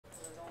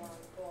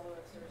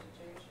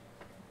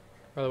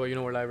By the way, you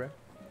know we're live, right?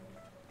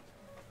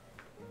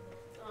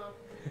 Oh.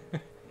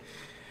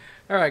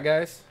 Alright,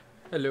 guys.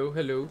 Hello,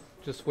 hello.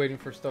 Just waiting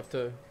for stuff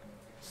to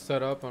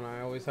set up, and I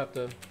always have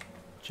to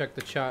check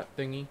the chat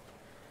thingy.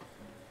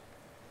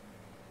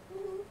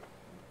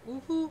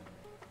 Woohoo.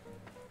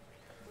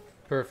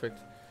 Perfect.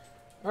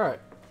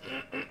 Alright.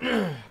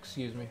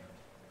 Excuse me.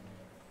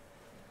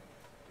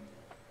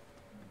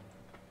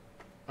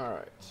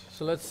 Alright.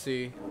 So let's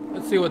see.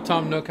 Let's see what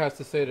Tom Nook has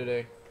to say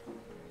today.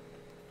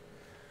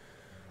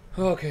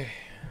 Okay.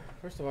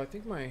 First of all, I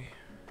think my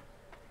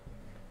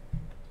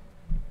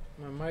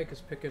mic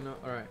is picking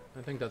up. Alright.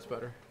 I think that's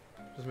better.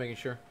 Just making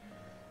sure.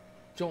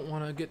 Don't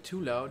want to get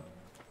too loud.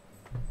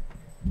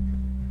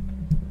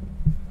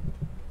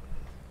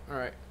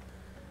 Alright.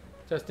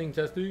 Testing,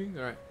 testing.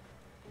 Alright.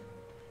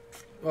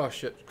 Oh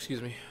shit, excuse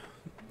me.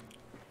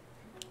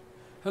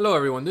 Hello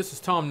everyone, this is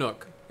Tom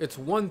Nook. It's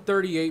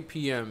 1:38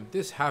 p.m.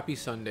 this happy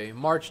Sunday,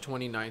 March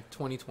 29th,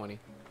 2020.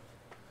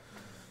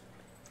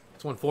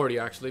 It's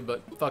 1:40 actually,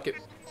 but fuck it.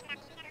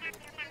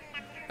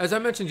 As I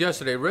mentioned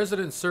yesterday,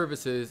 resident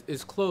services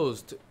is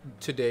closed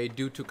today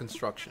due to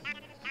construction.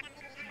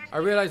 I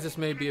realize this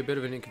may be a bit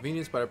of an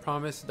inconvenience, but I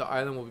promise the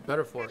island will be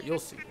better for it. You'll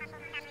see.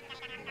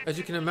 As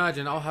you can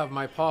imagine, I'll have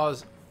my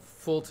paws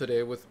full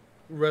today with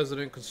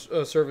resident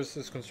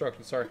services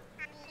construction. Sorry.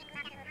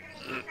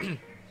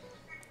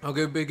 I'll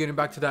be getting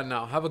back to that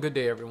now. Have a good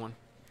day, everyone.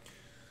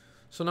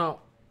 So now,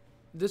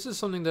 this is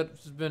something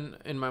that's been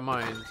in my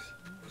mind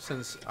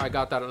since I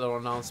got that little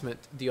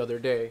announcement the other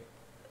day.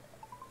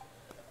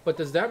 But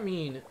does that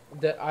mean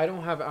that I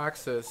don't have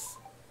access?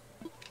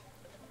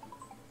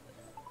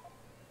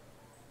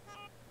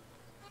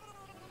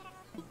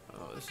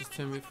 Oh, this is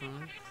Timmy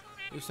from...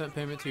 You sent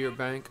payment to your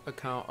bank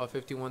account of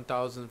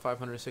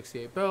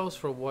 51,568 bells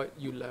for what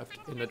you left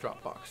in the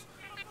Dropbox.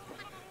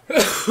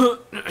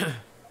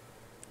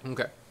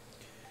 Okay.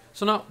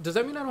 So now, does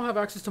that mean I don't have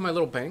access to my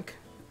little bank?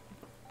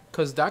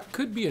 Because that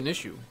could be an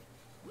issue.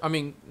 I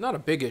mean, not a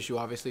big issue,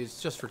 obviously.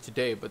 It's just for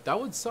today, but that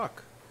would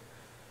suck.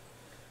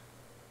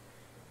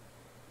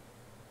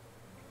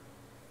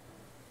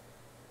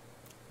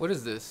 What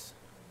is this?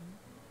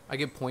 I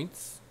get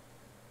points.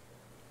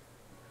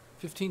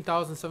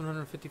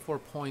 15,754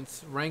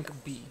 points, rank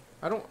B.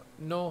 I don't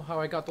know how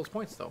I got those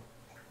points though.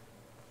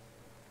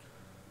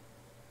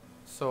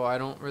 So I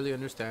don't really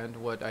understand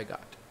what I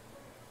got.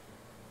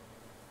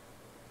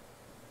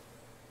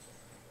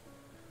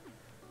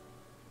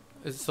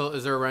 Is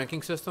there a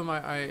ranking system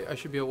I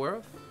should be aware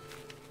of?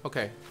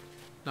 Okay.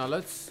 Now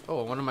let's...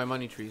 Oh, one of my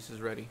money trees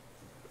is ready.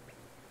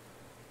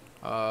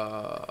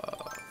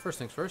 First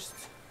things first.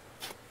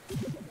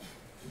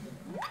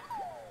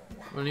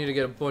 I need to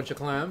get a bunch of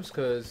clams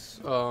because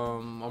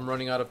I'm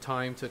running out of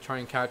time to try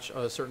and catch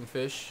a certain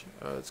fish.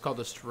 It's called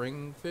the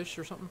string fish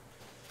or something.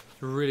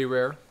 It's really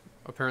rare.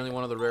 Apparently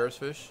one of the rarest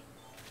fish.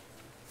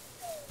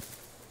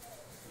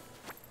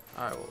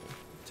 I will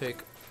take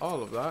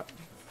all of that.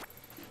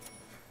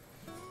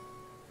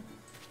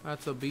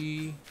 That's a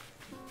bee.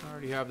 I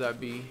already have that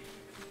bee.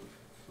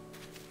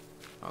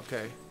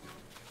 Okay.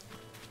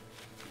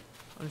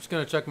 I'm just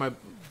going to check my...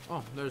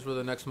 Oh, there's where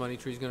the next money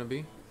tree is going to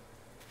be.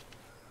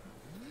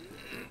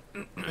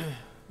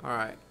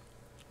 Alright.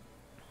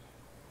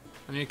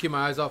 I need to keep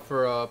my eyes out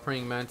for a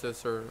praying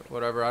mantis or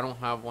whatever. I don't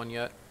have one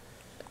yet.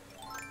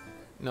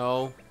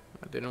 No,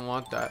 I didn't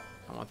want that.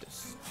 I want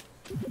this.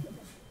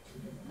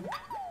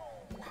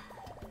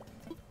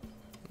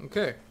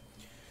 Okay.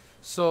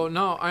 So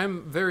now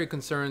I'm very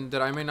concerned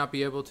that I may not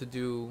be able to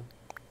do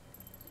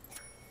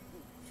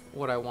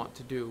what I want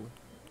to do.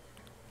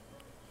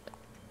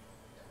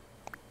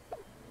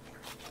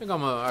 I think I'm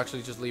gonna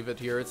actually just leave it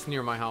here. It's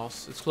near my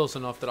house. It's close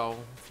enough that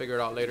I'll figure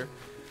it out later.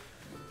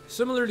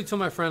 Similarly to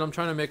my friend, I'm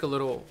trying to make a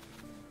little,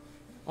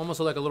 almost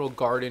like a little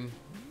garden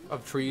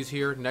of trees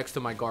here next to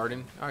my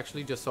garden,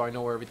 actually, just so I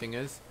know where everything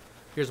is.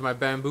 Here's my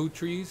bamboo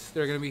trees.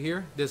 They're gonna be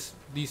here.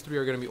 These three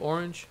are gonna be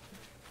orange.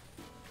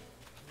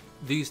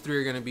 These three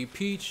are gonna be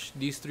peach.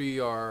 These three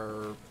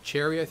are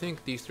cherry, I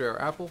think. These three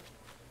are apple.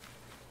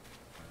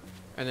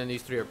 And then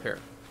these three are pear,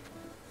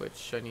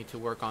 which I need to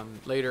work on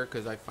later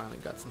because I finally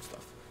got some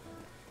stuff.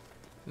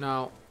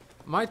 Now,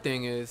 my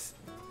thing is,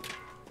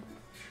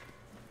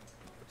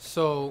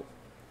 so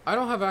I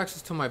don't have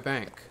access to my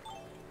bank.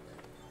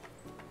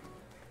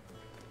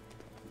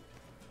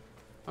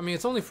 I mean,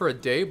 it's only for a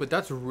day, but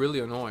that's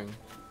really annoying.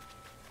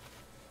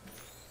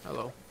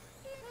 Hello.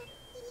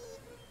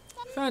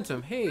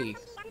 Phantom, hey,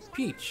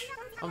 Peach.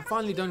 I'm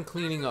finally done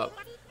cleaning up.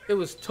 It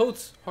was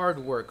totes hard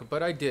work,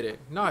 but I did it.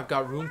 Now I've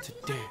got room to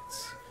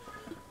dance.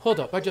 Hold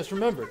up, I just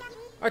remembered.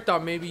 I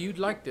thought maybe you'd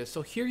like this,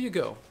 so here you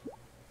go.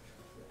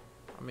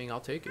 I mean,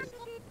 I'll take it.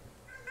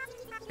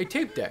 A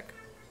tape deck.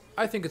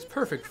 I think it's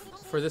perfect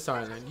for this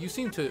island. You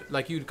seem to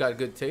like you've got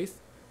good taste.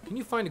 Can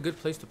you find a good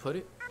place to put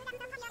it?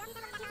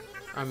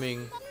 I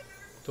mean,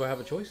 do I have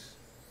a choice?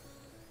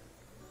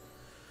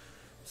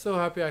 So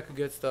happy I could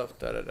get stuff.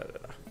 Da da da da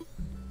da.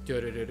 Da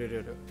da da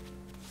da da.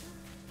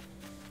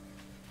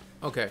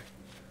 Okay.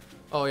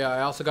 Oh yeah,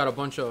 I also got a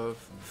bunch of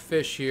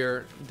fish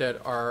here that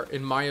are,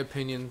 in my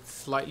opinion,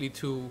 slightly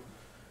too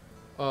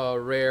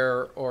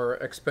rare or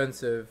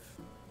expensive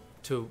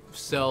to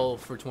sell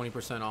for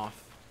 20%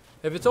 off.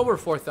 If it's over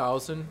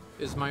 4,000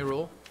 is my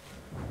rule.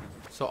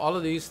 So all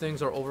of these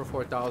things are over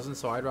 4,000,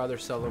 so I'd rather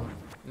sell them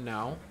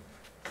now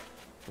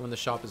when the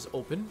shop is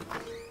open.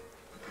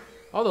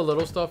 All the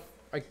little stuff,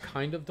 I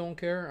kind of don't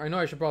care. I know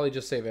I should probably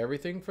just save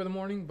everything for the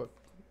morning, but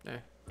eh.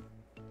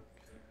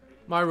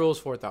 My rule is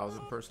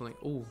 4,000 personally.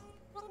 Ooh.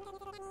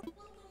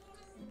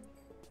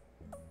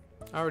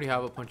 I already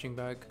have a punching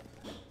bag.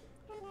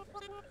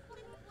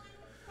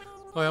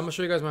 Oh yeah, I'm gonna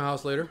show you guys my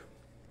house later.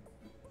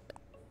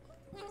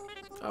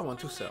 I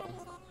want to sell.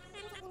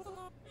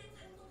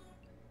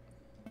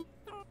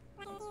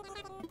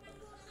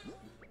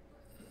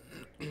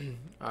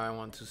 I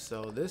want to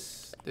sell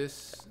this.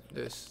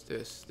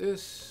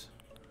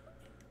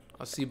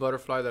 A sea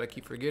butterfly that I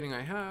keep forgetting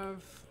I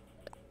have.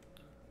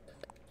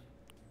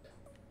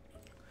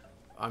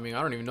 I mean,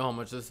 I don't even know how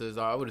much this is.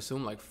 I would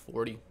assume like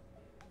 40.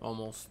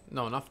 Almost.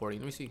 No, not 40.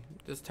 Let me see.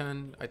 This is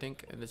 10, I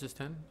think. And this is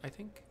 10, I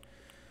think.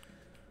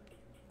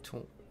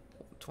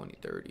 20,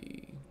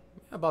 30.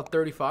 About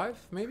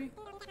 35, maybe?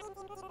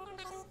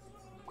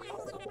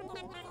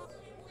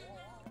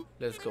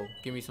 Let's go.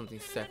 Give me something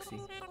sexy.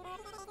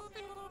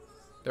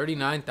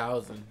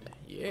 39,000.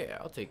 Yeah,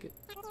 I'll take it.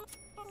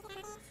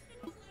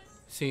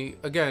 See,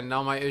 again,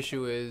 now my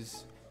issue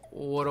is,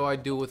 what do I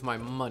do with my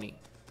money?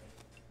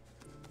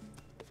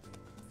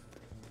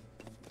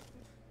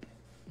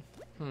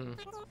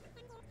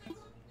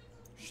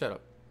 Shut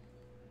up.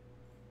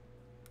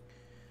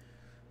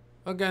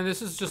 Again,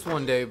 this is just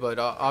one day, but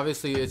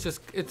obviously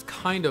it's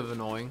kind of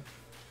annoying.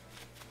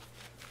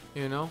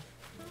 You know?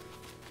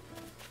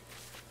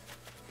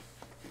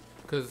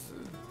 Because,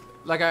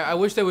 like, I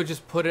wish they would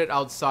just put it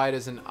outside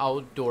as an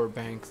outdoor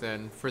bank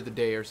then for the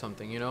day or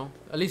something, you know?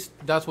 At least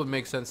that's what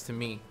makes sense to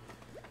me.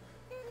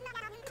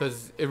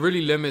 Because it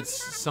really limits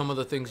some of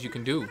the things you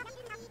can do.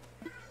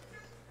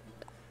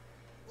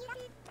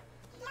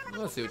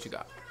 Let's see what you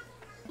got.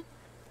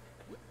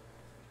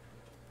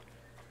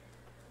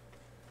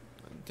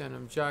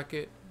 Denim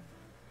jacket,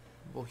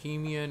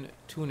 bohemian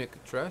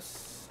tunic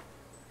dress,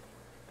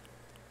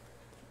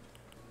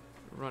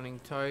 running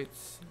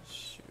tights,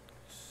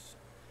 shoes.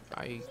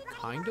 I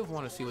kind of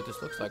want to see what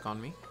this looks like on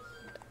me.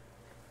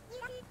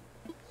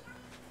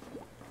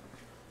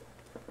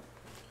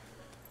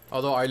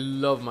 Although I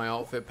love my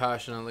outfit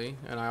passionately,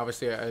 and I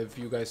obviously, if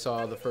you guys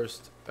saw the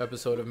first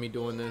episode of me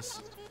doing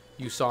this,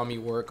 you saw me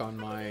work on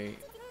my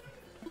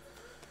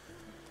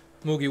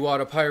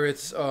Mugiwara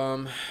Pirates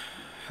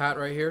hat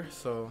right here,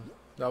 so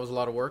that was a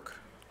lot of work,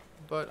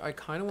 but I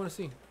kind of want to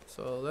see,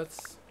 so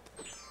let's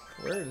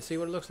wear it and see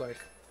what it looks like.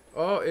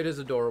 Oh, it is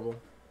adorable.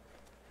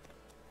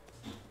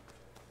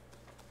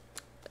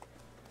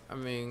 I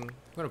mean, I'm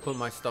gonna put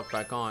my stuff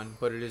back on,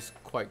 but it is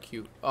quite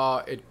cute.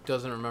 It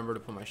doesn't remember to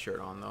put my shirt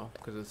on though,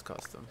 because it's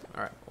custom.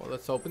 All right, well,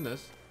 let's open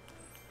this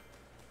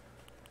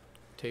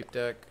tape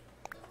deck,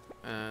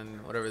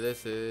 and whatever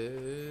this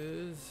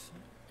is,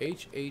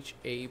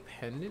 HHA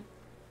pendant.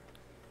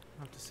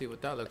 I'll have to see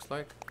what that looks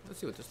like. Let's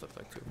see what this looks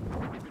like too.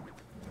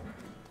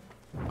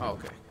 Oh,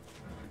 okay.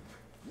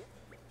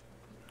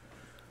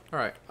 All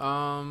right.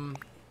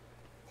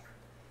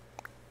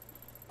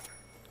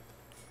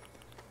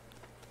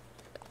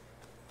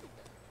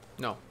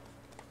 No.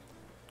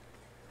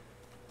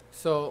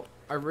 So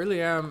I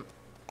really am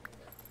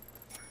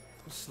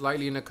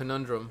slightly in a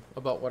conundrum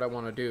about what I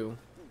want to do,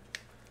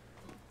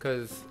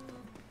 because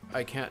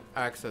I can't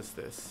access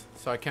this.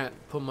 So I can't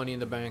put money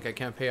in the bank. I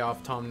can't pay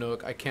off Tom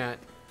Nook. I can't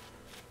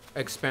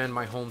expand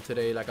my home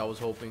today like I was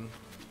hoping.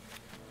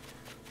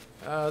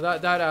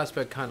 That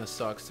aspect kind of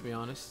sucks, to be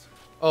honest.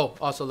 Oh,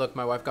 also look,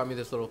 my wife got me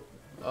this little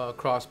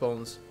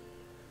crossbones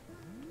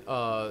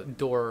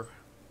door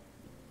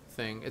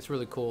thing. It's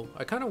really cool.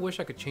 I kind of wish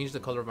I could change the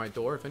color of my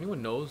door. If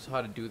anyone knows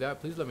how to do that,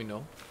 please let me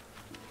know,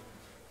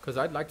 because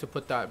I'd like to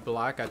put that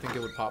black. I think it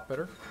would pop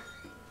better.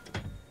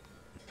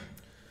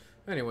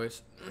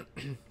 Anyways,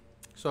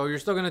 so you're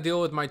still gonna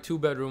deal with my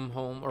 2-bedroom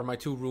home, or my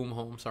 2-room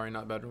home. Sorry,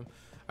 not bedroom.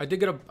 I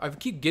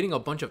keep getting a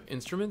bunch of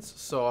instruments,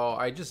 so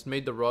I just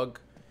made the rug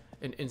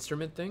an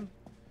instrument thing.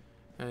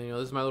 And you know,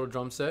 this is my little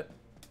drum set.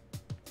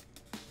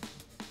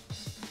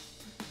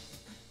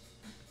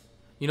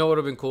 You know what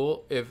would have been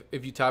cool?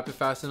 If you tap it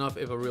fast enough,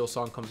 if a real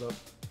song comes up.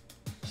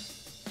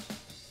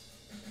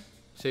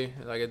 See?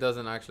 Like, it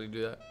doesn't actually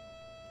do that.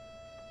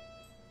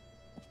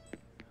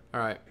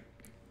 Alright.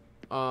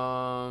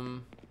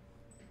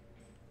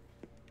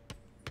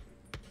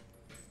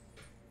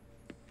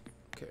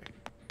 Okay.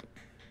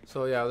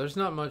 So yeah, there's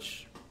not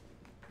much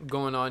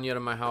going on yet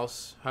in my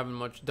house.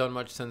 Haven't done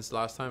much since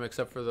last time,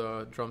 except for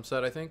the drum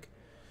set, I think.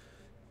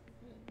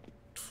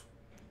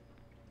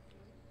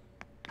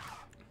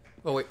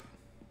 Oh wait,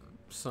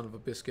 son of a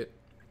biscuit.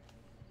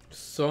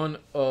 Son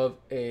of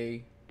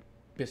a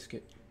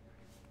biscuit.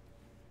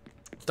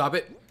 Stop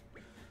it.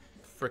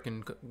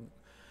 Frickin'.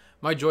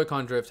 My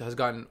Joy-Con drift has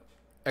gotten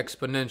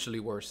exponentially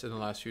worse in the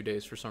last few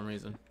days for some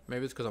reason.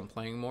 Maybe it's because I'm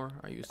playing more.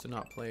 I used to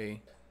not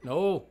play.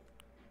 No!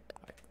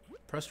 I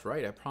pressed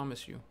right, I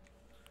promise you.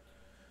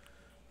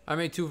 I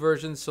made 2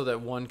 versions so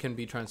that one can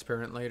be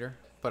transparent later,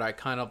 but I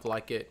kind of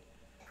like it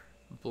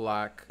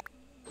black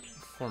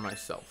for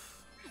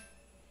myself.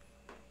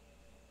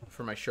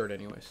 For my shirt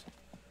anyways.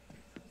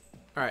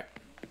 Alright.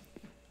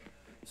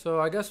 So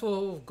I guess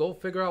we'll go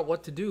figure out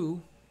what to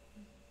do.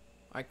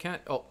 I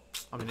can't... Oh,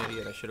 I'm an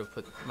idiot. I should have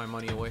put my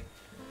money away.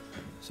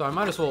 So I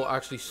might as well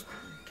actually...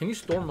 Can you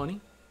store money?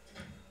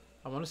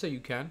 I want to say you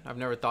can. I've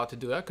never thought to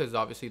do that because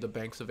obviously the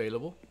bank's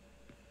available.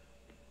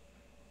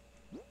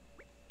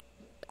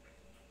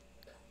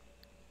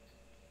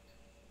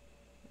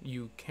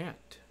 You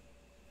can't.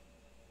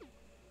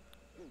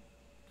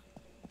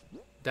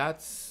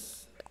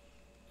 That's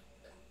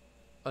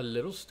a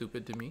little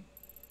stupid to me.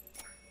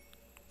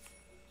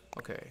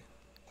 Okay.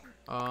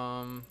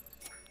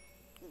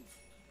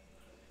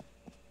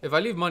 If I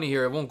leave money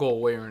here, it won't go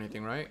away or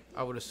anything, right?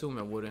 I would assume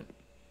it wouldn't.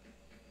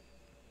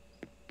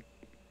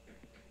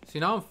 See,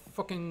 now I'm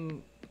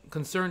fucking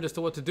concerned as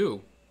to what to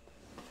do.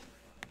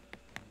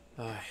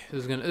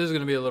 This is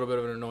gonna be a little bit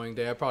of an annoying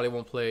day. I probably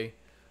won't play.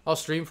 I'll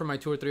stream for my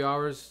 2 or 3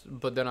 hours,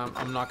 but then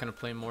I'm not gonna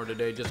play more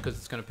today just because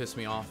it's gonna piss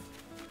me off.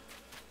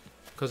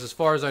 Because as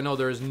far as I know,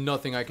 there is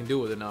nothing I can do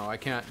with it now. I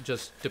can't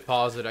just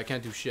deposit. I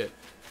can't do shit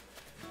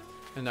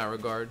in that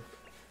regard.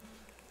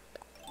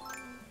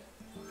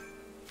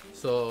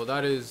 So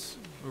that is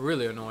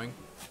really annoying.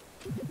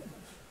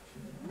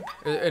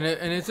 And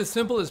it's as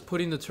simple as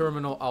putting the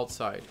terminal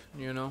outside,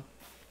 you know?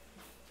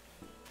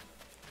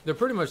 They're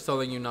pretty much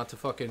telling you not to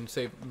fucking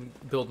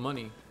build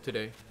money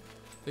today.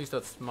 At least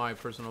that's my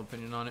personal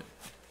opinion on it.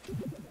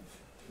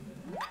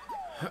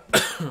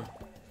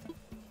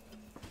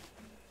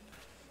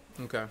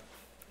 Okay.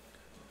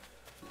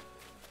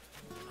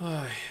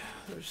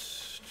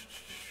 There's...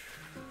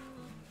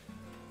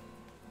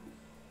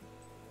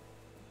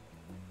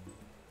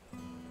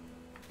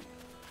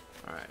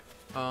 Alright.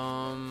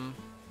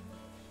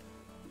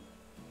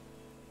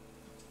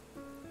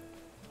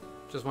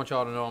 Just want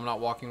y'all to know I'm not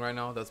walking right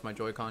now. That's my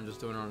Joy-Con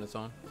just doing it on its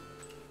own.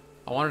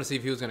 I wanted to see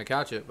if he was going to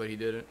catch it, but he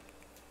didn't.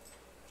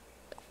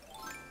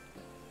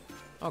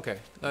 Okay,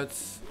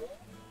 let's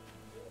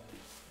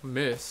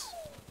miss.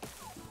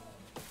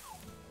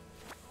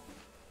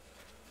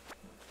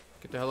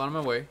 Get the hell out of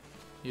my way,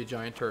 you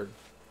giant turd.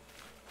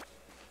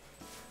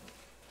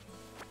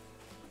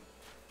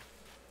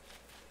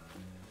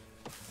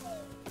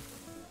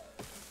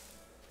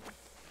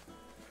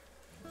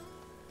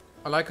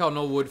 I like how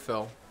no wood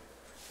fell.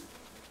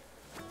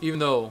 Even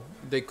though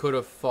they could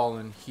have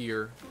fallen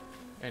here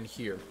and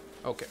here.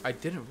 Okay, I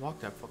didn't walk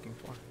that fucking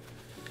far.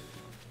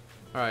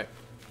 Alright.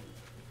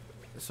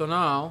 So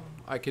now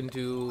I can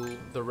do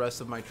the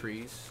rest of my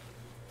trees.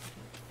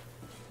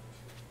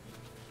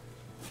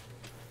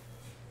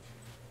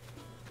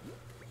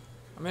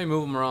 I may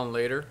move them around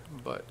later,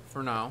 but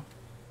for now,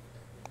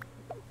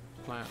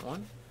 plant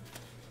one.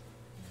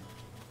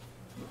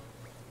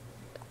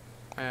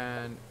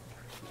 And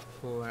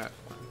plant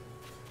one.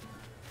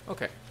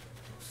 Okay.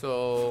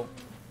 So,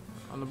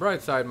 on the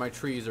bright side, my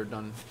trees are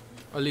done.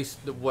 At least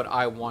what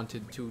I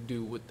wanted to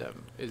do with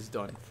them is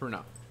done for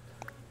now.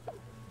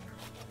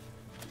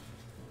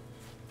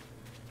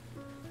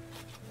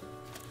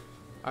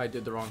 I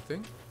did the wrong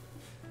thing.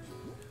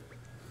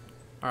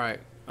 Alright,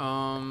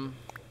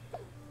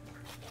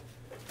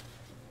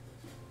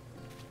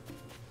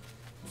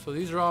 so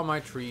these are all my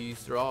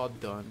trees. They're all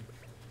done.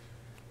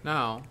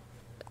 Now,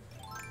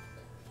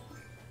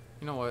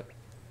 you know what?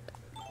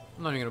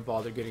 I'm not even gonna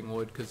bother getting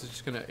wood because it's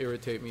just gonna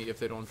irritate me if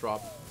they don't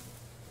drop.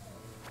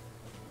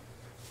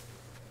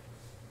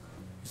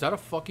 Is that a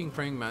fucking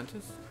praying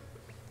mantis?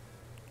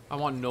 I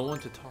want no one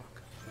to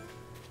talk.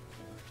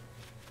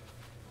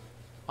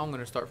 I'm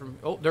gonna start from...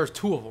 Oh, there's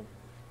 2 of them.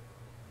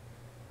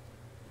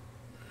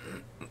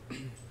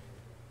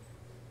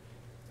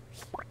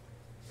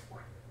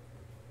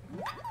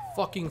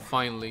 Fucking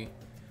finally.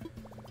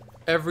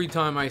 Every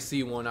time I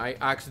see one, I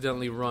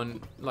accidentally run,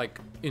 like,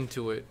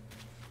 into it.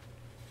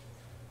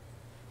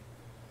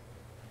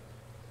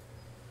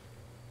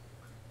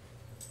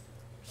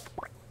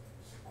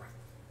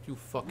 You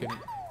fucking...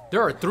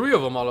 There are 3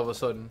 of them all of a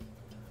sudden.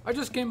 I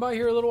just came by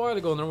here a little while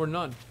ago and there were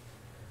none.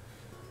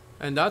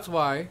 And that's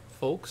why,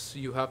 folks,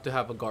 you have to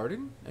have a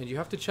garden, and you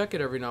have to check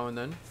it every now and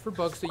then for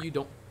bugs that you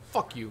don't...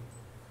 Fuck you.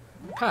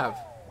 Have.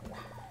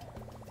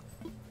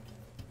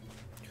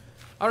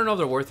 I don't know if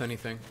they're worth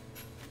anything.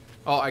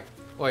 Oh,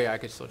 yeah, I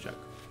could still check.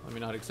 Let me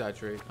not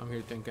exaggerate. I'm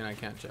here thinking I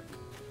can't check.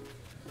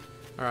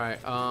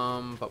 Alright,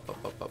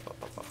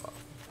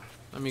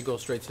 let me go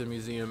straight to the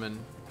museum and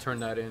turn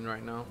that in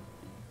right now.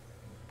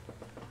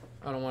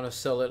 I don't want to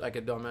sell it like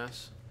a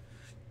dumbass.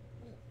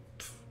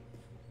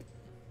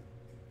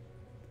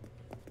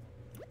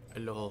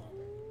 Hello.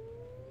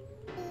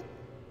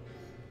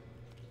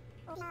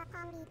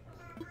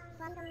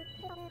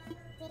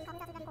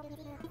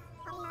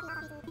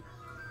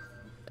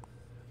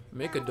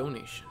 Make a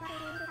donation.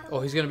 Oh,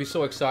 he's gonna be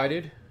so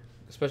excited,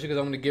 especially because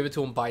I'm gonna give it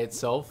to him by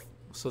itself.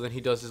 So then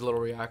he does his little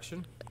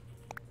reaction.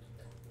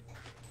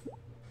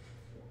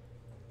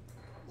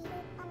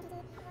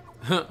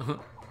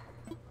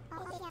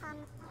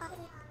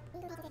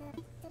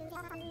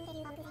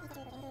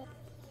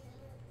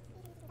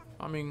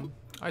 I mean,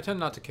 I tend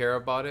not to care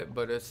about it,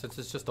 but since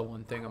it's just the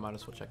one thing, I might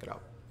as well check it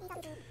out.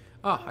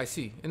 Ah, I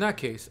see. In that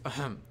case,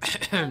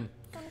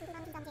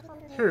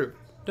 here,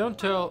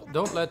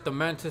 don't let the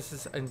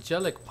Mantis's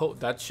angelic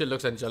that shit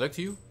looks angelic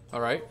to you,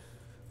 alright?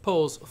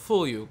 Pose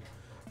fool you,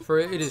 for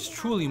it is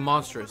truly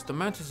monstrous. The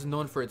Mantis is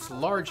known for its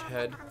large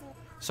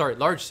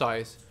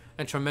size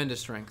and tremendous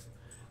strength,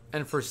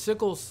 and for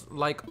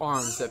sickles-like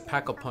arms that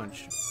pack a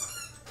punch.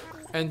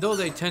 And though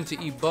they tend to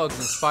eat bugs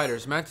and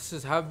spiders,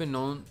 mantises have been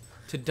known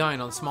to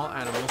dine on small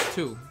animals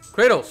too.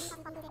 Kratos!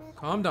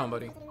 Calm down,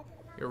 buddy.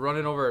 You're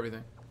running over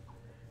everything.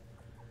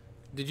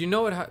 Did you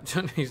know it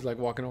he's like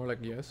walking over like,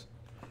 yes.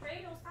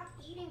 Kratos, stop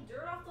eating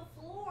dirt off the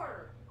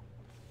floor.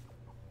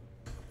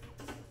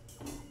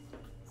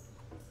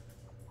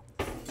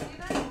 See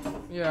that?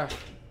 Yeah.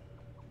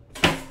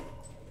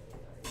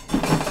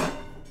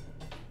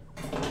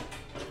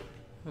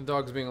 The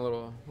dog's being a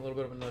little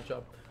bit of a nut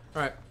job.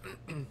 Alright.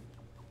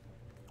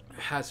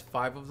 Has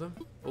 5 of them.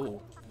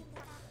 Ooh.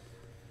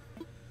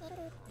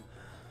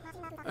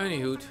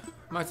 Anywho,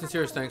 my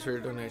sincerest thanks for your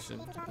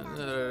donation.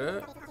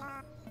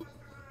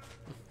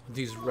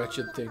 These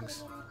wretched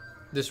things.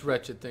 This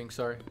wretched thing,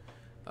 sorry.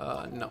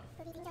 No.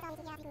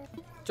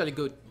 Jolly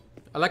good.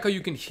 I like how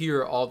you can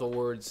hear all the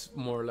words,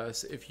 more or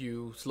less, if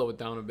you slow it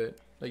down a bit.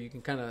 Like, you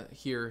can kind of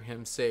hear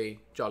him say,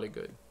 jolly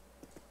good.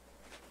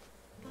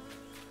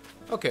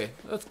 Okay,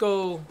 let's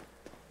go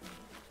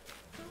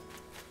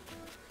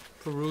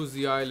peruse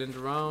the island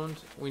around.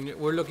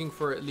 We're looking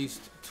for at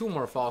least 2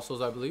 more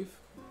fossils, I believe.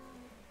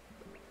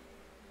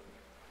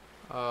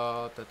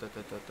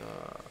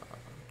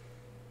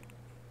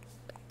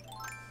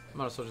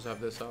 Might as well just have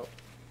this out.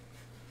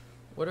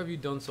 What have you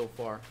done so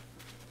far?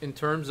 In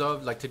terms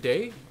of, like,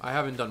 today, I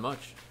haven't done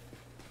much.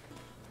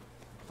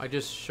 I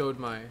just showed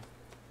my...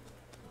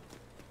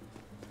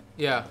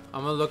 Yeah,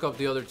 I'm gonna look up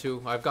the other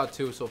 2. I've got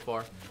 2 so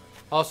far.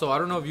 Also, I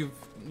don't know if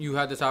you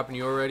had this happen to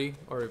you already,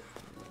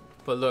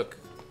 but look.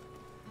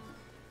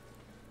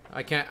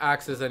 I can't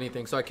access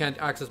anything, so I can't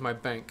access my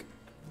bank.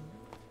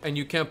 And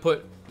you can't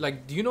put,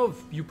 like, do you know if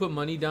you put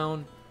money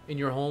down in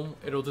your home,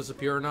 it'll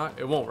disappear or not?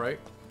 It won't, right?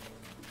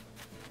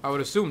 I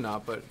would assume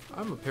not, but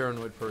I'm a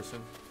paranoid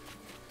person.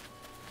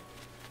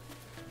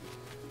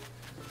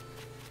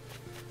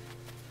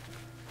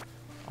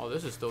 Oh,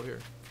 this is still here.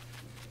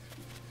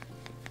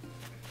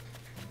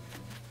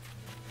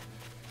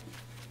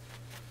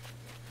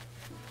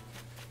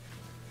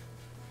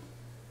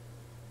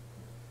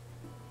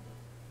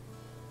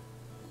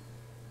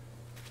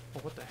 Oh,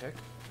 what the heck?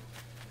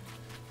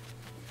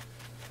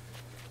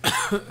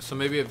 So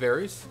maybe it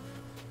varies?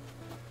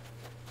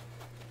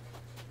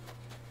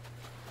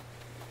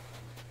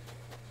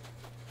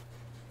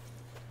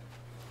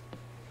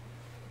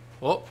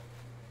 Well,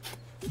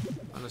 I'm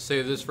gonna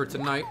save this for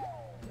tonight.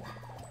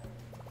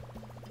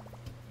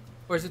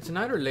 Or is it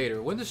tonight or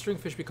later? When does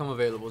stringfish become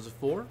available? Is it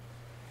 4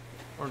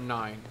 or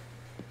 9?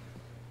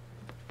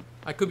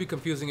 I could be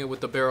confusing it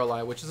with the barrel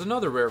eye, which is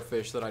another rare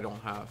fish that I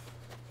don't have.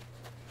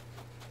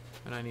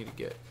 And I need to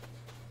get.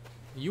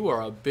 You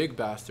are a big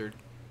bastard.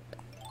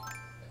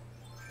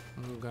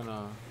 I'm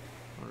gonna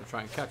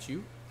try and catch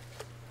you.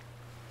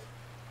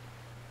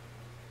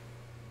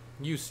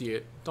 You see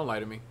it. Don't lie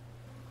to me.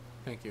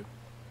 Thank you.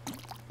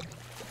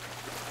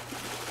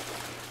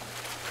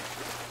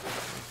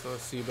 So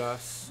sea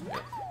bass.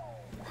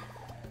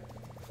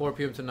 4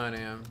 p.m. to 9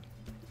 a.m.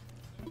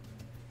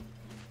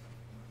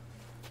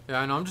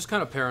 Yeah, I know. I'm just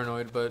kind of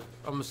paranoid, but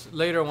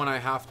later when I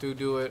have to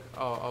do it,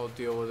 I'll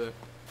deal with it.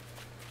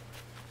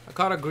 I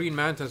caught a green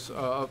mantis,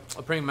 a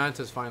praying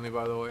mantis finally,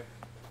 by the way. I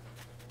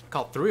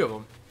caught 3 of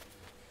them.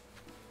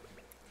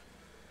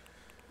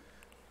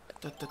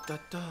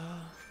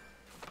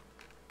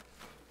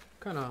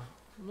 I'm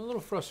a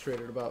little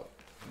frustrated about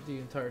the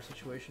entire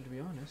situation, to be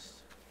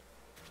honest.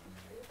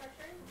 Are you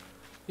frustrated?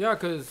 Yeah,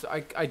 because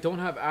I don't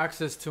have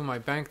access to my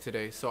bank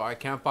today, so I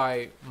can't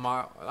buy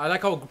my... I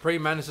like how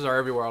praying mantises are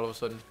everywhere all of a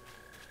sudden.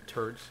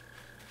 Turds.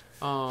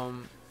 So you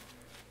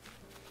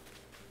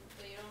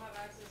don't have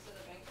access to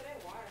the bank today?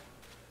 Why?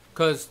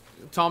 Because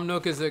Tom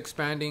Nook is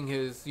expanding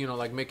his, you know,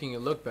 like making it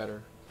look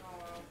better. Oh,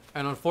 well.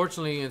 And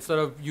unfortunately, instead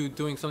of you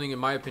doing something, in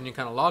my opinion,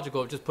 kind of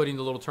logical, of just putting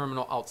the little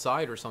terminal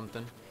outside or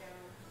something, Yeah.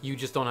 you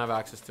just don't have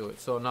access to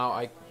it. So now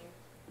I...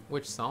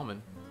 Which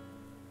salmon?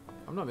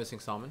 I'm not missing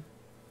salmon.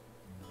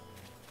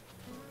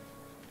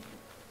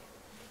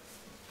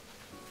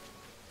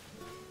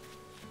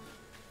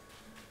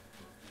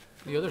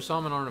 The other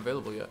salmon aren't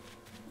available yet,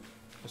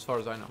 as far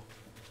as I know.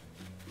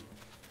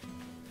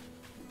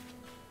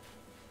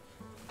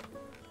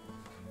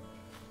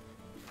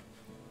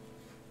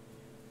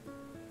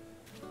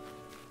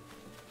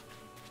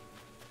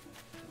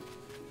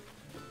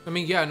 I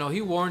mean, yeah, no,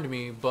 he warned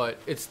me, but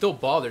it still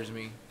bothers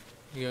me,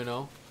 you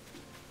know?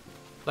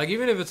 Like,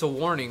 even if it's a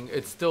warning,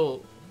 it's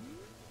still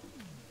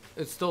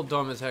it's still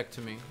dumb as heck to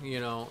me,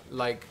 you know,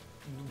 like,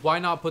 why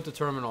not put the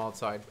terminal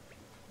outside?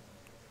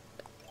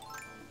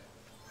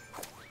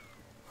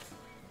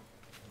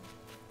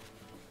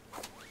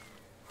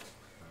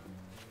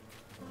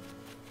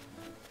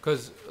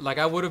 Because, like,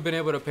 I would have been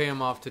able to pay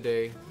him off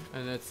today,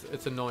 and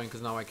it's annoying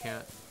because now I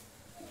can't.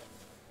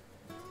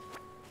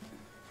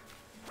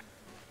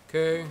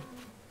 Okay.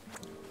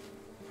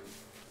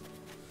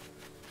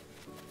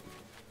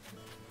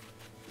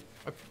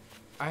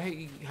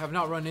 I have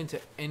not run into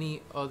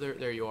any other...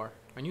 There you are.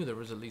 I knew there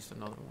was at least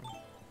another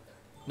one.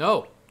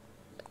 No!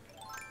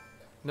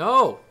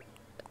 No!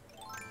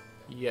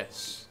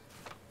 Yes.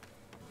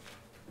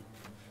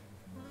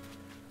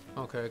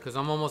 Okay, because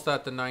I'm almost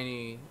at the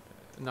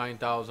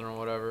 99,000 or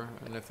whatever.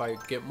 And if I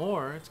get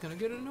more, it's going to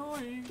get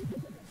annoying.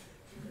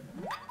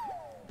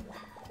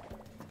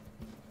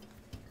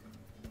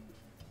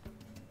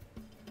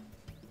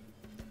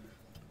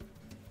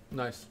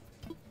 Nice.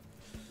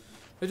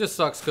 It just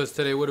sucks because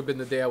today would have been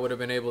the day I would have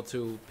been able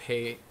to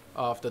pay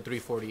off the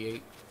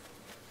 348.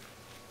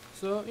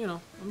 So, you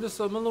know, I'm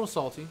a little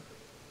salty.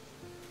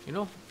 You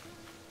know?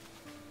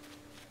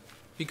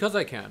 Because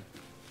I can.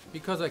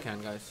 Because I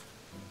can, guys.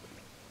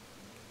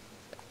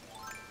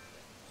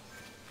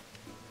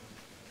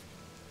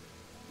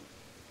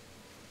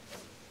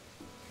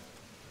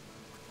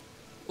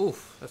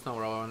 Oof, that's not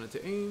where I wanted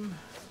to aim.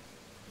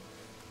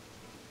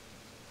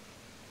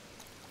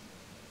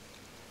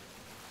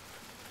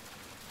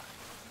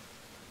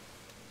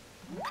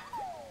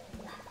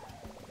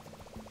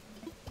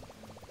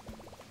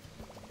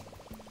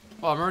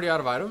 Oh, I'm already out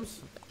of items?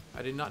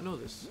 I did not know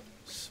this.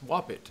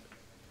 Swap it.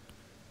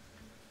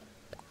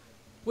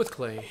 With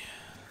clay.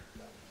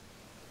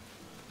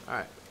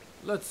 Alright.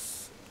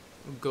 Let's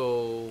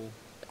go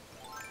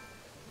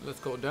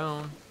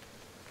down.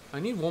 I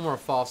need one more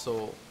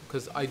fossil,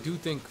 because I do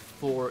think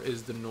 4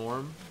 is the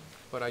norm,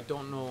 but I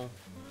don't know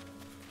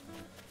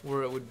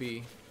where it would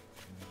be.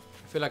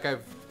 I feel like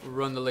I've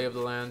run the lay of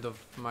the land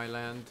of my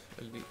land.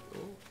 Oh.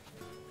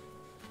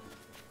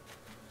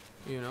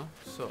 You know,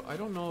 so I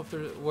don't know if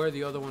there where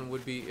the other one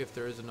would be if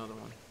there is another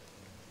one.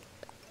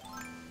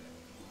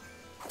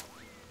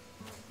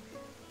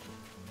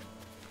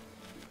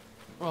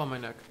 Oh, my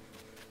neck.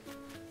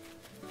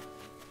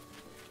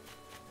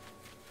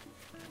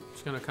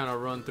 Just gonna kind of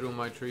run through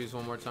my trees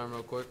one more time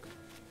real quick.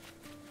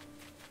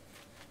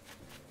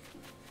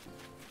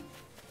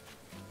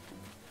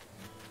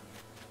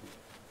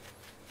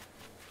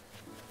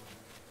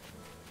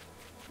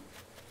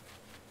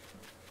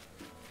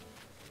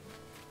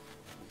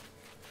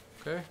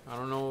 Okay, I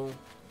don't know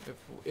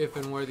if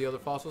and where the other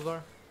fossils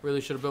are.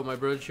 Really should have built my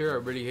bridge here. I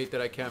really hate that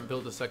I can't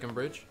build a second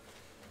bridge.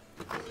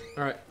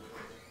 Alright.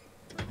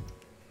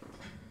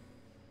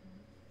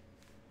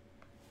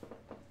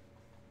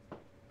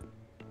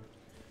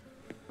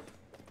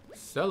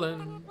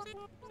 Selling.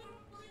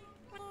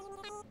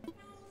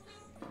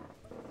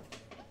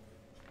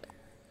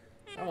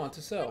 I want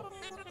to sell.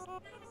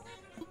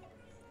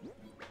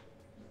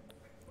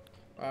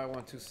 I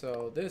want to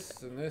sell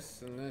this and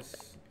this and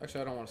this.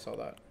 Actually, I don't want to sell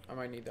that. I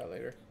might need that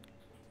later.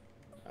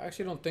 I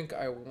actually don't think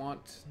I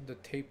want the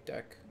tape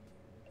deck.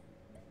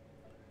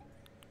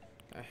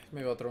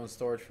 Maybe I'll throw in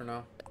storage for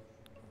now.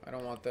 I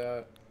don't want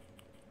that.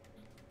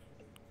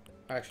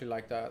 I actually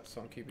like that,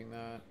 so I'm keeping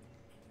that.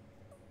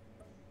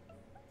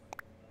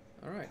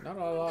 Alright, not a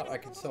lot I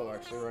can sell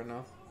actually right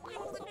now.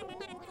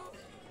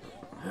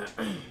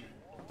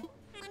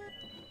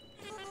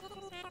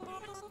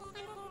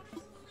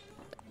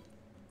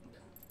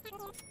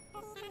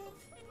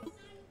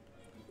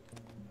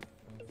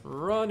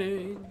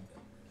 Running.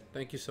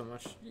 Thank you so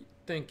much.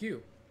 Thank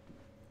you,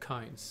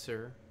 kind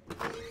sir.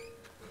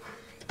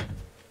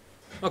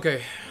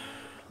 Okay,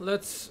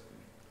 let's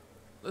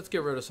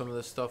get rid of some of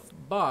this stuff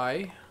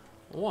by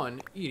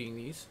one, eating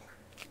these.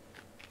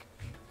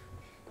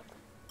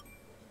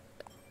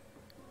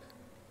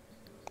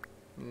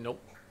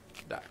 Nope,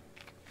 that.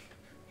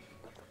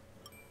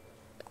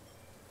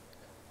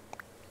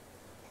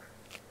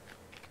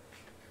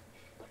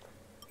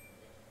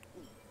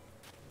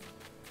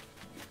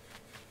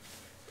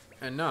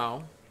 And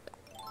now,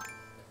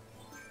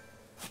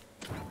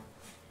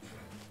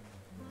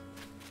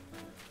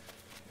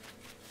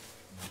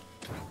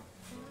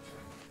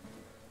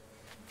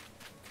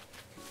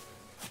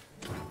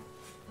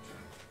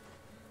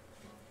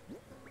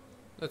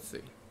 let's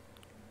see.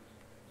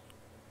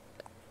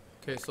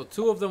 Okay, so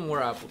 2 of them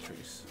were apple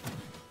trees.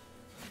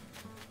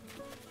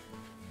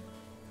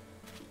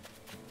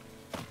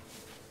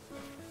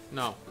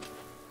 No.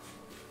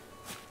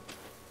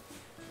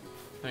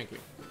 Thank you.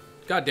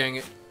 God dang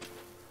it.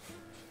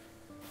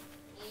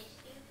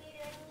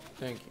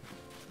 Thank you.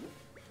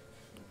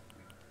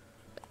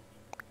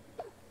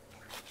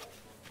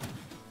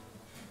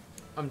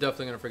 I'm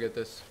definitely gonna forget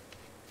this.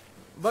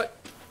 But,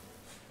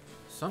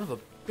 son of a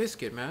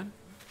biscuit, man.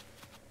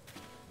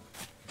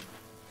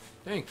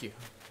 Thank you.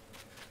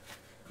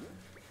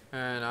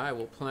 And I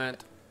will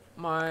plant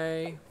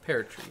my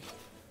pear tree.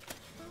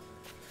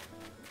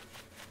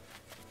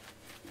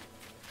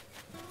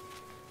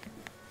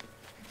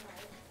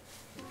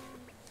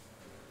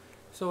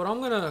 So what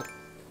I'm gonna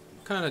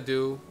kind of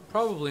do,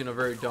 probably in a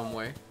very dumb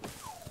way,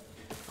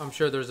 I'm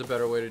sure there's a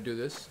better way to do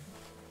this,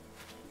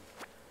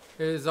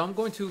 is I'm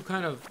going to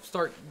kind of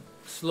start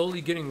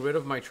slowly getting rid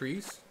of my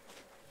trees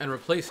and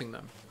replacing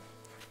them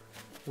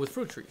with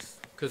fruit trees,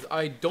 because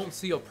I don't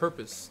see a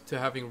purpose to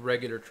having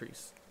regular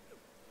trees.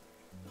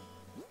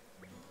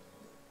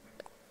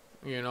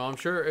 You know, I'm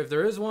sure if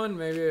there is one,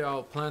 maybe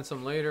I'll plant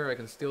some later. I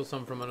can steal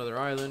some from another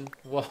island.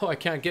 Well, I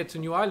can't get to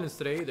new islands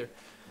today either.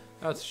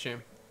 That's a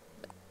shame.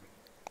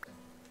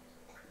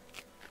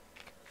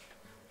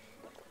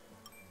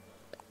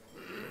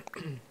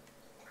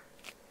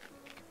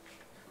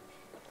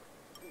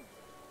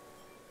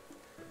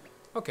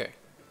 Okay.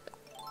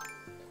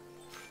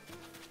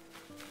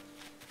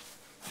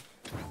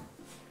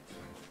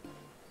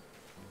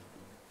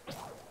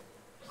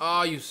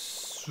 Ah, you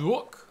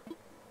suck.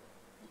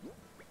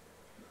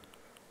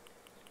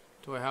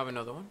 Do I have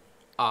another one?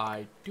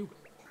 I do.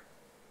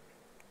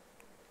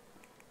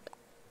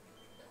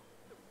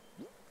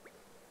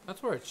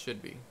 That's where it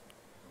should be.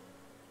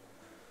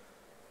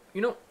 You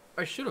know,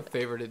 I should have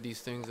favorited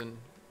these things and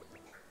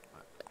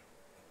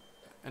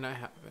I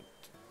haven't.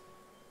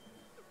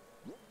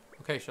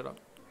 Okay, shut up.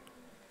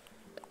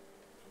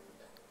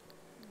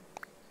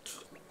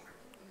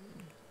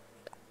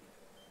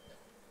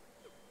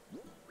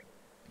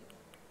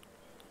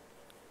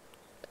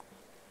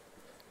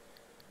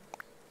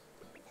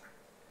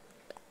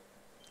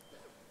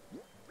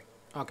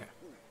 Okay.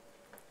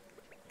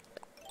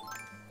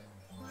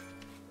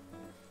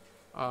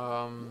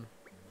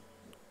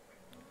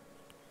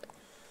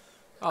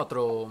 I'll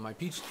throw my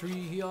peach tree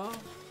here.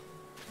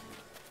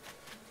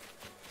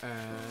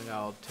 And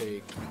I'll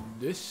take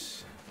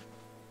this.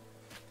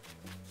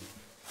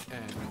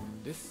 And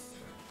this.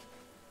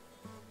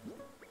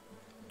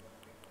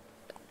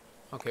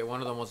 Okay, one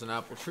of them was an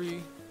apple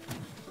tree.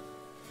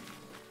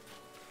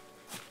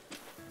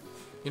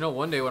 You know,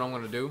 one day what I'm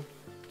gonna do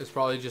is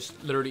probably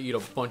just literally eat a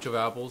bunch of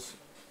apples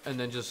and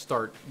then just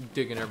start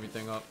digging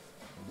everything up.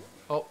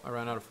 Oh, I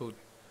ran out of food.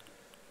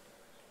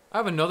 I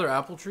have another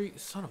apple tree.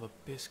 Son of a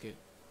biscuit.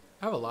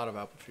 I have a lot of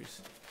apple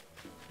trees.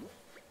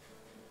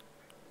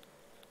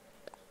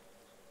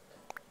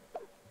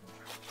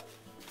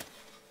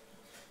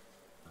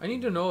 I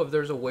need to know if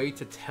there's a way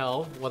to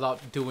tell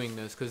without doing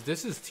this, because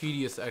this is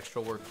tedious extra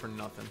work for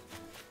nothing.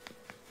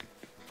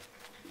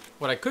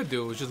 What I could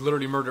do is just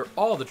literally murder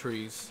all the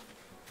trees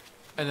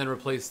and then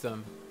replace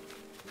them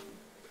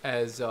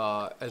as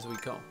we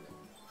go.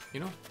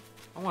 You know?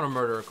 I want to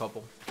murder a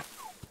couple.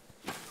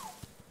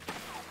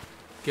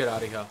 Get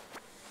out of here.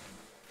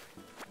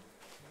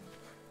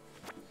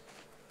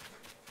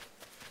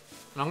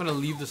 And I'm going to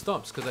leave the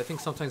stumps, because I think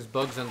sometimes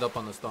bugs end up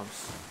on the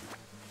stumps.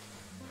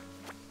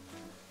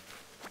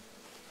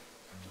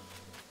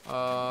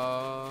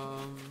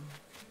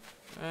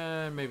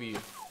 And maybe you.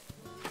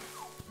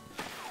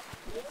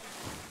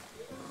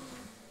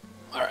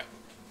 Alright.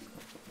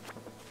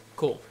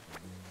 Cool.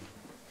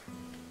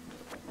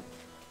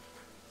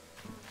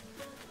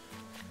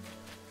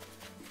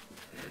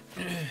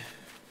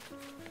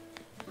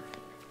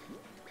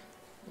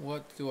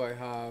 What do I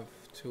have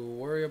to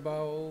worry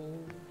about?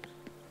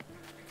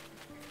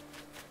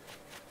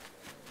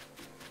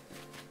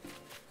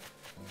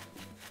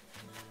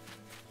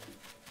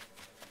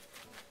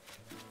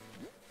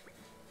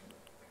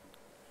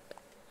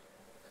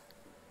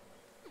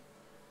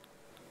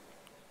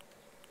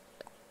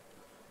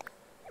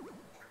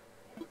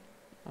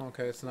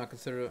 Okay, it's not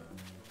considered.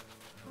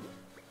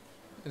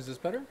 Is this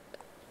better?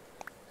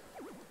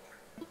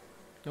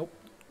 Nope.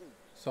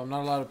 So I'm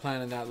not allowed to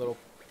plant in that little.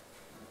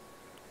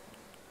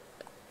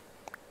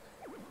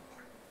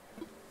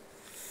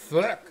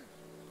 Fuck.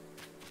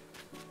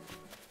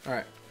 All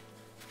right.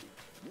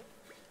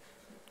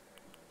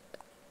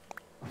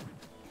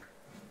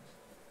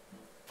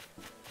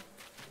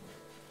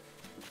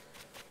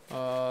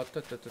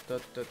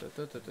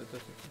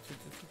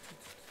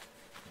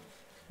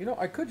 You know,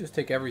 I could just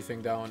take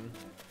everything down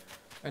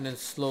and then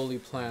slowly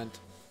plant.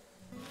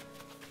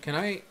 Can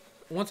I,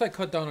 once I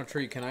cut down a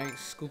tree, can I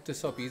scoop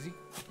this up easy?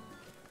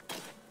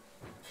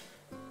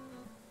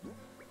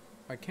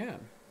 I can.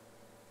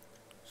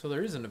 So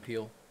there is an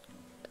appeal.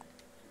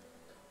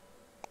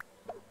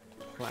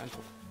 Plant.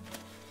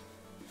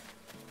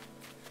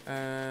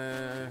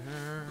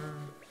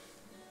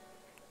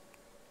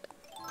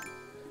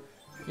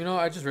 You know,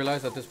 I just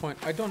realized at this point,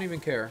 I don't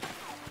even care.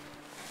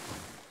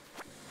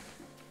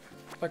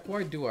 Like,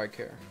 why do I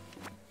care?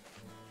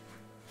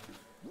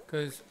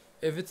 Because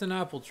if it's an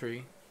apple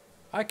tree,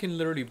 I can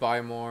literally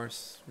buy more,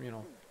 you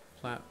know,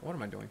 plant. What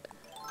am I doing?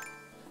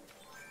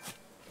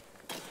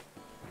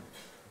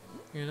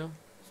 You know?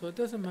 So it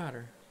doesn't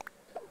matter.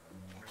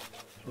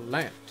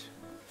 Plant.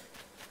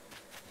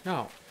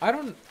 Now, I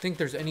don't think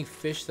there's any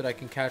fish that I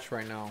can catch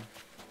right now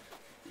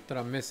that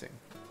I'm missing.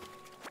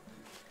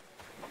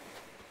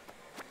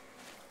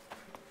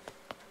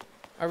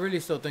 I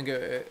really still think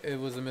it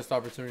was a missed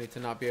opportunity to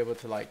not be able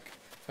to, like,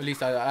 at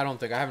least I don't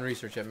think, I haven't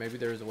researched yet, maybe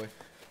there is a way,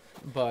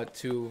 but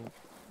to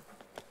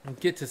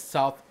get to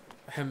South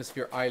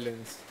Hemisphere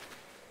islands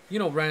You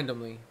know,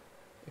 randomly.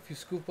 If you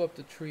scoop up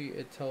the tree,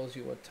 it tells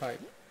you what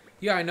type.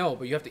 Yeah, I know,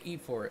 but you have to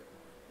eat for it.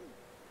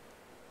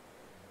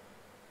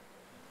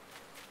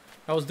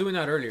 I was doing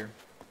that earlier.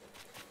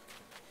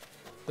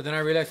 But then I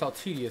realized how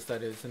tedious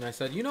that is. And I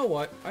said, you know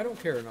what? I don't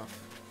care enough.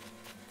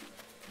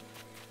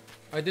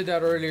 I did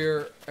that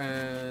earlier,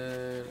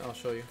 and I'll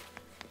show you.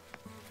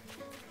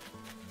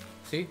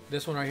 See?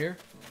 This one right here.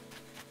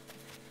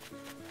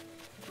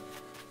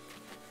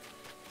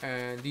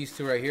 And these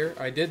two right here.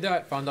 I did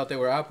that, found out they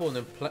were apple, and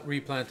then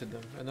replanted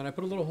them. And then I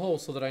put a little hole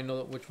so that I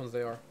know which ones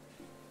they are.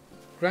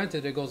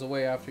 Granted, it goes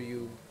away after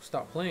you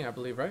stop playing, I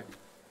believe, right?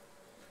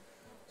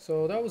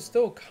 So that was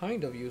still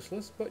kind of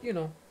useless, but you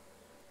know.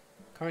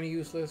 Kind of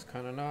useless,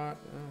 kind of not.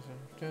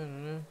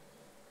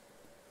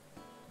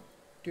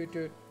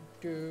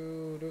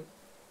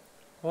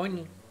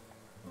 Honey.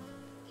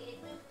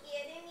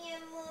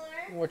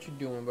 What you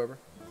doing, Bubba?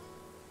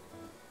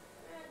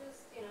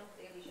 Just, you know,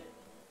 daily shit.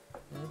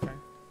 Okay.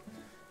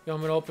 You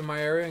want me to open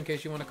my area in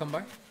case you want to come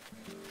by?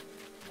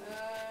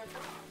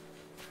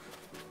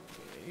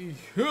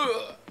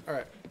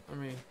 Alright,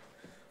 I'm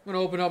gonna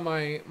open up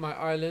my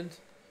island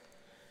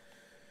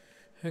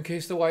in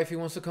case the wifey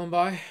wants to come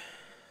by.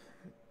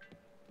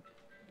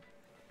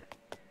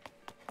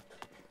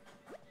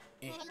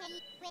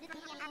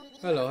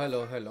 Hello,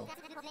 hello, hello.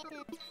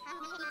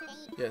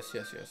 Yes,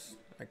 yes, yes.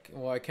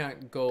 Well, I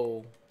can't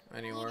go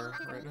anywhere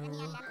right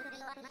now.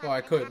 Well,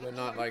 I could, but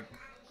not like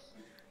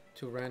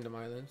to random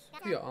islands.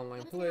 Via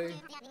online play.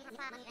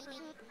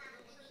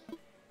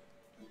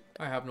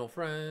 I have no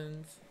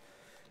friends.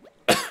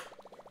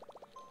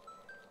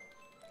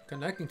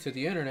 Connecting to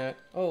the internet.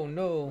 Oh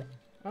no,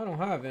 I don't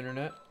have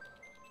internet.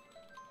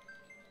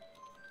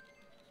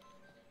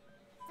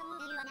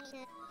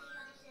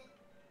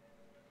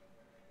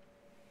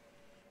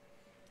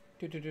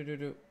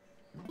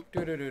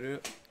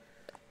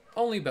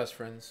 Only best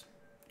friends.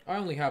 I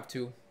only have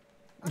 2.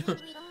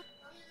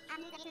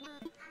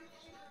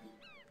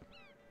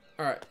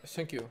 Alright,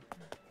 thank you.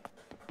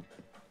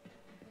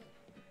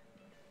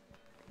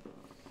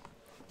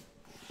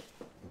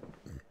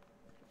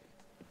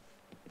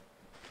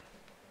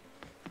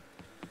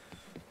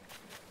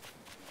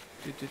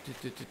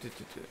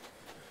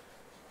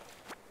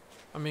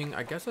 I mean,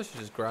 I guess I should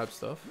just grab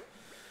stuff.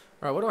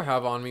 Alright, what do I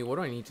have on me? What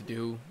do I need to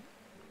do?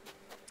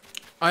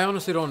 I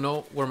honestly don't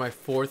know where my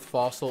 4th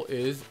fossil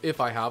is,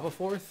 if I have a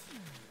 4th.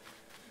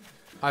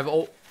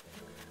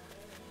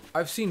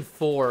 I've seen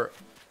 4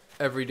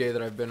 every day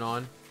that I've been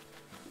on.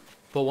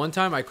 But one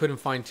time I couldn't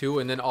find 2,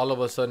 and then all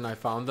of a sudden I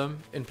found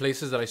them in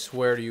places that I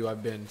swear to you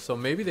I've been. So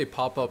maybe they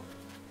pop up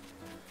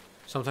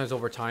sometimes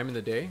over time in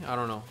the day. I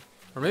don't know.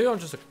 Or maybe I'm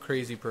just a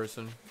crazy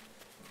person.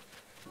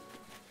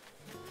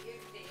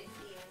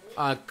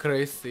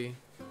 Crazy.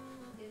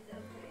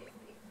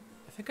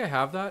 I think I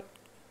have that.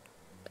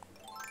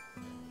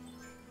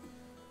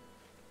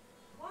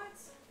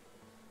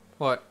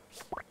 What?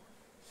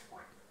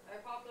 I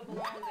popped up a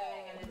long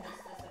thing and it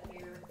just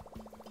disappeared.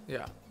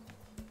 Yeah.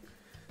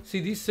 See,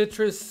 these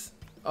citrus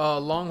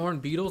longhorn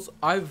beetles,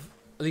 at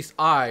least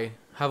I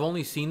have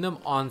only seen them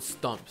on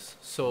stumps.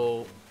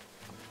 So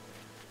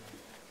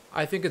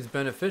I think it's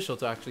beneficial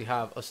to actually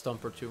have a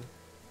stump or 2.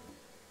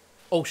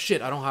 Oh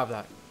shit, I don't have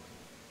that.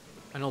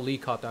 I know Lee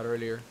caught that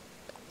earlier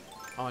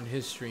on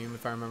his stream,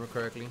 if I remember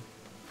correctly.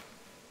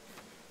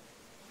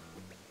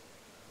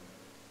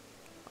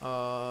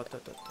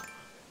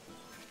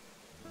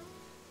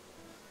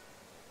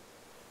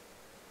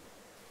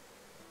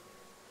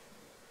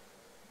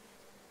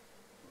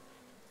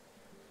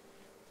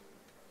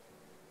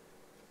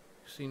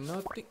 See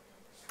nothing.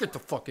 Get the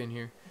fuck in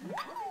here.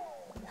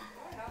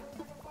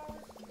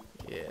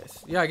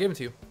 Yes. Yeah, I gave them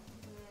to you.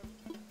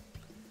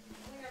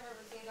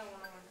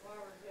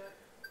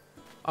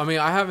 I mean,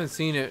 I haven't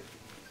seen it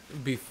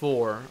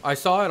before. I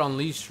saw it on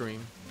Lee's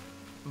stream,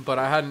 but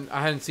I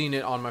hadn't seen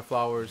it on my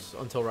flowers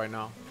until right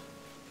now.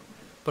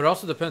 But it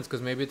also depends,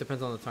 because maybe it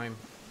depends on the time.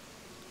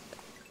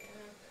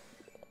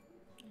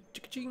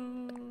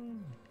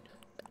 Ching.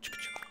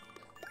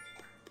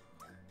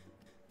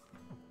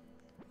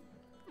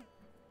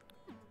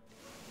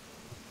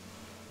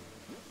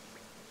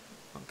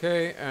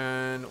 Okay,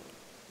 and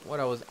what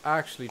I was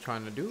actually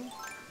trying to do,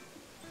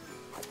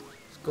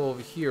 let's go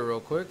over here real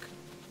quick.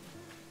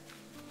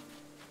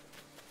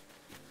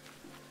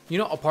 You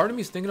know, a part of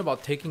me is thinking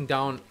about taking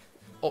down,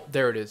 oh,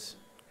 there it is.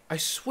 I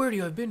swear to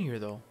you, I've been here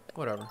though.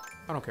 Whatever,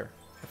 I don't care.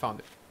 I found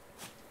it.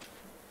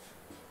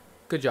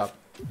 Good job.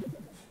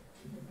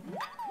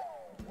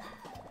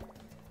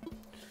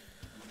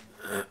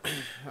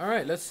 All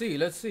right, let's see.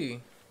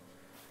 Lee,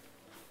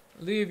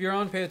 if you're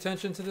on, pay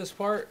attention to this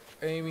part.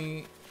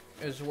 Amy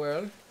as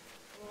well.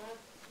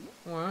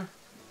 What?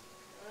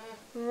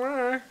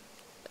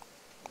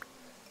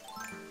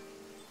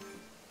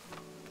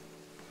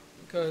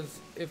 Because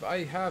if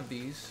I have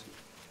these,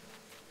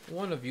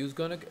 one of you's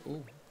gonna get.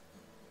 Ooh.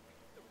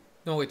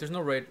 No, wait. There's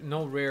no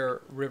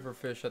rare river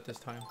fish at this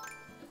time.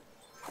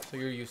 So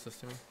you're useless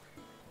to me.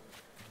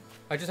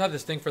 I just have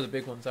this thing for the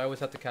big ones. I always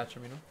have to catch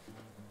them, you know.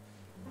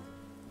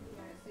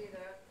 Yeah, I see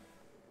that.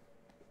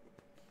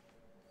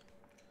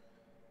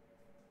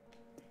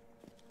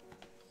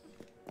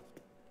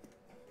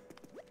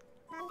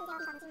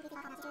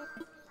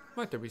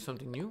 Might there be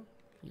something new?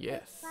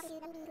 Yes.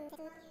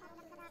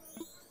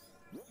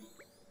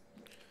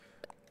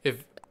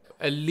 If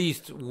at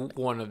least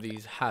one of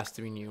these has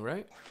to be new,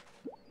 right?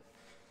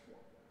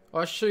 Oh,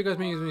 I should show you guys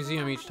my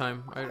museum each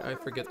time. I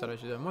forget that I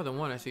should have more than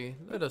one, I see.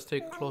 Let us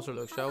take a closer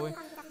look, shall we?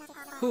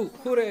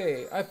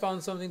 Hooray! I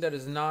found something that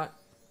is not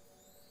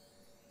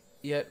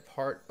yet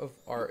part of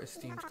our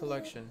esteemed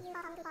collection.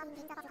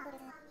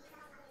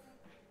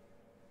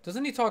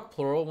 Doesn't he talk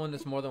plural when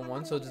there's more than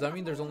one? So does that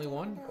mean there's only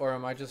one? Or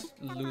am I just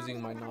losing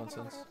my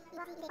nonsense?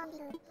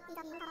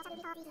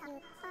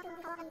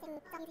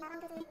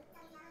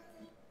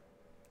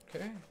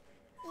 Okay.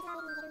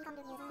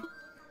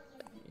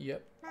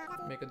 Yep.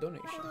 Make a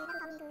donation.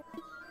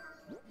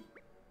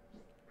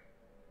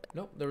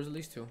 Nope, there was at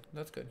least two.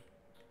 That's good.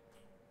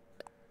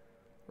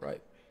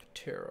 Right.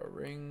 Terra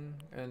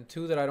ring. And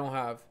two that I don't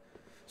have.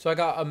 So I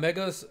got a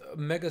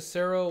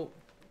Megacero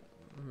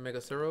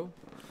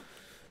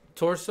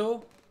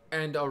torso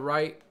and a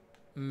right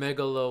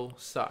megalo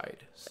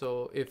side.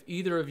 So if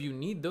either of you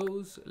need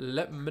those,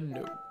 let me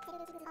know.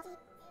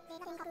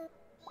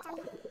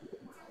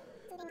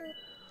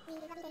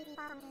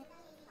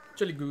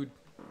 Jolly good.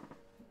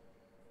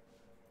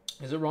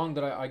 Is it wrong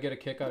that I get a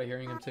kick out of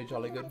hearing him say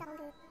jolly good?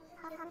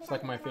 It's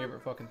like my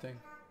favorite fucking thing.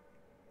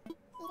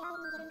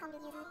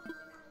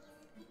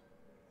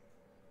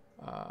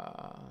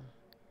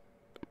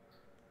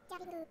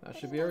 That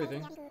should be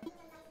everything.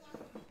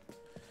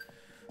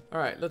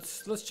 Alright,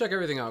 let's check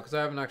everything out, because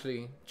I haven't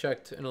actually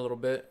checked in a little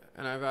bit,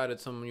 and I've added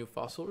some new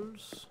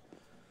fossils.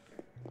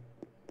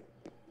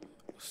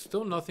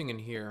 Still nothing in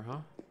here, huh?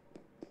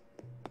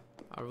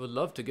 I would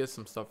love to get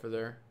some stuff for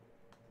there.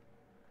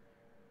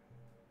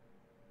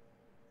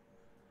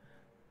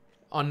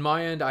 On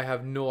my end, I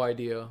have no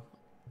idea.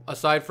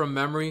 Aside from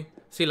memory.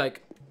 See,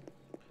 like,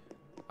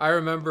 I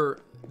remember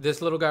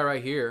this little guy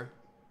right here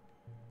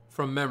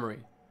from memory.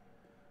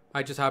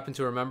 I just happen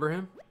to remember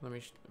him. Let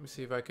me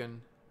see if I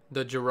can...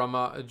 The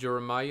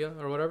Jeremiah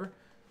or whatever.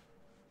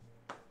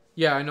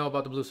 Yeah, I know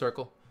about the blue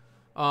circle.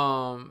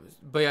 But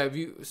yeah,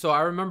 so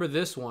I remember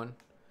this one,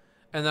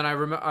 and then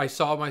I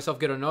saw myself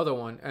get another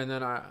one, and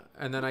then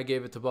I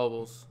gave it to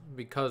Bubbles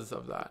because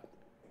of that.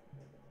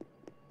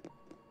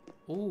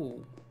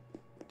 Ooh,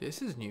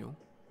 this is new.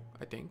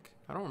 I think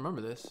I don't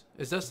remember this.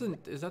 Is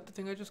that the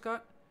thing I just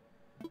got?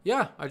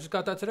 Yeah, I just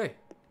got that today.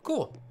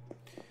 Cool.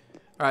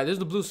 All right, this is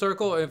the blue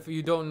circle. If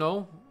you don't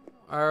know,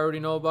 I already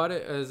know about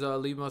it, as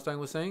Lee Mustang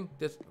was saying.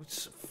 This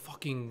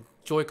fucking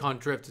Joy-Con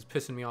drift is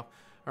pissing me off.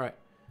 All right.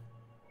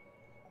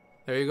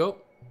 There you go.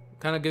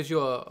 Kind of gives you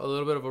a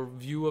little bit of a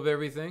view of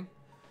everything.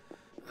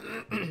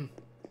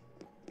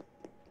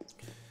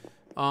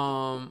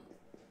 I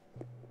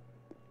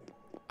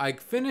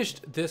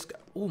finished this guy.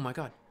 Oh my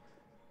god.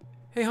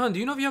 Hey, hon, do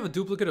you know if you have a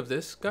duplicate of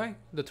this guy?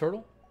 The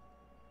turtle?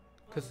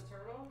 Because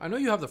I know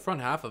you have the front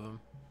half of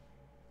him.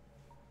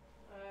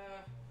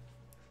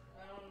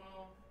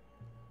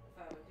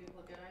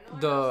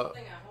 The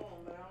something at home,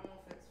 but I don't know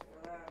if it's for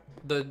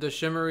that. The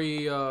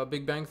shimmery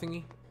Big Bang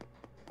thingy,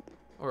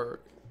 or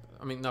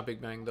I mean not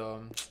Big Bang, the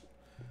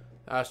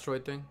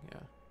asteroid thing. Yeah,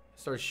 it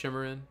starts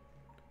shimmering.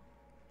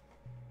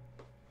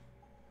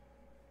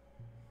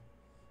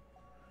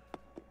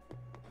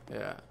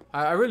 Yeah,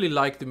 I really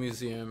like the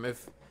museum.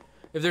 If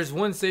there's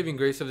one saving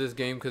grace of this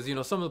game, because you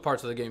know some of the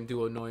parts of the game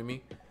do annoy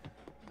me,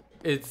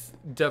 it's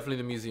definitely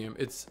the museum.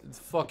 It's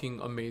fucking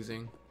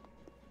amazing.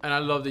 And I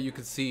love that you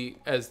can see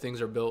as things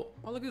are built.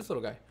 Oh, look at this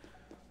little guy.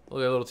 Look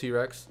at that little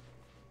T-Rex.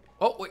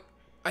 Oh, wait.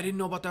 I didn't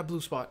know about that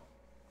blue spot.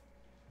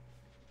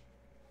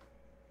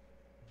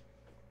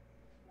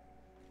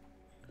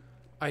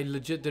 I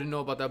legit didn't know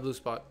about that blue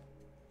spot.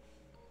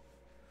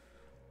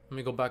 Let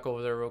me go back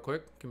over there real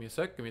quick. Give me a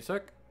sec. Give me a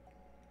sec.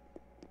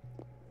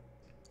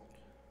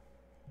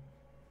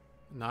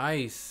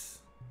 Nice.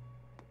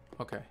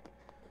 Okay.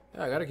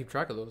 Yeah, I gotta keep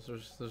track of those.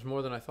 There's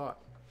more than I thought.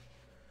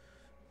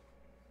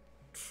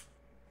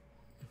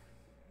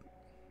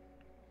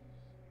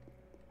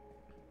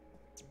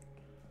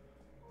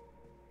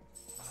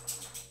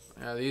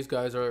 Yeah, these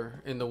guys are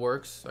in the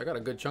works. I got a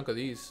good chunk of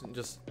these.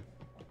 Just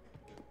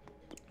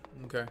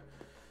okay.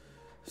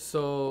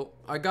 So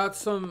I got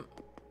some.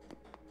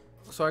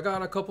 So I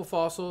got a couple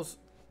fossils.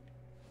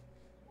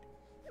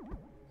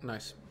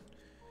 Nice.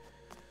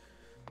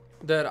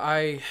 That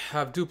I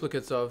have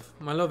duplicates of.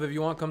 My love, if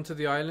you want, come to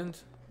the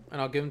island, and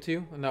I'll give them to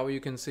you, and that way you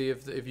can see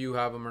if you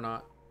have them or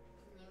not.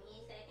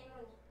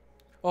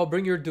 Oh,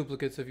 bring your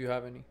duplicates if you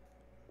have any.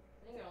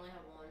 I think I only have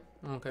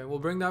one. Okay, well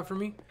bring that for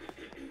me.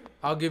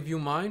 I'll give you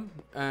mine,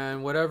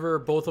 and whatever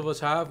both of us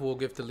have, we'll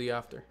give to Lee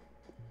after.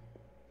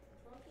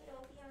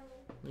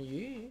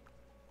 Yeah.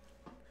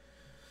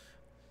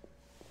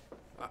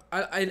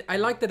 I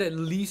like that at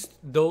least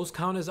those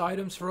count as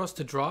items for us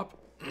to drop,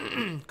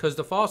 because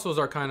the fossils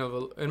are kind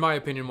of, in my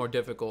opinion, more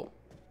difficult,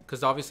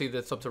 because obviously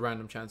that's up to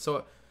random chance.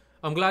 So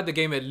I'm glad the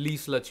game at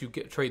least lets you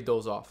trade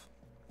those off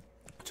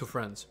to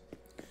friends.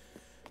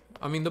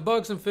 I mean, the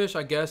bugs and fish,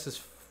 I guess,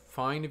 is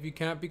fine if you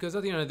can't, because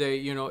at the end of the day,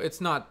 you know, it's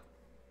not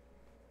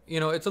You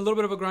know, it's a little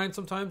bit of a grind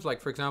sometimes.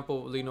 Like, for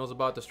example, Lee knows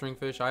about the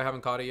stringfish. I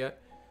haven't caught it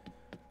yet.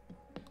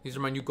 These are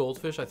my new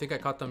goldfish. I think I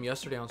caught them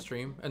yesterday on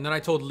stream. And then I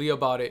told Lee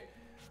about it,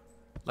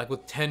 like,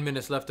 with 10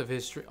 minutes left of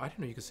his stream. I didn't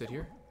know you could sit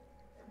here.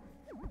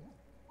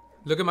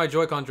 Look at my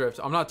Joy-Con drift.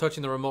 I'm not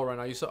touching the remote right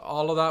now. You saw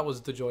all of that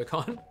was the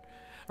Joy-Con.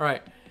 All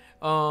right.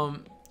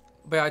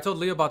 But yeah, I told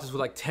Lee about this with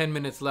like 10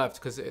 minutes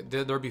left because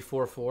they're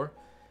before 4.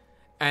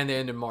 And they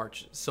end in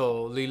March.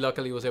 So Lee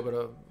luckily was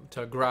able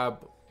to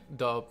grab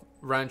the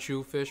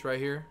Ranchu fish right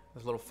here.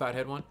 This little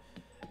fathead one.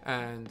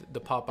 And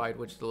the Popeye,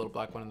 which is the little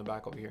black one in the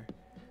back over here.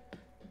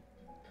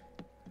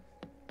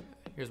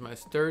 Here's my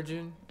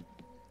sturgeon.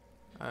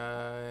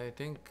 I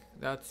think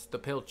that's the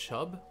pale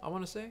chub, I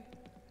want to say.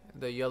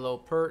 The yellow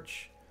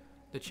perch.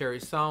 The cherry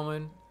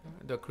salmon.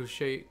 The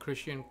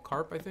Crucian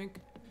carp, I think.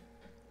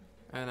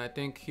 And I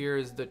think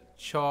here's the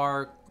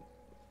char...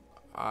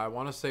 I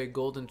want to say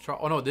golden char...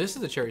 Oh, no, this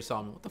is the cherry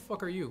salmon. What the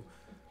fuck are you?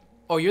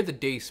 Oh, you're the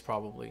dace,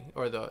 probably.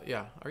 Or the...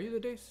 Yeah. Are you the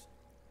dace?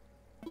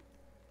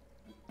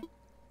 So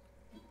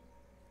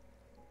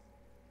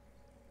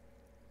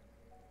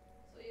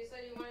you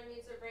said you wanted me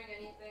to bring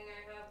anything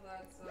I have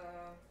that's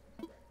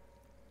a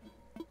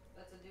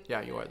duplicate?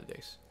 Yeah, you are the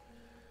dace.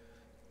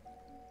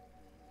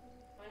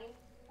 Honey?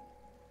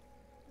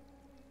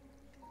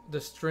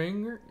 The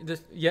stringer?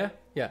 This, yeah?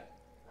 Yeah.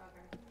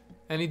 Okay.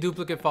 Any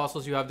duplicate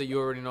fossils you have that you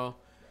already know.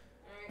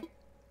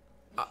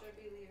 Alright. Should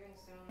be leaving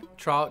soon.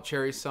 Trout,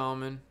 cherry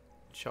salmon,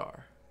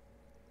 char.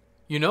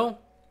 You know,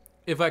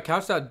 if I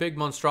catch that big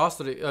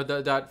monstrosity,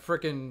 that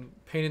freaking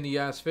pain in the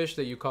ass fish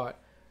that you caught,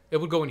 it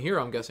would go in here,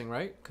 I'm guessing,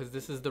 right? Because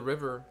this is the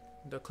river,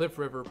 the Cliff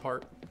River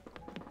part.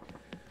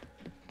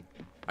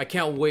 I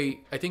can't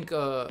wait. I think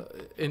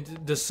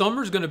the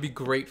summer's going to be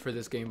great for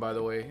this game, by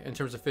the way, in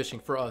terms of fishing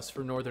for us,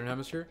 for Northern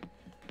Hemisphere.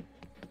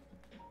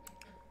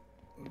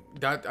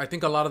 I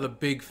think a lot of the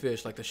big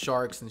fish, like the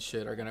sharks and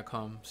shit, are going to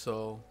come.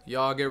 So,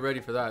 y'all get ready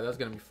for that. That's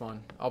going to be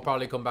fun. I'll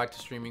probably come back to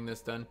streaming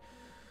this then.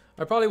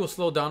 I probably will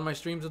slow down my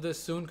streams of this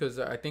soon because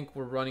I think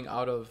we're running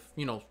out of,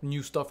 you know,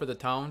 new stuff for the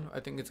town. I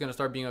think it's going to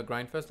start being a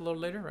grind fest a little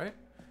later, right?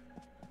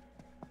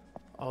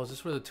 Oh, is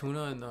this where the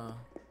tuna and the...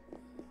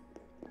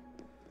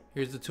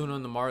 Here's the tuna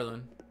and the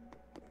marlin.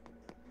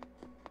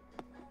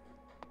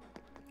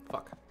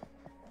 Fuck.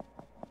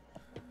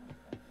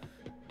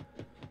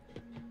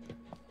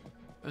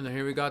 And then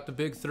here we got the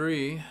big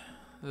 3.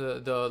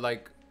 The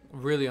like,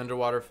 really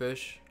underwater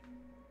fish.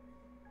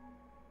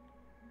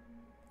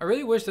 I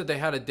really wish that they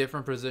had a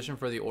different position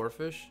for the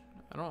oarfish.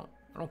 I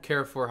don't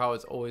care for how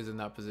it's always in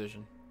that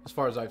position. As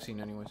far as I've seen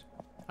anyways.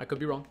 I could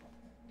be wrong.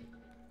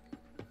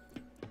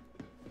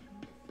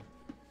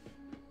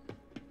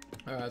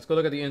 Alright, let's go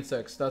look at the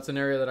insects. That's an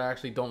area that I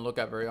actually don't look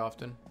at very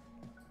often.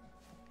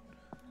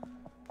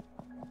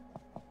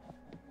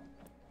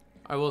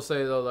 I will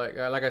say though,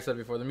 like I said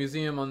before, the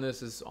museum on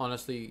this is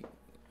honestly,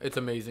 it's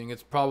amazing.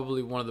 It's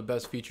probably one of the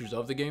best features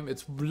of the game.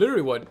 It's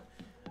literally what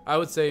I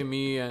would say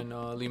me and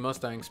Lee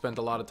Mustang spent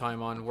a lot of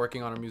time on,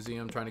 working on our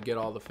museum, trying to get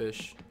all the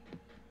fish.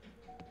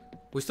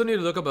 We still need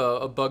to look up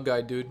a bug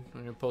guide, dude.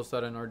 I'm gonna post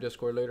that in our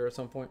Discord later at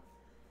some point.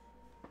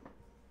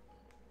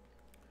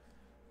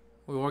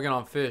 We're working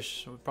on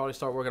fish. We'll probably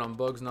start working on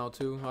bugs now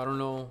too. I don't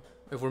know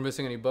if we're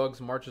missing any bugs.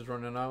 March is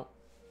running out.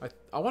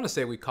 I want to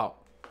say we caught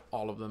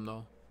all of them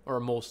though, or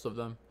most of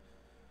them,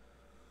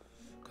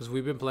 because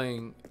we've been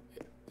playing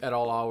at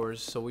all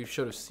hours, so we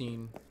should have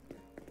seen.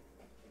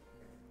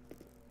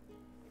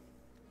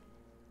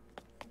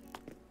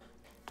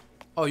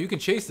 Oh, you can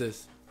chase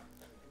this.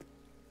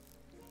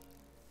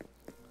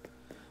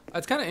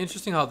 It's kind of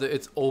interesting how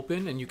it's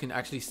open and you can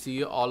actually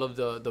see all of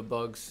the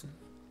bugs.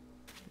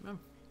 Man,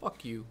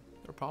 fuck you.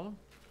 Is there a problem?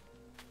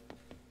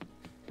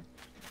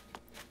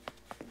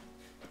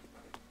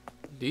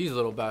 These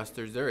little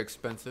bastards, they're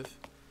expensive.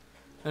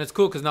 And it's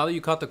cool because now that you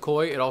caught the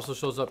koi, it also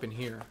shows up in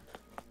here.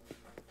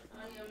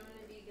 Honey, I'm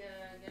gonna be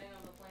getting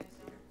on the plane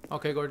soon.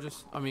 Okay,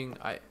 gorgeous. I mean,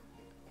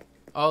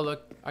 oh,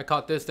 look. I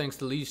caught this thanks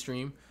to Lee's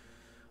stream.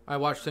 I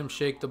watched him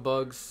shake the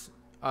bugs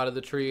out of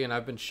the tree, and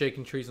I've been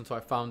shaking trees until I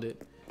found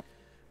it.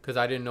 Because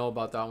I didn't know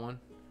about that one.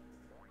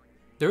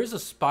 There is a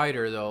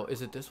spider, though.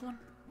 Is it this one?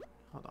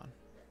 Hold on.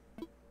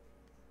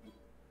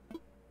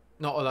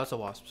 No, oh, that's a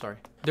wasp. Sorry.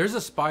 There's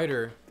a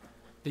spider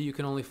that you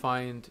can only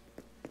find...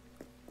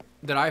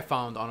 that I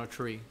found on a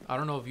tree. I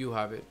don't know if you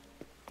have it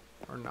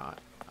or not.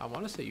 I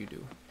want to say you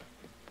do.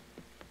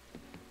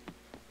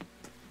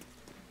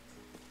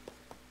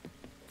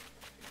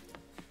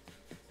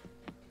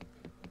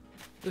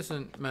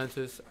 Listen,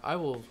 Mantis, I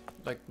will,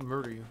 like,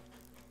 murder you.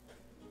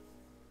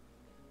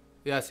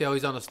 Yeah, see how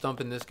he's on a stump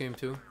in this game,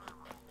 too?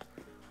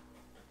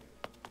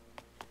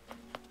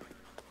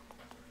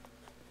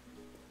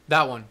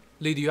 That one.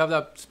 Lee, do you have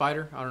that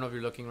spider? I don't know if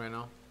you're looking right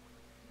now.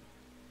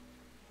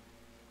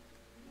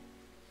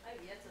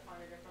 I've yet to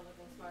find a different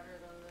looking spider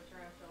than the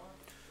tarantula.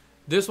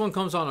 This one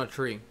comes on a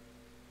tree.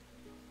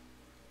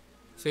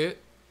 See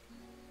it?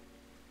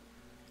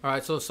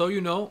 Alright, so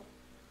you know,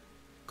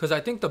 because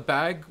I think the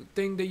bag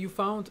thing that you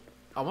found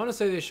I want to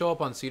say they show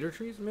up on cedar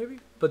trees, maybe.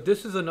 But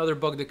this is another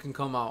bug that can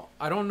come out.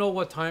 I don't know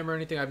what time or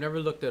anything. I've never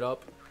looked it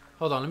up.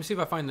 Hold on, let me see if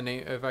I find the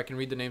name. If I can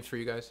read the names for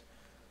you guys.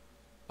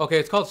 Okay,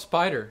 it's called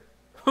spider.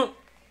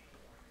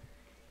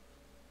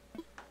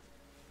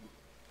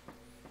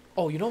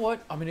 Oh, you know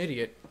what? I'm an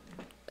idiot.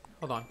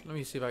 Hold on, let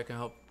me see if I can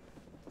help.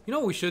 You know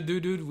what we should do,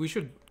 dude? We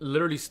should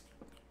literally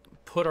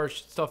put our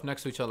stuff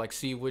next to each other, like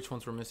see which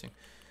ones we're missing.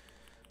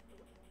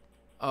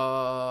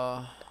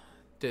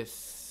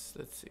 This.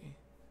 Let's see.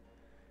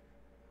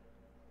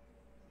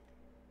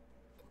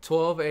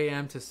 12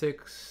 a.m. to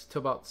 6 to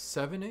about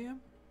 7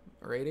 a.m.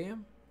 or 8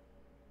 a.m.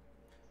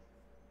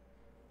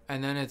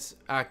 And then it's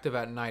active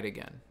at night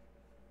again.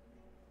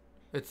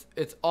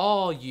 It's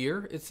all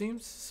year, it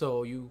seems.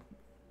 So you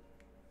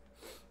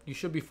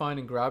should be fine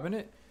in grabbing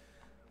it.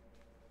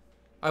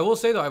 I will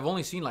say though, I've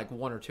only seen like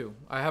one or two.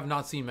 I have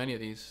not seen many of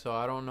these, so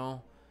I don't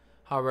know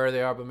how rare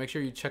they are. But make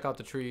sure you check out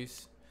the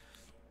trees.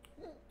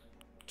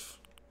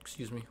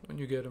 Excuse me, when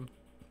you get them.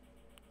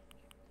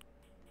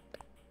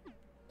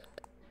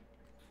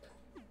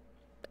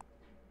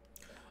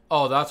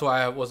 Oh, that's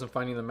why I wasn't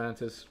finding the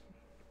mantis.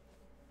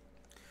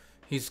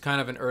 He's kind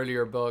of an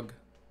earlier bug.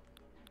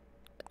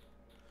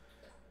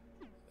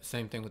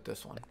 Same thing with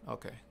this one.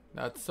 Okay,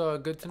 that's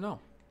good to know.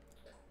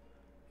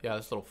 Yeah,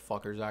 this little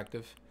fucker's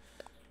active.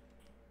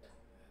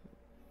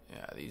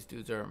 Yeah, these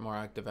dudes are more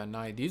active at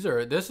night.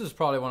 This is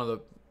probably one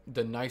of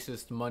the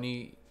nicest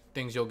money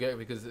things you'll get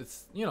because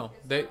it's, you know,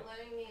 It's they. not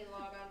letting me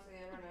log on to the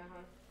internet,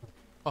 hon.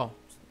 Oh,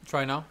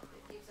 try now.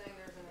 It keeps saying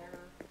there's an error.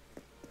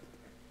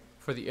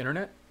 For the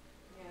internet?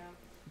 Yeah.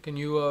 Can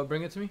you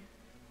bring it to me?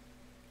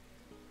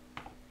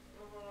 Oh,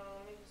 hold on,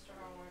 let me just try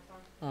one more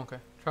time. Okay,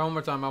 try one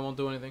more time. I won't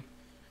do anything.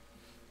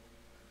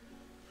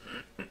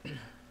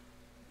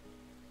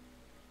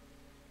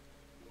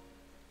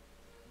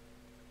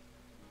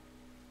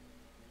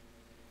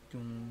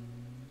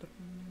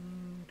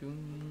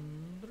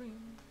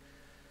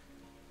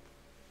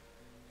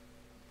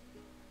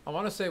 I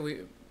want to say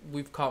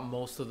we've caught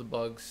most of the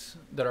bugs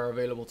that are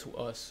available to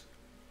us.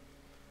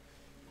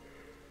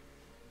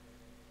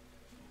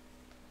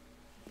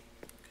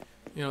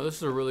 You know, this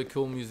is a really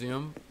cool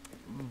museum,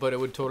 but it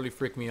would totally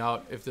freak me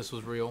out if this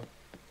was real.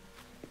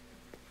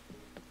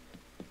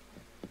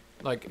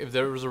 Like, if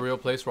there was a real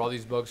place where all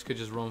these bugs could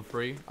just roam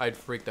free, I'd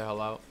freak the hell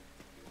out.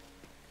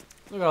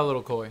 Look at our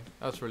little koi.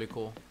 That's really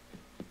cool.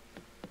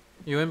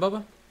 You in,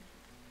 Bubba?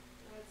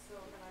 It's still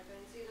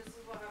connecting. See, this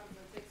is what happens.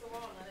 It takes a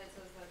while, and then it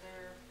says that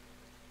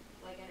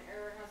like an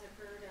error has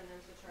occurred, and then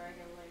to try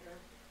again later.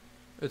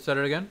 It said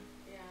it again?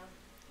 Yeah.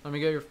 Let me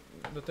get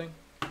the thing.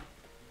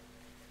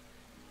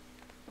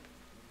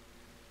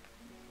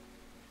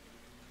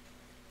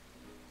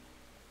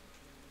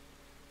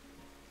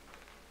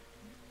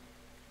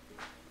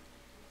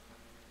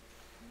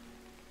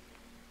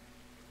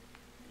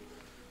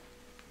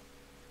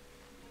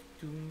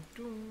 Doom,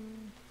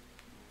 doom.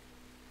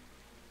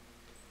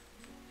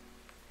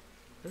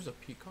 There's a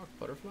peacock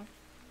butterfly.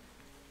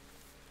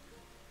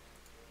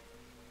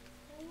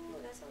 Oh,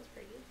 that sounds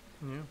pretty.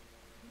 Yeah.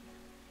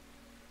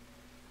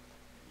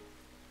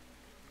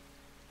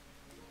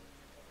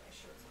 My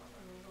shirt's not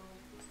letting me go.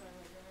 It's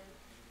finally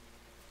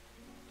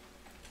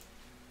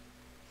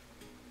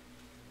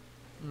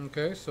done.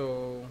 Okay,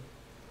 so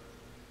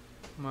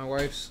my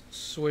wife's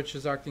Switch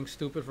is acting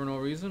stupid for no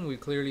reason. We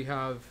clearly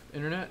have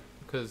internet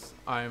because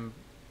I'm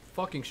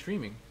fucking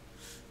streaming.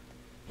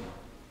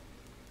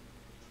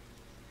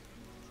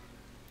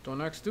 Don't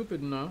act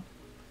stupid now.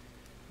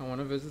 I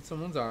want to visit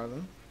someone's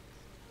island.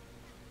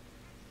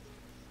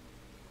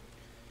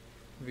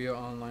 Via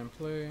online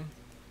play.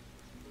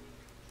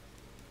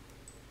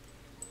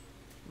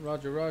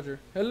 Roger, Roger.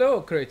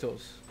 Hello,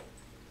 Kratos.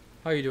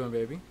 How you doing,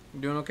 baby?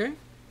 You doing okay?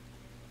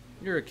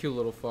 You're a cute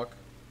little fuck.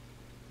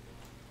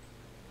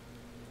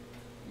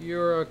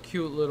 You're a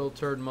cute little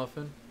turd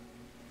muffin.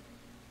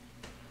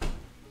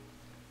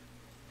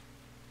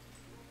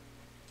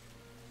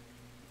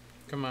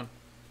 Come on.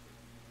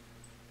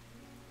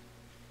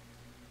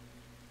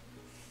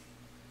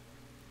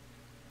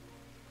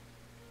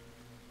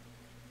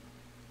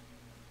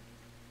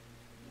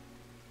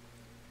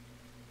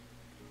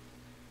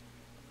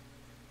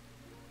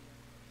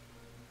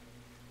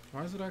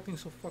 Why is it acting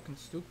so fucking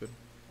stupid?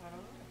 I don't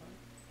know.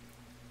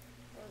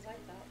 It was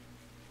like that.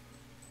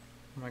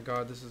 Oh my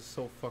god, this is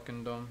so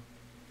fucking dumb.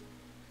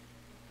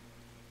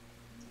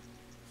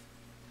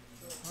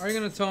 How are you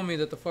gonna tell me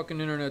that the fucking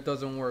internet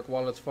doesn't work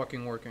while it's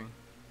fucking working?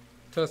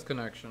 Test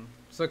connection.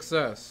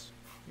 Success.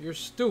 You're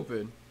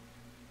stupid.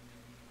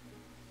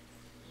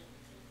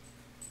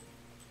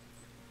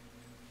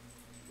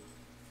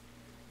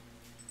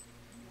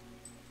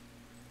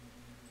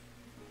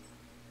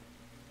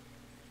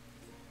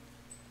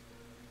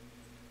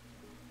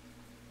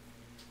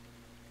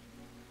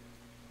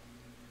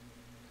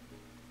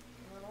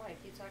 I don't know why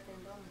it keeps acting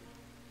dumb.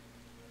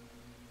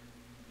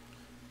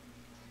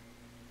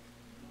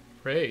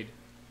 Raid?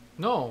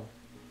 No.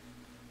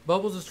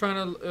 Bubbles is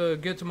trying to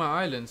get to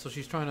my island, so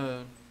she's trying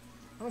to...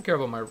 I don't care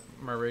about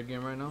my raid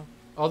game right now.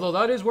 Although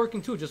that is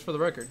working too, just for the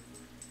record.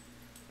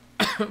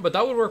 But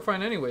that would work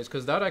fine anyways,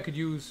 because that I could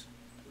use.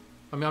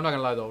 I mean, I'm not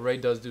gonna lie though,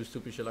 Raid does do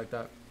stupid shit like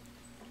that.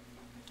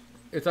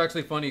 It's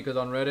actually funny because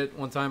on Reddit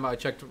one time I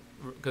checked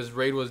because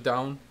Raid was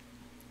down,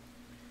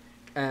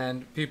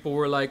 and people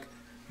were like,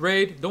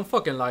 "Raid, don't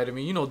fucking lie to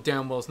me. You know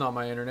damn well it's not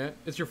my internet.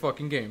 It's your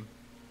fucking game."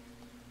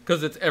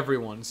 Because it's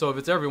everyone. So if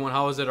it's everyone,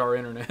 how is it our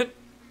internet?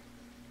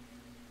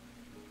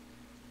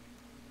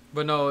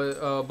 But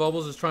no,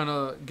 Bubbles is trying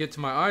to get to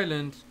my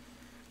island,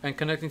 and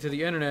connecting to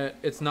the internet,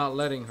 it's not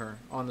letting her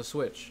on the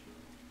Switch.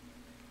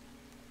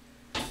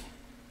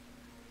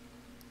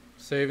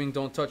 Saving,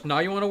 don't touch. Now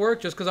you want to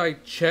work just because I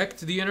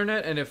checked the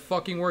internet and it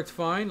fucking worked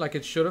fine like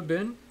it should have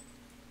been?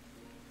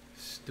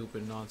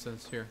 Stupid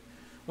nonsense here.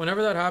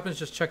 Whenever that happens,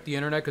 just check the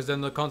internet because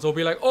then the console will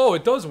be like, oh,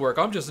 it does work.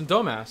 I'm just a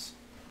dumbass.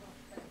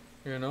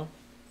 You know?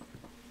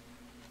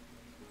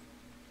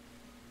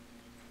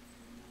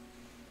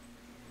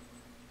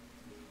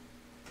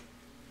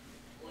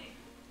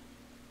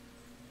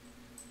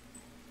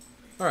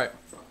 Alright.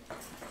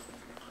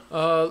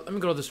 Let me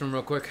go to this room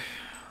real quick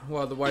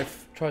while the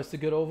wife tries to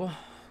get over.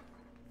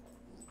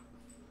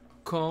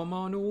 Come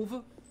on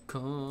over,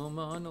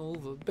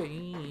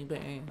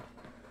 baby.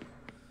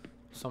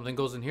 Something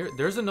goes in here.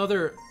 There's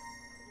another.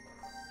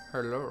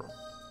 Hello.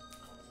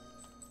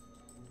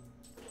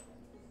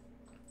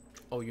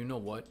 Oh, you know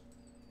what?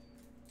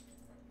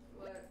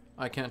 What?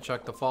 I can't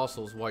check the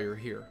fossils while you're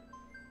here.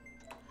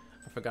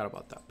 I forgot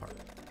about that part.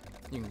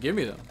 You can give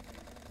me them.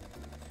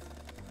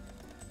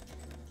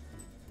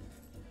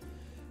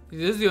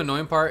 This is the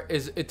annoying part,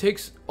 is it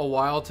takes a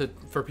while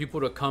for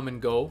people to come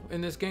and go in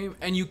this game,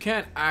 and you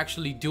can't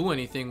actually do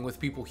anything with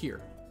people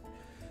here.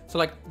 So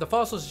like the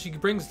fossils she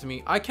brings to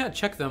me, I can't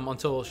check them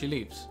until she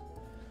leaves.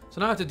 So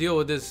now I have to deal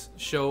with this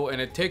show,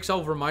 and it takes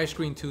over my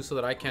screen too, so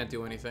that I can't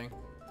do anything.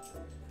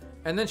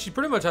 And then she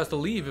pretty much has to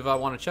leave if I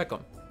want to check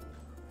them.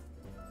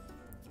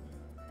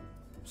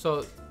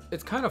 So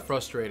it's kind of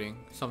frustrating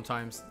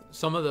sometimes,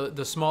 some of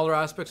the smaller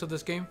aspects of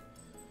this game.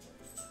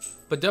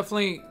 But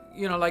definitely,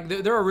 you know, like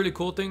there are really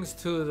cool things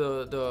to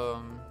the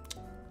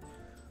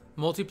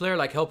multiplayer,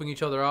 like helping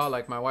each other out.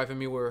 Like my wife and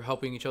me were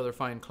helping each other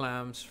find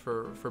clams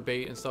for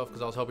bait and stuff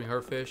because I was helping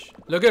her fish.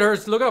 Look at her,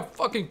 look how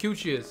fucking cute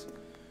she is.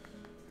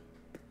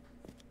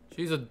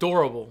 She's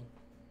adorable.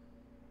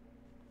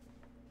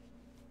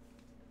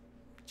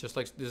 Just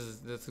like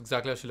that's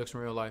exactly how she looks in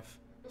real life.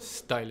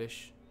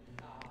 Stylish.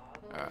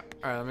 All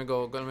right, let me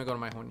go to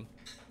my honey.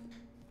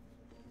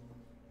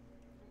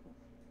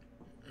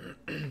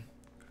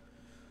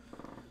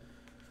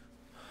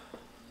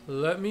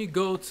 Let me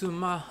go to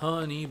my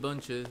honey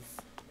bunches.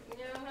 You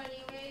know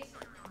honey ways?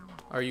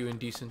 Are you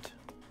indecent?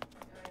 Oh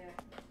yeah.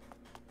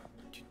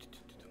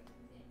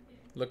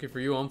 Lucky for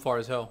you, I'm far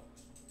as hell.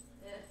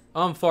 Yeah.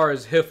 I'm far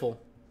as hiffle.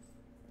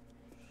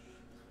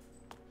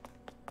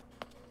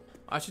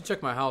 I should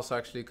check my house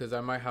actually, because I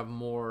might have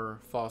more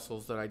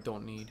fossils that I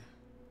don't need.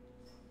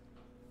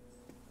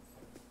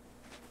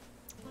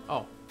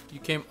 Oh, you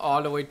came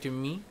all the way to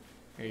me?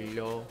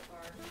 Hello.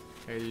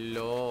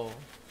 Hello.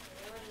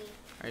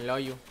 I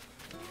love you.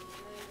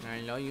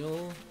 I love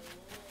you.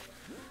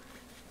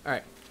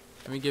 Alright.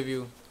 Let me give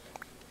you.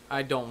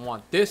 I don't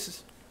want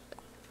this.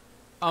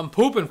 I'm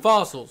pooping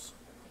fossils.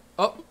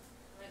 Oh.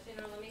 Actually,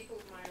 no, let me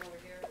poop mine over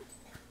here.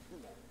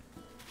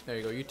 There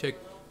you go. You take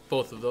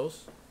both of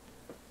those.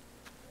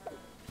 I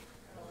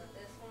want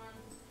this one.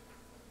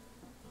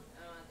 I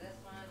want this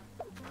one.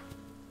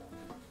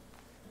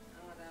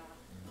 I want that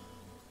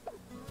one.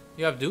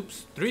 You have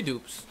dupes? 3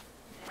 dupes.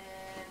 And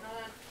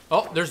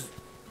hold on. Oh, there's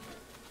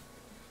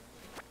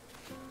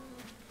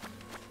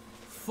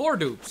 4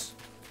 dupes.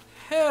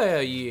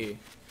 Hell yeah.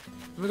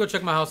 Let me go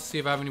check my house to see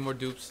if I have any more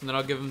dupes, and then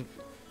I'll give them.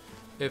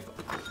 If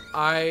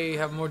I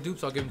have more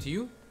dupes, I'll give them to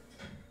you.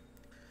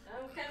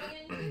 I'm coming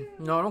in.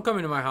 No, don't come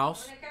into my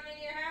house. I'm gonna come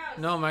into your house.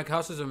 No, my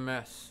house is a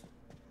mess.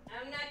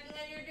 I'm knocking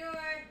on your door.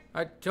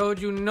 I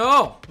told you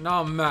no.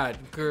 Now I'm mad.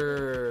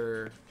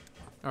 Grr.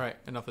 All right,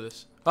 enough of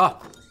this. Ah.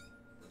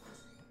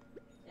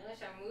 Now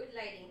some mood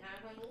lighting, huh,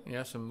 honey?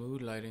 Yeah, some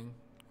mood lighting.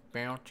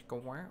 Bow,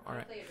 chicka, wow. All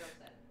right. Play your drum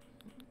set.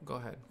 Go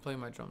ahead. Play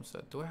my drum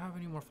set. Do I have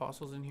any more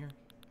fossils in here?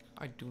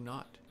 I do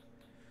not.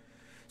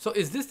 So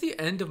is this the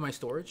end of my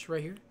storage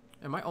right here?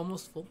 Am I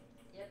almost full?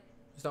 Yep.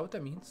 Is that what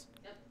that means?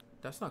 Yep.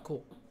 That's not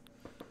cool.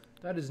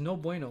 That is no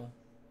bueno.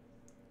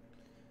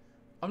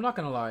 I'm not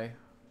gonna lie.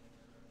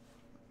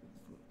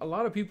 A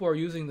lot of people are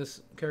using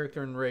this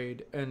character in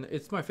Raid, and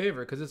it's my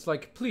favorite because it's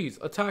like, please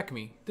attack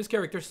me. This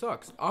character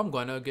sucks. I'm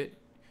gonna get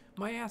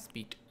my ass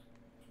beat.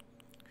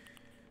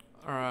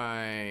 All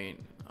right.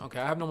 Okay,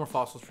 I have no more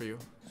fossils for you.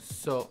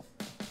 So,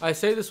 I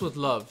say this with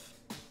love.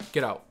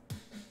 Get out.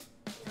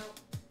 No.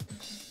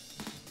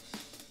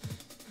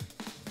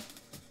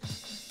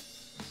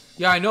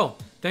 Yeah, I know.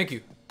 Thank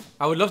you.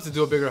 I would love to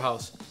do a bigger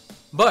house.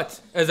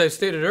 But, as I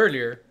stated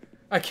earlier,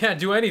 I can't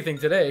do anything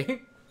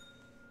today.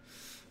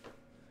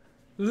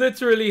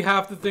 Literally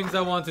half the things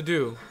I want to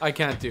do, I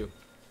can't do.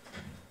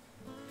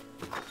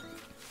 Hey,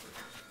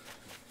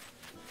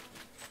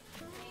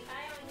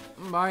 bye,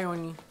 honey. Bye,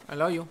 Oni. I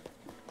love you.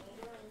 How you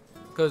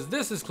doing? Because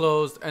this is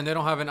closed and they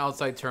don't have an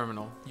outside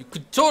terminal. You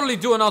could totally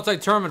do an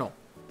outside terminal.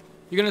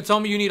 You're gonna tell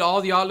me you need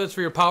all the outlets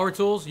for your power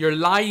tools? You're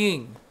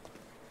lying.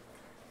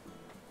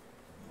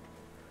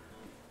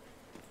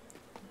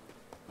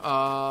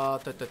 So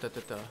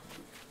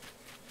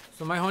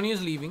my honey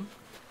is leaving.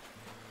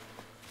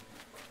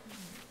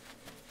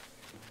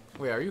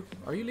 Wait, are you?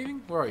 Are you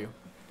leaving? Where are you?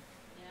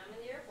 Yeah, I'm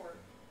in the airport.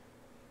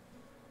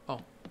 Oh.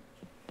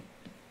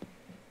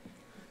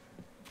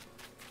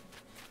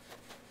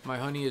 My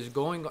honey is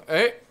going.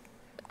 Hey!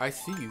 I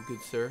see you,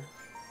 good sir.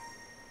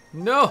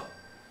 No!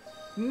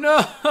 No!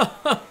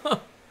 That's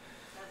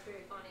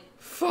very funny.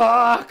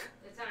 Fuck!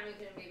 The timing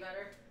couldn't be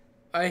better.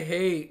 I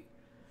hate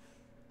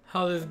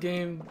how this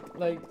game,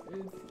 like,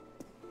 it's...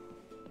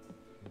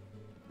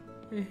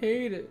 I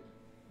hate it.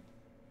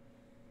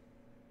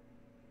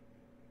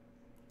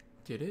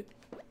 Did it?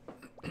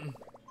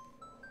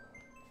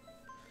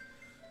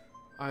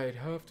 I'd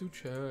have to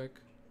check.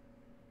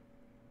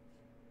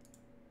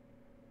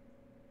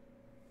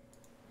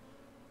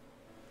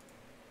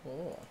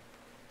 Oh.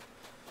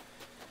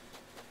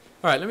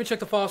 Alright, let me check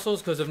the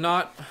fossils, because if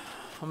not,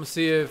 I'm gonna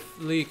see if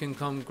Lee can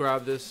come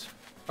grab this.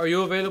 Are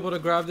you available to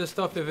grab this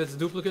stuff if it's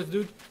duplicates,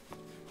 dude?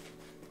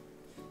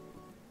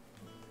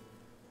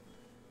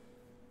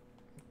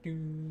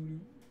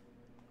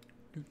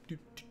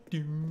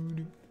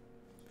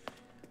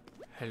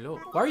 Hello.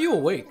 Why are you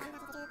awake?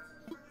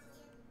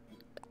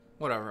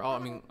 Whatever. I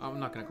mean, I'm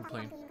not gonna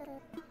complain.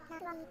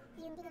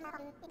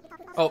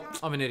 Oh,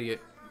 I'm an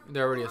idiot.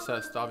 They're already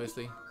assessed,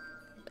 obviously.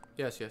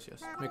 Yes, yes,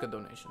 yes. Make a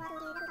donation.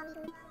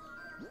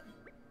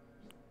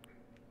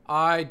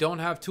 I don't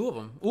have two of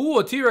them. Ooh,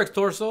 a T-Rex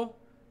torso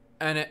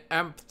and an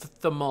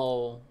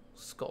amphithemal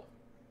skull.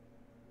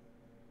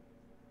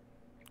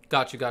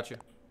 Got you, got you.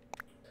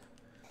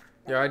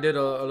 Yeah, I did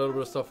a little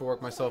bit of stuff for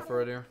work myself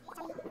earlier.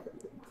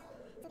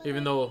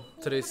 Even though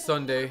today's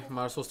Sunday,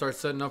 might as well start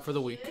setting up for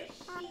the week.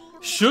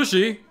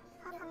 Shushy!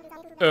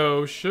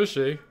 Oh,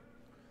 shushy.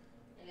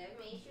 I love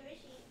my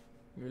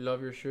sushi. You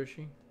love your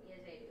shushy? Yes,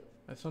 I do.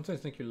 I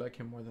sometimes think you like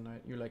him more than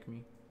you like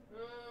me.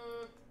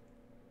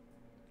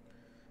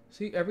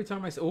 See, every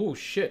time I say, oh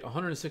shit,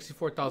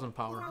 164,000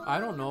 power. I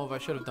don't know if I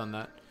should have done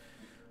that.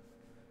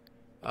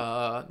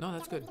 No,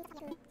 that's good.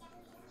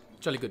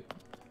 Jolly good.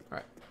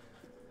 Alright.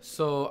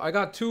 So, I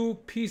got two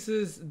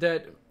pieces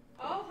that...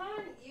 Oh,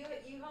 hon, you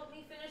helped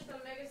me finish the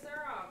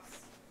Megacerox.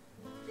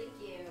 Thank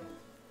you.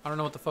 I don't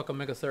know what the fuck a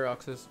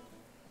Megacerox is.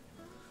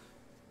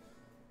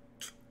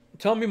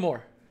 Tell me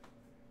more.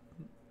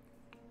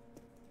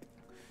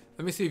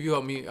 Let me see if you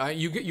help me.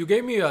 You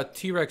gave me a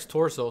T-Rex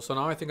torso, so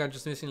now I think I'm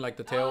just missing like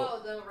the tail. Oh,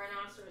 the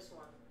rhinoceros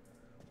one.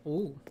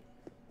 Ooh.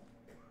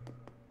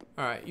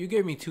 Alright, you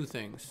gave me two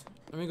things.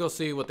 Let me go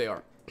see what they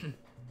are.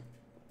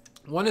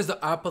 One is the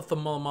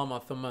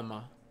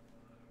apathemalmama.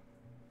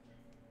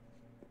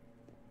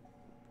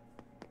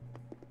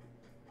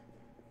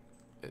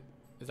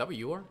 Is that what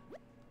you are?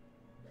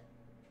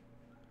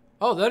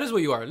 Oh, that is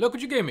what you are. Look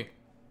what you gave me.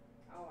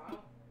 Oh, wow.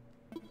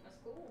 That's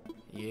cool.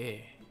 Yeah.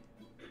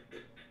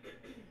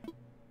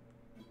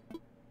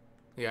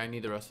 Yeah, I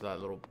need the rest of that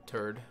little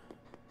turd.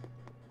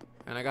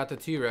 And I got the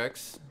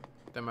T-Rex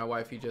that my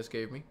wifey just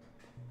gave me.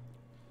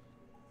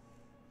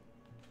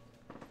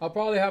 I'll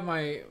probably have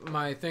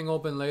my thing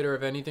open later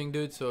if anything,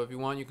 dude. So if you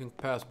want, you can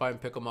pass by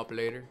and pick them up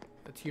later.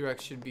 The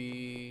T-Rex should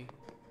be...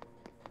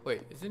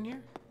 Wait, is it in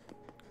here?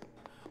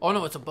 Oh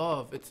no, it's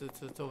above. It's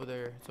over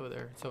there. It's over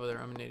there. It's over there.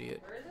 I'm an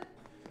idiot. Where is it?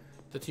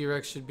 The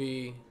T-Rex should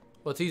be...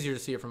 Well, it's easier to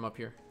see it from up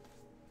here.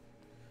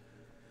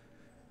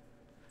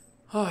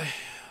 Oh.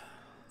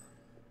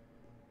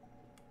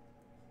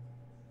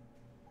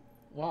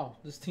 Wow,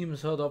 this team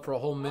has held up for a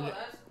whole minute. Oh,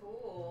 that's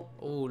cool.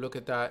 Oh, look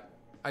at that.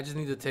 I just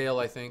need the tail,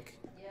 I think.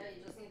 Yeah,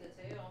 you just need the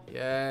tail.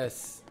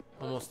 Yes.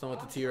 Almost done with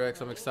the T-Rex.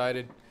 I'm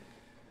excited.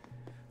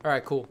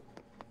 Alright, cool.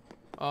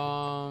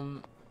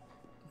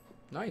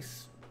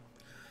 Nice.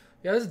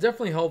 Yeah, this is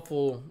definitely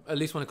helpful, at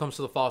least when it comes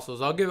to the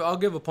fossils. I'll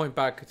give a point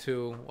back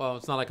to... Well,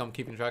 it's not like I'm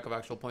keeping track of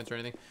actual points or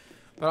anything.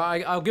 But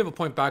I'll give a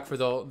point back for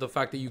the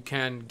fact that you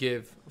can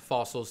give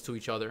fossils to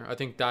each other. I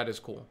think that is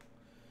cool.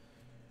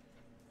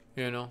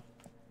 You know?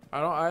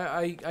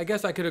 I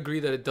guess I could agree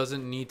that it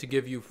doesn't need to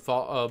give you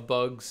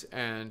bugs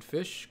and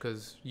fish,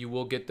 because you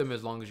will get them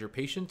as long as you're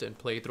patient and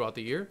play throughout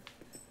the year.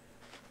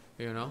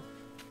 You know,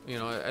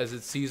 as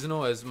it's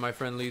seasonal, as my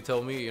friend Lee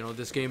told me. You know,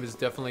 this game is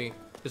definitely,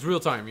 it's real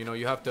time. You know,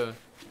 you have to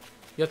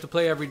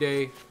play every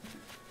day,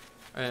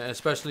 and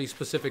especially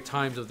specific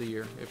times of the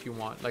year if you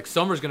want. Like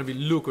summer's gonna be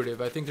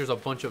lucrative. I think there's a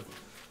bunch of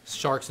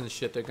sharks and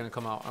shit that are gonna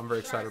come out. I'm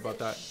very excited about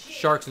that.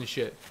 Sharks and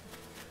shit.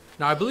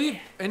 Now, I believe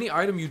any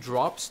item you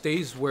drop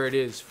stays where it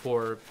is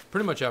for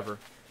pretty much ever.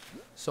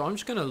 So I'm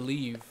just going to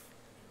leave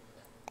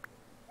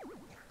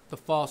the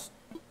false...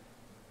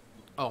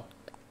 Oh.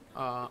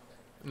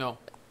 No.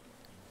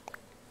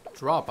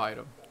 Drop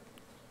item.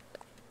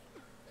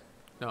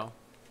 No.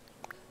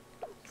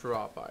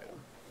 Drop item.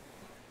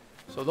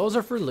 So those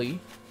are for Lee.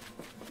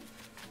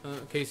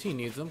 In case he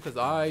needs them, because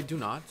I do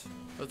not.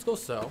 Let's go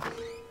sell.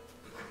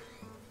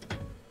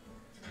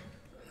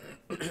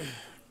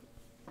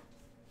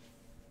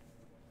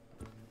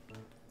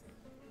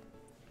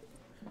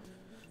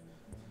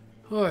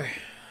 Oy.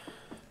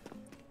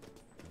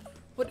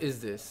 What is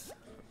this?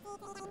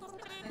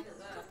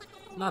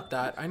 Not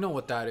that. I know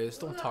what that is.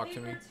 Don't talk to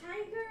me.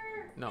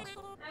 No. I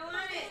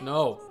want it.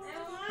 No.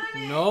 I want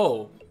it.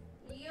 No.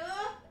 Yo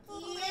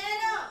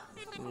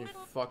quiero. You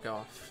fuck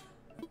off.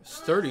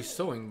 Sturdy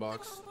sewing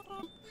box.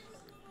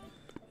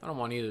 I don't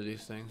want either of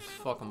these things.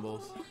 Fuck them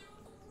both.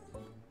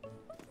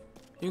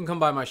 You can come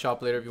by my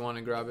shop later if you want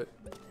to grab it.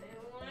 I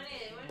want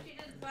it. Why don't you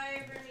just buy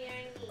it for me?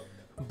 I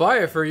need. Buy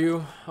it for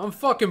you? I'm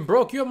fucking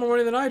broke. You have more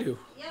money than I do.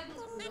 Yeah, but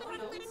no, I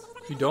don't.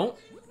 You don't?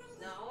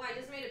 No, I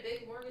just made a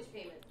big mortgage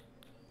payment.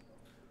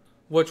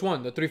 Which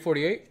one? The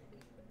 348?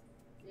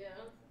 Yeah.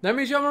 That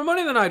means you have more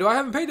money than I do. I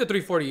haven't paid the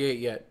 348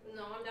 yet.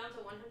 No, I'm down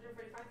to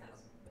 145,000.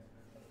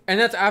 And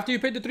that's after you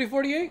paid the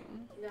 348?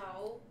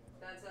 No,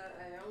 that's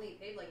I only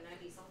paid like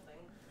 90 something.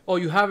 Oh,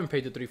 you haven't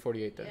paid the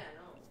 348 then? Yeah,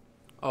 no.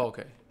 Oh,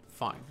 okay.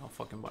 Fine. I'll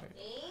fucking buy it.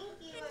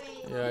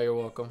 Thank you. Yeah, you're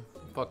welcome.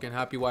 Fucking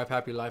happy wife,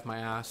 happy life, my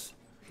ass.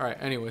 Alright,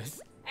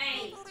 anyways.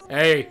 Hey,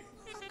 Hey!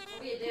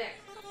 don't be a dick.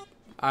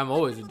 I'm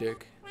always a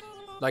dick.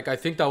 Like, I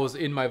think that was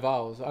in my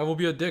vows. I will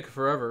be a dick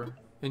forever.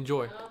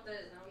 Enjoy. No, that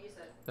is not what you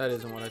said. That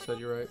isn't what I said,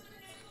 you're right.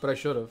 But I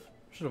should have.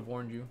 Should have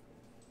warned you.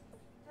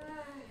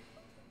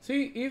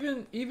 See,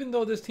 even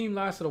though this team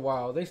lasted a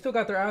while, they still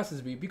got their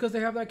asses beat because they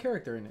have that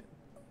character in it.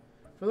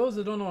 For those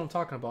that don't know what I'm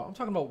talking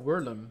about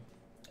Werlim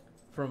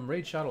from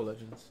Raid Shadow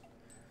Legends.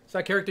 It's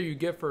that character you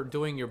get for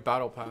doing your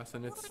battle pass,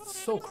 and it's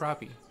so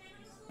crappy.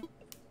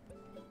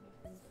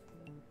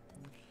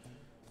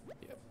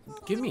 Yeah.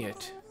 Give me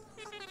it.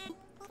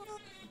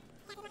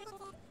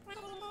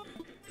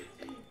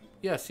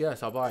 Yes,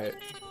 yes, I'll buy it.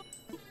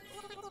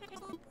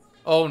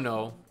 Oh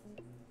no.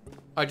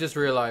 I just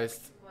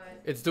realized. What?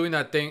 It's doing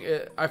that thing.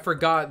 I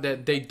forgot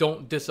that they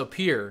don't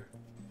disappear.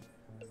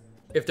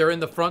 If they're in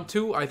the front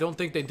two, I don't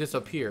think they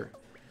disappear.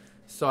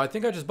 So I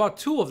think I just bought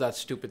 2 of that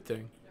stupid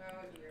thing.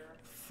 Oh dear.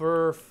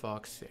 For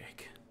fuck's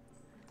sake.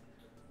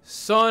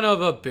 Son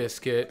of a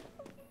biscuit.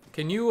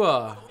 Can you,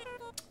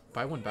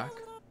 buy one back?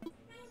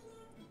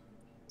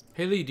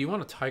 Hey Lee, do you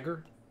want a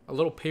tiger? A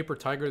little paper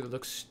tiger that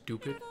looks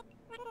stupid?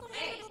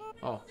 Hey,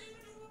 Oh.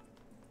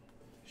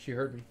 She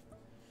heard me.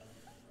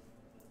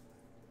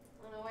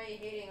 I don't know why you're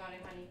hating on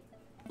it, honey.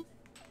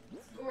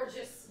 It's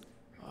gorgeous.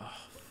 Oh,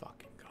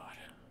 fucking God.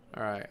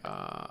 Alright,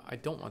 I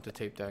don't want the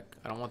tape deck.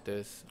 I don't want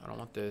this. I don't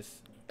want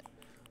this.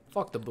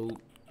 Fuck the boot.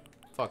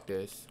 Fuck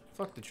this.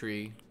 Fuck the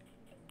tree.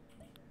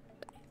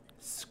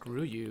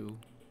 Screw you.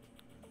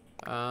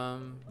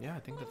 Yeah, I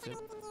think that's it.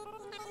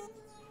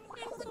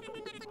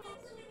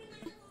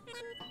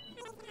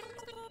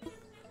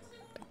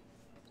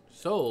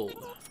 Sold.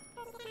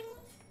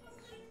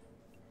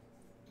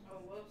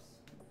 Oh, whoops.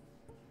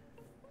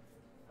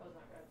 That was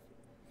not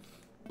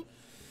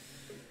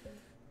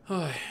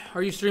good.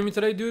 Are you streaming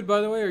today, dude, by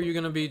the way? Or are you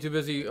going to be too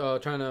busy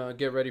trying to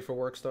get ready for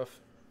work stuff?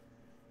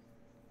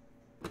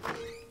 Oh,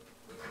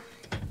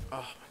 my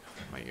God.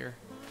 My ear.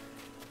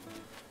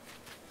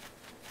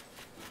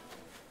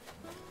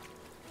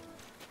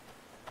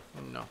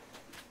 No.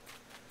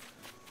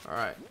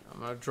 Alright. I'm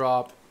going to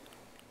drop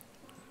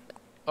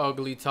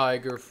Ugly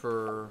Tiger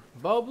for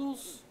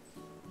Bubbles.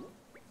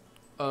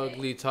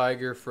 Ugly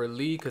Tiger for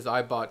Lee, because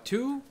I bought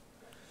 2.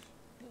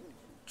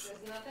 There's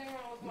nothing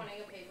wrong with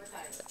wanting a paper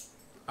tiger.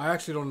 I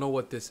actually don't know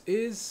what this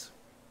is.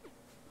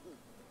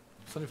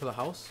 Something for the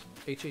house.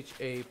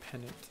 HHA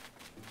pennant.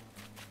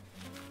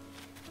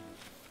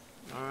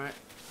 Alright.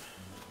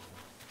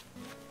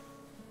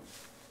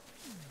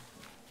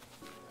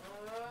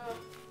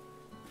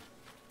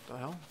 The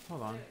hell?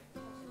 Hold on.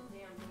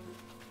 Damn boot.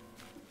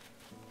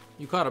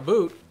 You caught a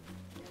boot.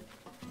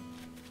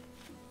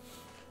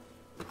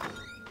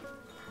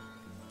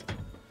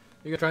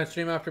 You gonna try and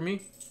stream after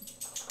me?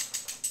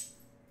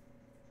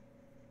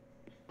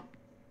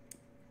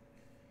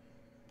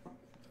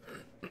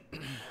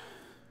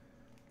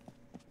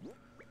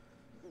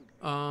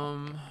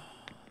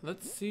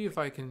 Let's see if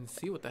I can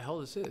see what the hell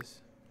this is.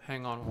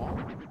 Hang on wall.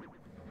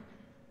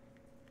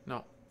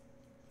 No.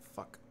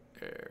 Fuck.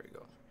 There we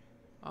go.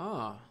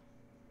 Ah.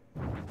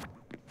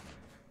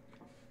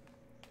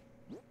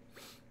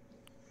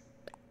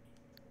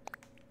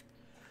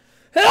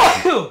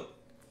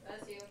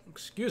 That's you.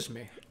 Excuse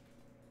me.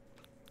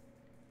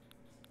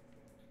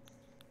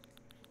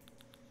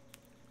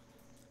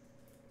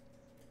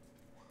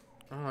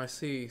 Oh, I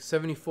see.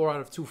 74 out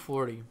of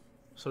 240.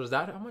 So is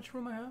that how much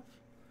room I have?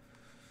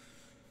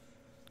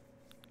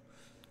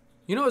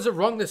 You know, is it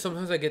wrong that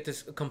sometimes I get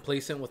this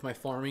complacent with my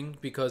farming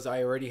because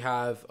I already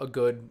have a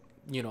good,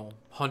 you know,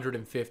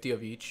 150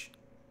 of each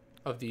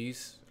of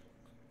these?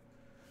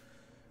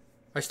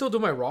 I still do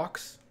my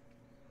rocks,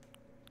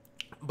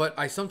 but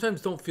I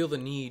sometimes don't feel the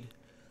need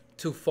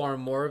to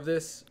farm more of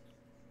this.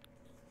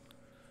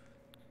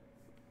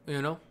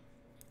 You know?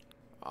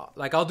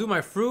 Like, I'll do my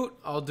fruit,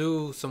 I'll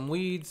do some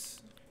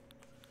weeds,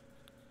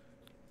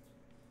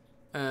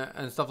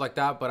 and stuff like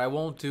that, but I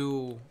won't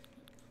do,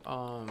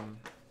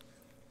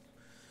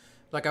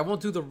 like, I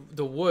won't do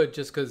the wood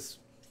just because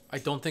I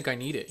don't think I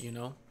need it, you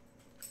know?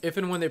 If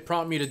and when they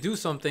prompt me to do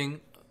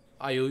something,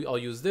 I'll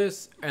use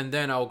this, and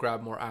then I'll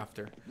grab more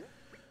after.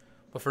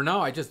 But for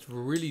now, I just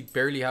really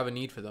barely have a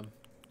need for them.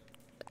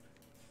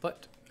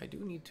 But I do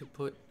need to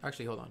put...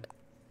 Actually, hold on.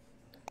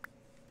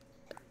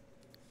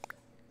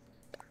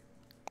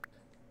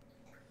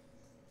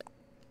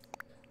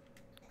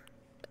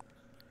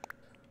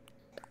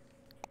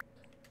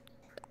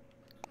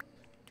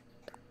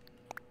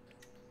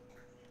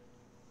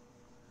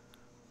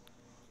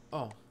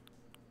 Oh.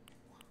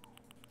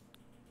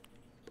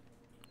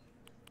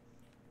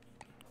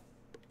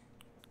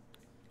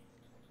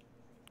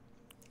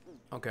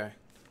 Okay.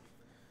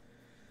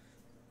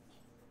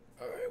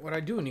 Alright, what I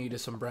do need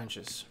is some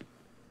branches.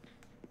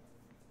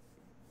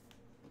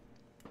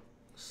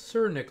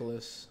 Sir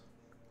Nicholas,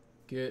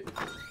 get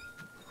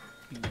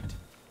beat.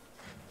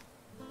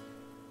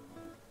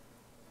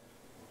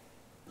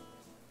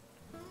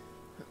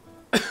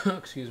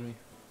 Excuse me.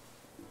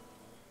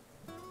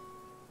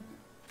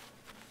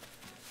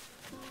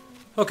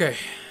 Okay.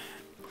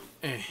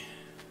 Need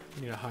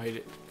to hide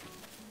it.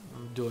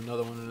 I'm gonna do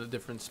another one in a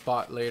different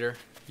spot later.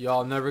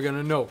 Y'all never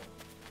gonna know.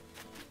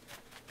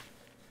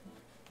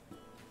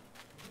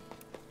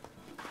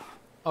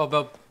 Oh,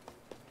 Bub.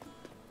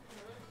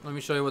 Let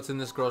me show you what's in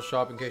this girl's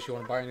shop in case you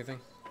want to buy anything.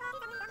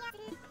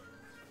 Hey,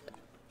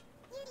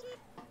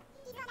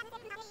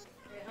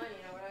 honey,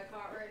 you know what I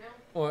caught right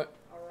now? What?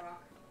 A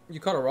rock. You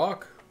caught a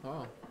rock?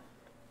 Oh.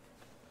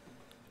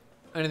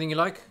 Anything you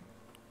like?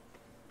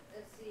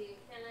 Let's see.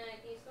 Can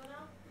you go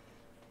now?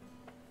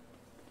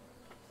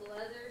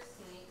 Leather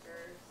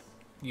sneakers.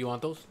 You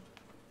want those?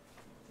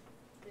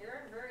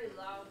 They're a very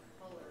loud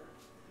color,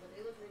 but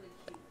they look really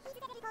cute.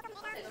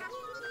 I'll take them.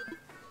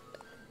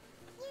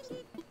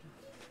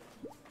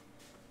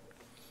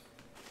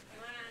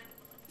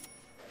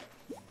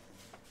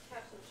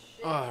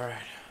 Alright.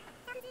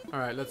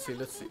 Alright, let's see,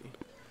 let's see.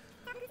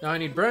 Now I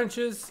need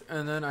branches,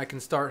 and then I can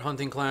start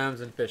hunting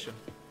clams and fishing.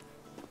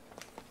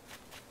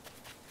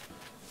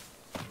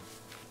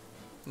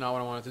 Not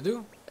what I wanted to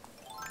do.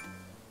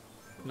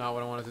 Not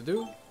what I wanted to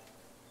do.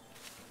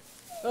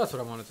 That's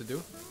what I wanted to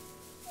do.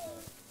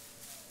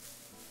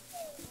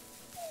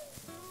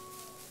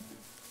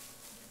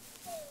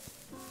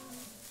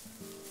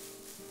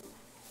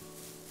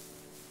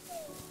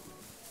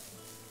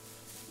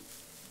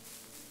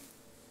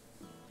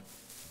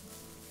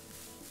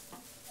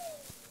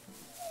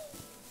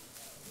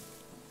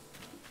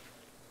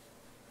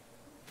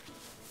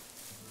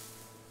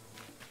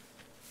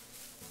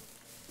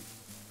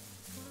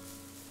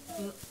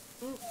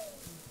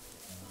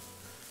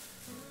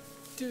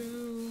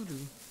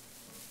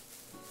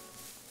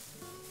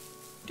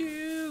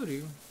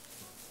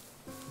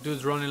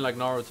 Dude's running like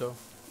Naruto.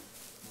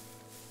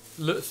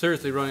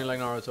 Seriously running like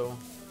Naruto.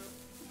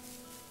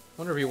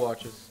 Wonder if he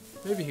watches.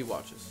 Maybe he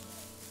watches.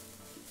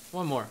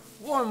 One more.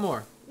 One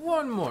more.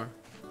 One more.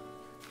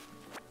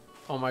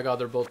 Oh my god,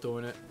 they're both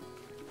doing it.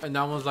 And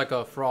that one's like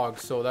a frog,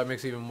 so that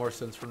makes even more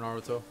sense for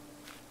Naruto.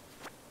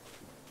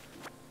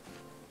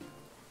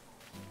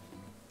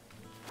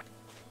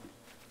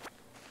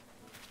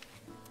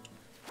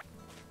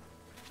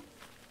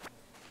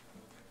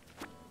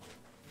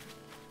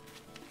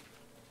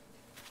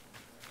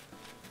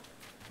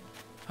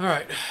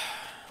 Alright.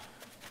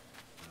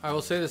 I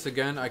will say this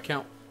again. I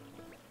can't...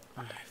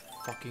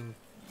 fucking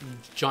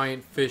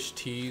giant fish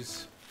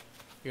tease.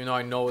 Even though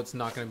I know it's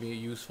not going to be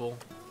useful.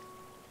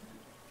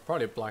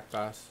 Probably a black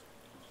bass.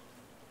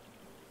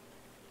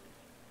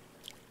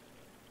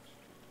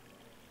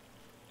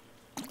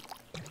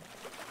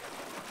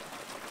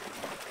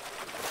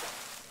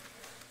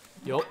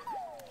 Yup.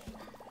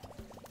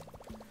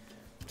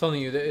 I'm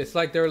telling you, it's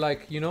like they're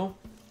like, you know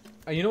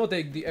what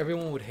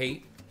everyone would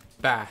hate?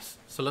 Bass.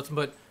 So let's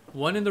put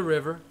one in the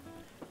river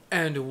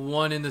and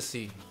one in the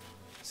sea.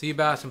 Sea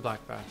bass and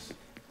black bass.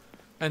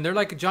 And they're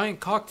like giant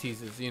cock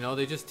teases, you know?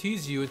 They just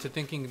tease you into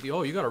thinking,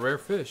 oh, you got a rare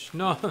fish.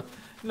 No,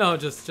 no,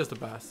 just a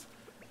bass.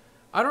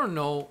 I don't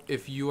know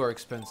if you are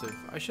expensive.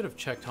 I should have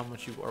checked how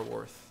much you are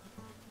worth.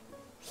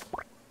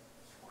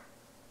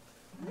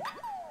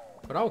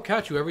 But I will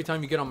catch you every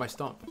time you get on my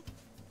stump.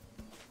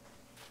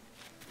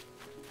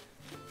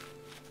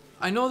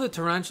 I know that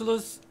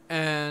tarantulas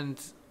and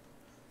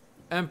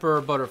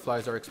emperor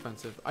butterflies are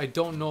expensive. I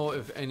don't know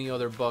if any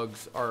other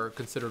bugs are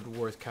considered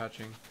worth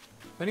catching.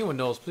 If anyone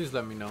knows, please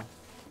let me know.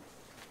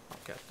 I'll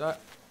catch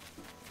that.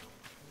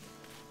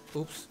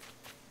 Oops.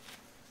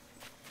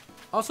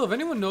 Also, if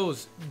anyone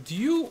knows, do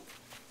you...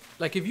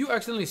 like, if you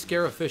accidentally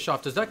scare a fish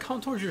off, does that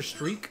count towards your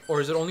streak?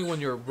 Or is it only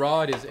when your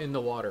rod is in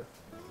the water?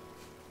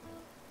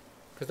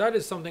 Because that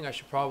is something I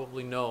should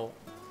probably know.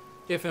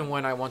 If and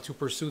when I want to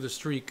pursue the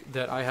streak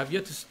that I have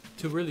yet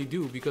to really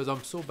do. Because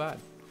I'm so bad.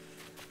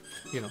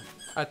 You know,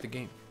 at the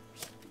game.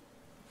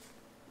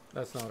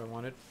 That's not what I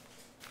wanted.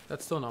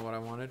 That's still not what I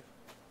wanted.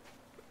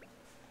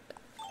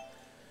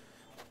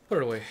 Put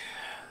it away.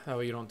 That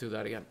way you don't do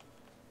that again.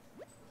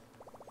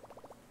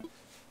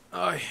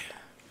 Aye.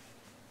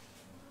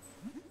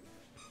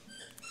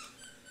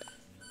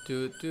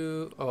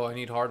 Oh, I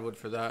need hardwood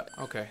for that.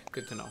 Okay,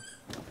 good to know.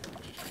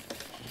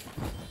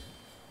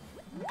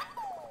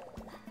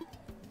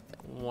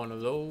 one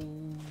of those.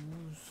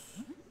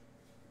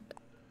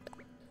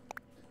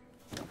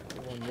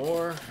 One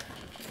more.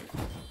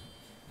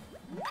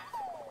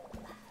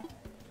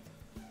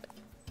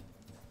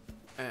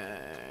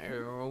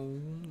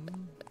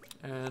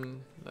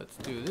 And let's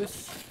do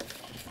this.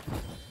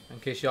 In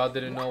case y'all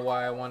didn't know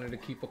why I wanted to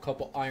keep a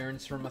couple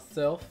irons for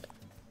myself.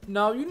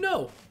 Now you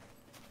know.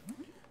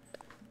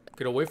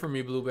 Get away from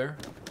me, Blue Bear.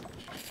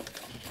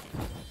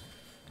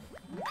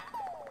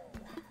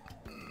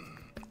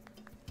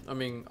 I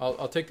mean,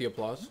 I'll take the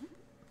applause.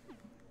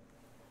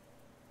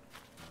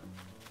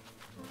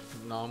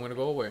 Now I'm gonna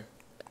go away.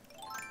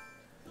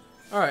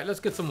 Alright, let's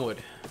get some wood.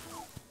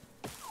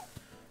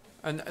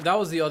 And that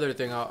was the other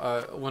thing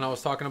when I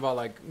was talking about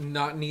like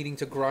not needing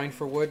to grind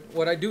for wood.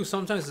 What I do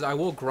sometimes is I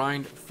will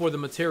grind for the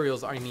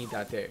materials I need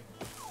that day.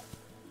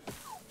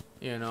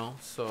 You know,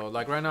 so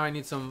like right now I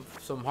need some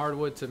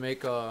hardwood to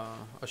make a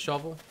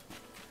shovel.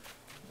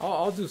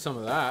 I'll do some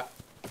of that.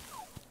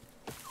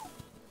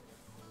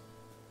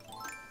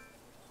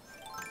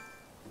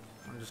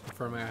 I'm just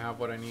confirming I have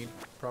what I need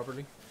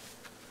properly.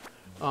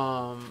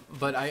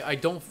 But I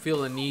don't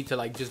feel a need to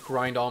like just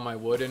grind all my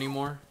wood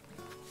anymore.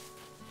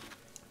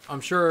 I'm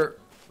sure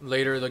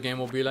later the game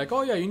will be like,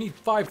 oh yeah, you need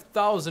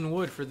 5,000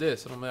 wood for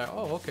this. And I'm like,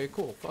 oh, okay,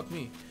 cool. Fuck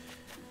me.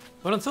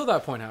 But until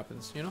that point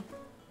happens, you know?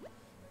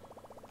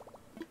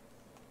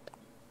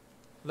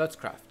 Let's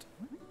craft.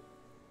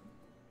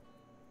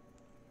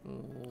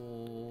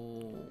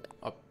 Ooh,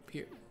 up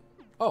here.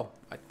 Oh,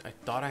 I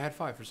thought I had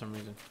 5 for some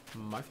reason.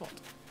 My fault.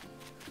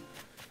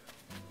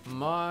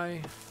 My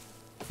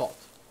fault.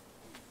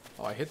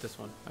 Oh, I hit this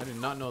one. I did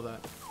not know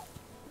that.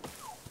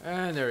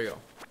 And there we go.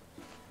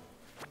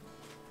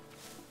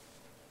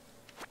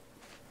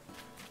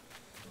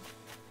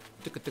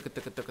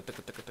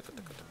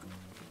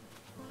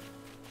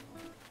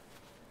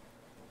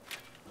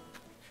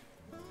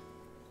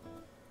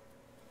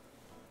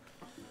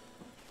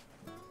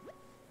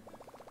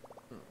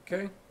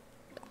 Okay.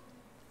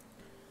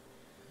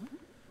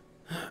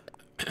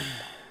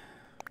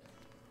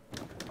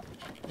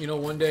 You know,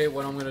 one day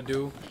what I'm gonna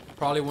do,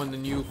 probably when the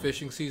new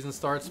fishing season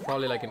starts,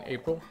 probably like in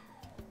April,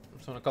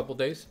 so in a couple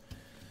days,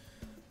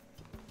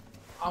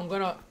 I'm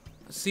gonna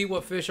see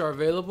what fish are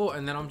available,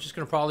 and then I'm just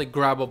gonna probably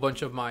grab a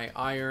bunch of my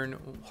iron,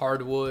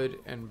 hardwood,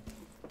 and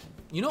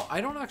you know,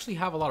 I don't actually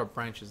have a lot of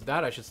branches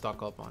that I should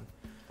stock up on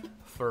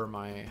for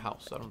my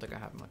house. I don't think I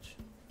have much.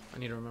 I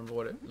need to remember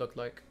what it looked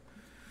like.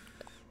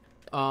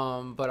 But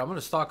I'm gonna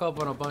stock up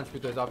on a bunch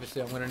because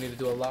obviously I'm gonna need to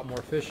do a lot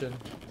more fishing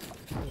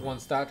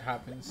once that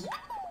happens.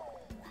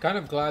 Kind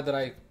of glad that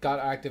I got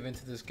active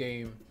into this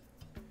game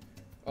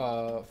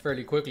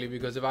fairly quickly,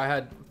 because if I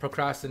had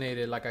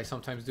procrastinated like I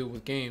sometimes do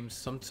with games,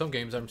 some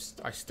games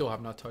I still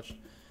have not touched,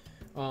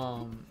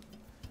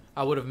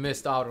 I would have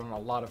missed out on a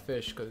lot of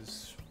fish,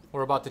 because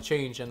we're about to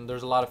change and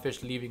there's a lot of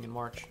fish leaving in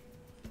March.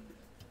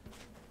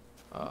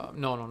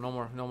 No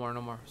more.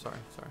 Sorry.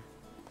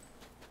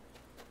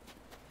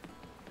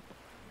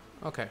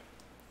 Okay.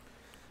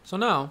 So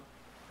now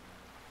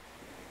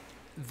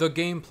the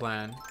game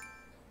plan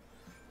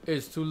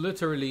is to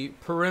literally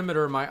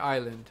perimeter my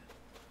island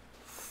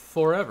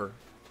forever.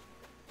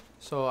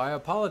 So I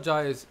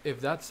apologize if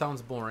that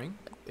sounds boring.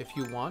 If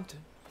you want,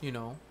 you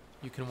know,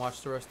 you can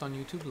watch the rest on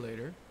YouTube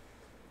later.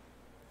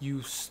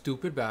 You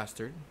stupid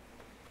bastard.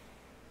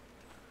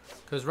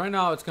 Because right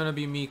now it's going to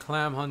be me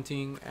clam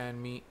hunting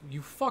and me...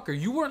 You fucker,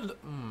 you weren't...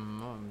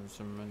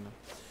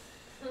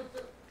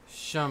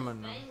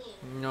 Shaman.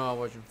 No, it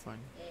wasn't funny.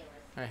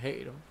 I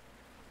hate him.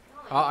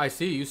 Oh, I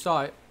see, you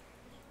saw it.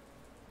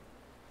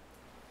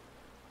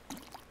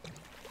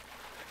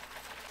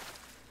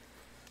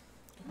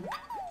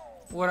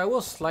 What I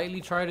will slightly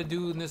try to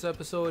do in this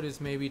episode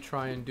is maybe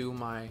try and do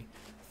my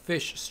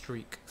fish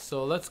streak.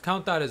 So let's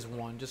count that as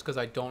 1, just because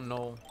I don't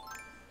know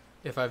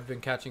if I've been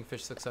catching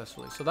fish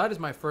successfully. So that is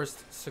my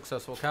first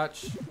successful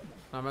catch.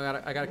 I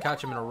gotta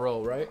catch them in a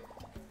row, right?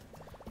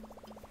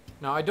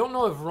 Now I don't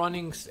know if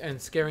running and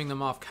scaring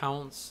them off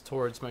counts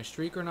towards my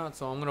streak or not,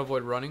 so I'm gonna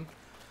avoid running.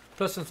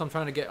 Plus, since I'm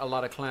trying to get a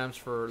lot of clams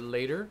for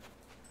later,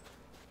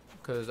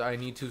 because I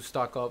need to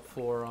stock up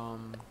for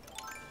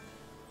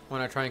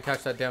when I try and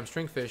catch that damn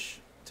stringfish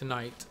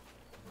tonight.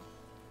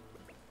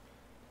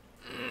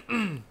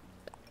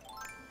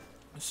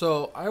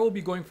 So I will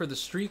be going for the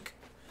streak,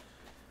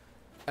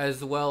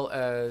 as well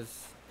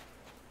as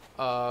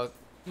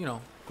you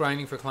know,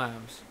 grinding for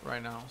clams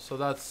right now. So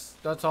that's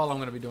all I'm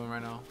gonna be doing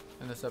right now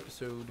in this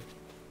episode,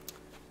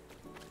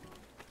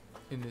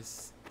 in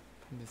this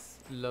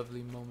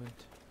lovely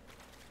moment.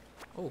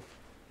 Oh,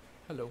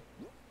 hello.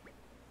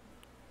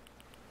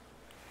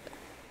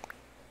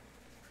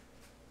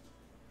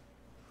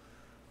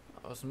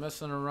 I was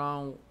messing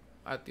around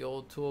at the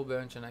old tool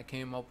bench and I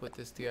came up with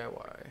this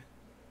DIY.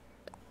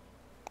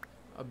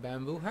 A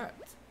bamboo hat.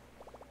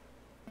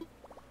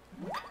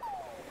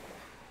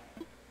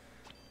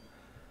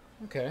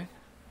 Okay.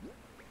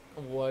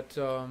 What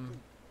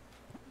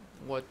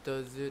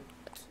does it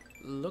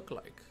look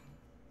like?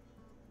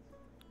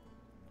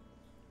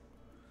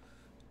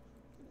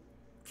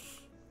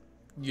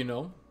 You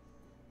know?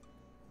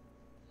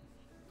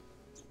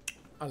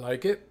 I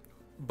like it,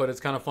 but it's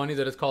kind of funny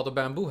that it's called a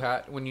bamboo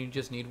hat when you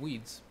just need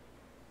weeds.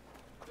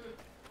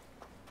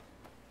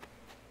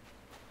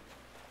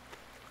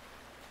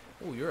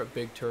 Oh, you're a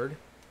big turd.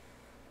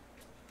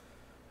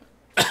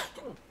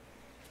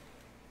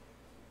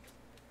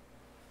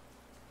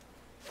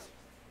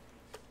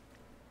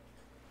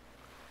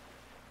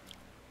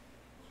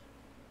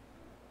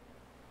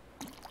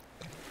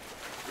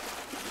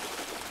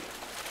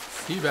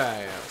 Sea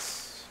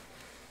bass.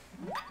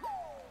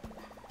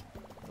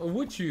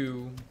 Would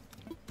you?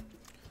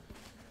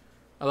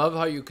 I love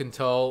how you can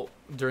tell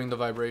during the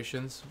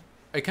vibrations.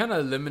 It kind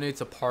of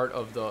eliminates a part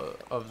of the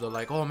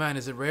like, oh man,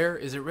 is it rare?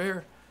 Is it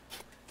rare?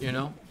 You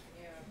know?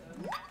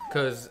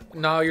 Because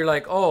now you're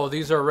like, oh,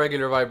 these are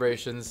regular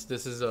vibrations.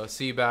 This is a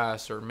sea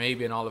bass or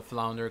maybe an olive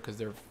flounder because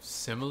they're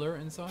similar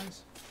in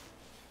size.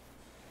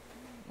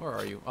 Where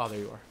are you? Oh, there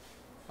you are.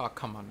 Oh,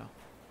 come on now.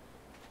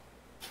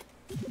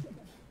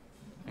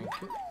 Thank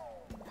you.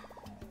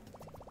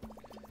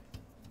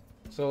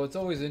 So it's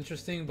always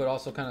interesting, but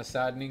also kind of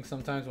saddening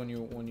sometimes when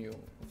you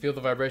feel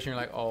the vibration.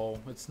 You're like, oh,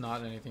 it's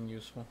not anything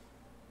useful.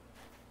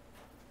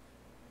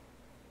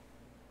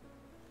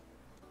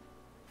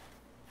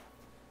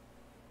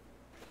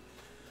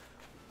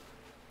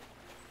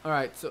 All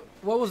right, so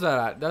what was that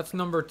at? That's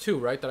number 2,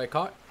 right? That I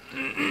caught.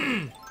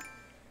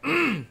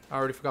 I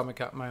already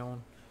forgot my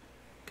own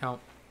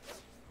count.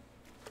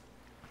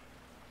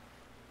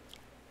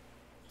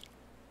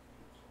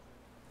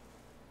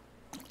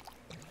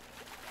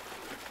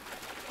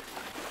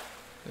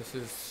 This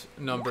is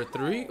number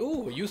 3.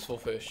 Ooh, a useful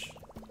fish.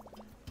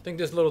 I think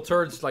this little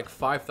turd's like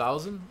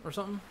 5,000 or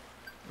something.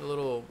 The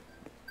little.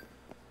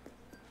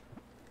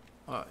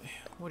 What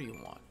do you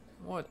want?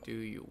 What do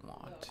you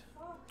want?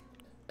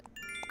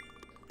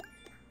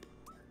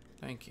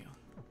 Thank you.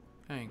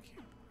 Thank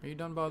you. Are you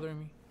done bothering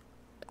me?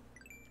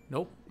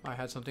 Nope. I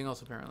had something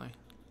else apparently.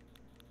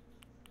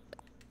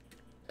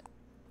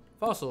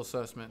 Fossil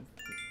assessment.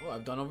 Oh,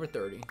 I've done over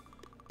 30.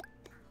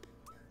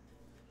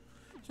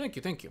 Thank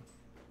you. Thank you.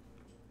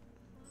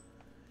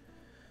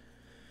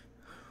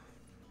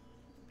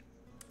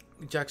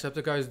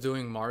 Jacksepticeye is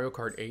doing Mario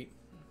Kart 8.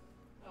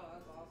 Oh,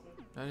 that's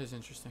awesome. That is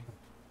interesting.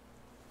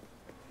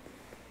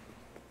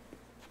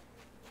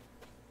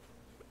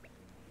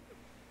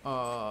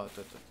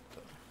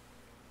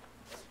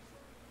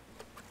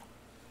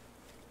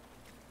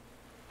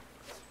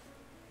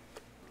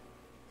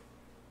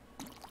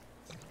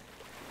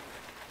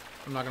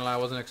 I'm not gonna lie, I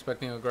wasn't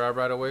expecting a grab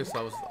right away, so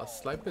I was a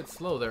slight bit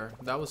slow there.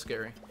 That was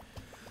scary.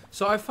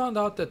 So I found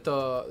out that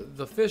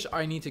the fish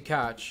I need to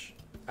catch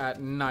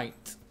at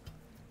night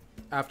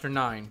after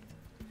 9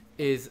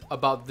 is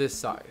about this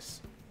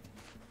size.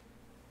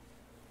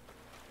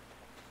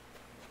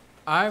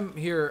 I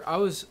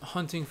was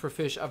hunting for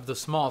fish of the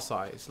small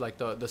size, like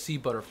the sea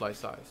butterfly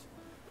size.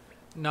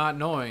 Not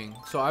knowing,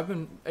 so I've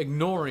been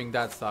ignoring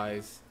that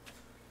size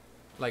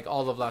like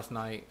all of last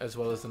night as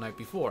well as the night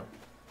before.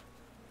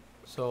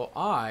 So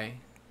I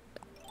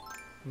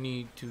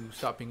need to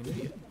stop being an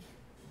idiot.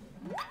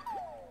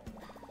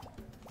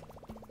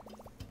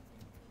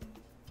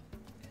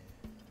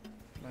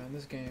 Man,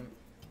 this game.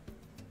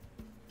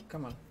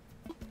 Come on.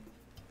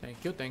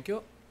 Thank you, thank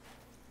you.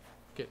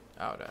 Get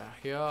out of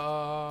here.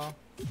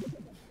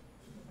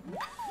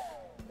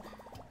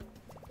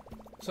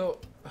 So,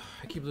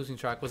 I keep losing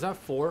track. Was that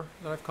 4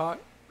 that I've caught?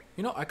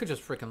 You know, I could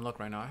just freaking look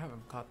right now. I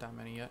haven't caught that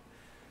many yet.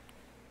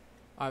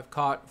 I've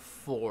caught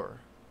 4.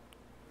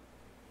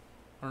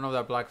 I don't know if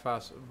that black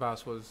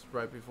bass was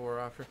right before or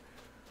after.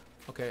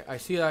 Okay, I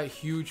see that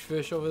huge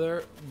fish over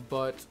there,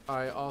 but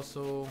I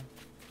also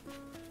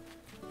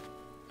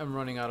am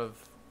running out of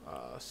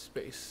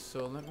space.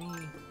 So let me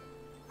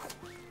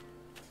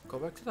go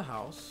back to the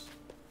house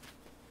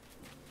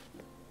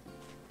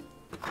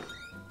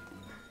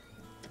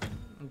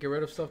and get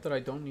rid of stuff that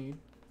I don't need.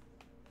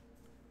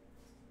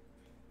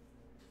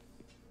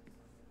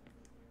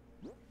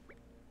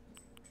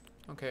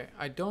 Okay,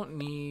 I don't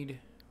need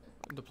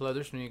the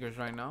pleather sneakers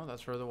right now.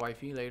 That's for the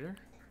wifey later.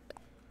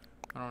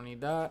 I don't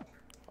need that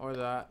or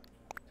that.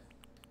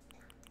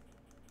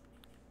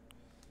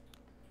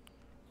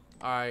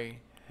 I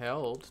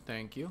held,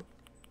 thank you.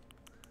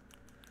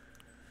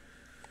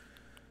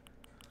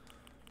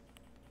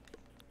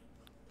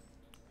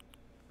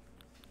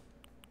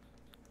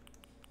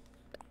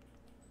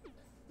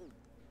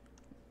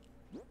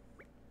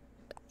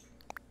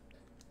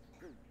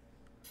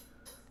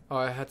 Oh,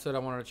 I had said I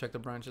wanted to check the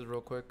branches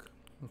real quick.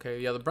 Okay,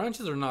 yeah, the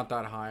branches are not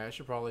that high. I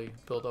should probably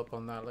build up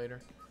on that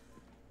later.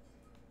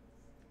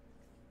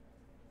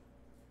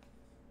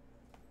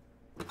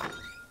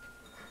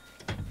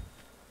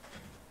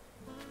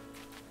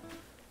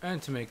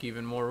 And to make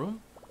even more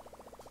room,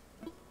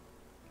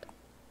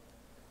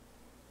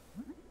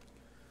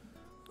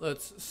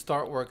 let's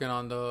start working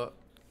on the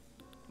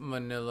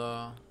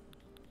manila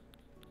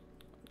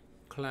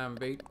clam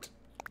bait.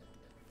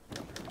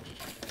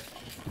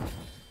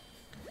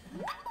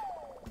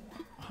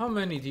 How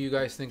many do you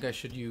guys think I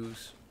should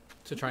use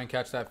to try and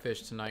catch that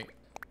fish tonight?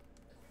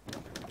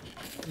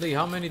 Lee,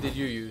 how many did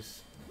you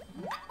use?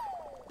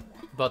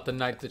 about the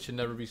night that should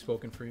never be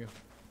spoken for you.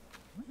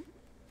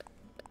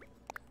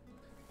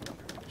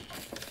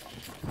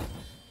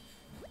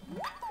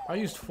 I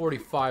used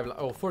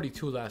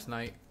 42 last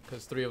night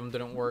because 3 of them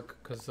didn't work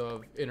because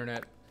of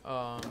internet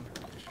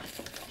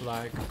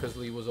lag because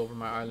Lee was over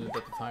my island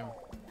at the time.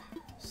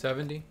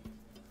 70.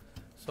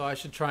 So I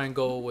should try and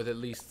go with at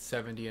least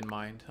 70 in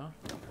mind, huh?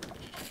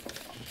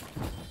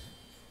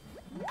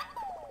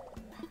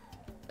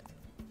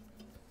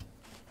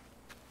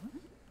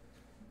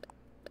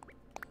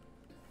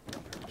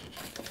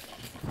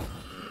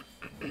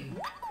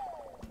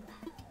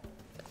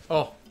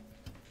 Oh.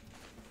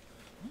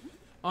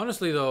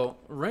 Honestly though,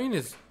 rain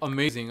is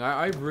amazing.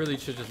 I really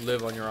should just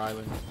live on your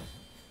island.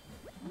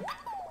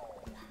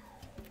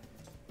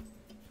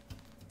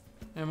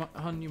 Hey,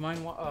 hon, you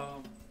mind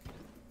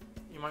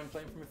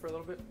playing for me for a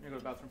little bit? You go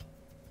to the bathroom.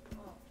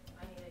 Oh,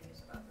 I need to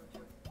use the bathroom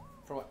too.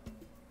 For what?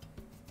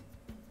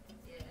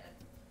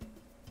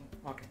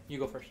 Yeah. Okay, you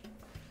go first.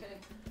 Okay.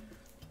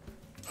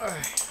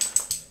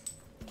 Alright.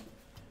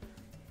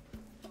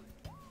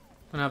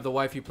 I'm gonna have the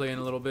wifey play in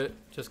a little bit,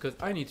 just because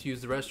I need to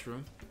use the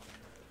restroom.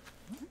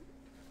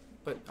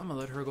 But I'm gonna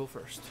let her go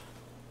first.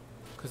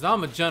 Because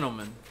I'm a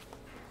gentleman.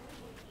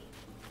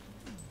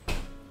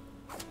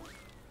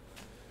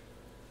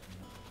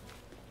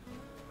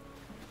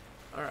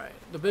 Alright,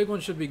 the big one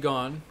should be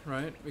gone,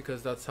 right?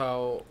 Because that's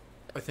how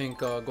I think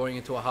going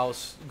into a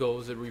house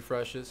goes, it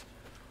refreshes.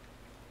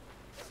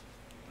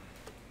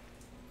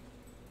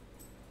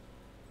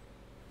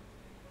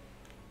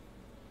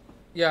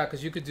 Yeah,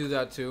 because you could do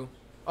that too.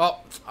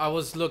 Oh, I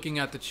was looking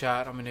at the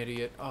chat. I'm an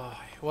idiot. Oh,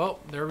 well,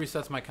 there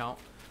resets my count.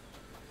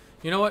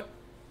 You know what?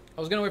 I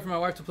was gonna wait for my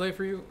wife to play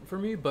for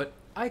me, but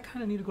I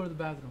kind of need to go to the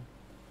bathroom.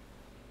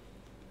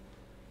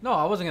 No,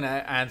 I wasn't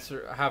gonna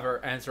have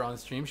her answer on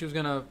stream. She was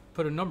gonna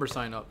put a number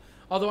sign up.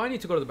 Although I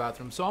need to go to the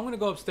bathroom, so I'm gonna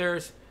go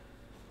upstairs.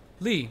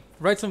 Lee,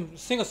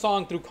 sing a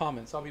song through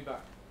comments. I'll be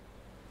back.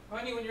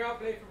 Honey, when you're out,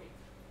 play for me.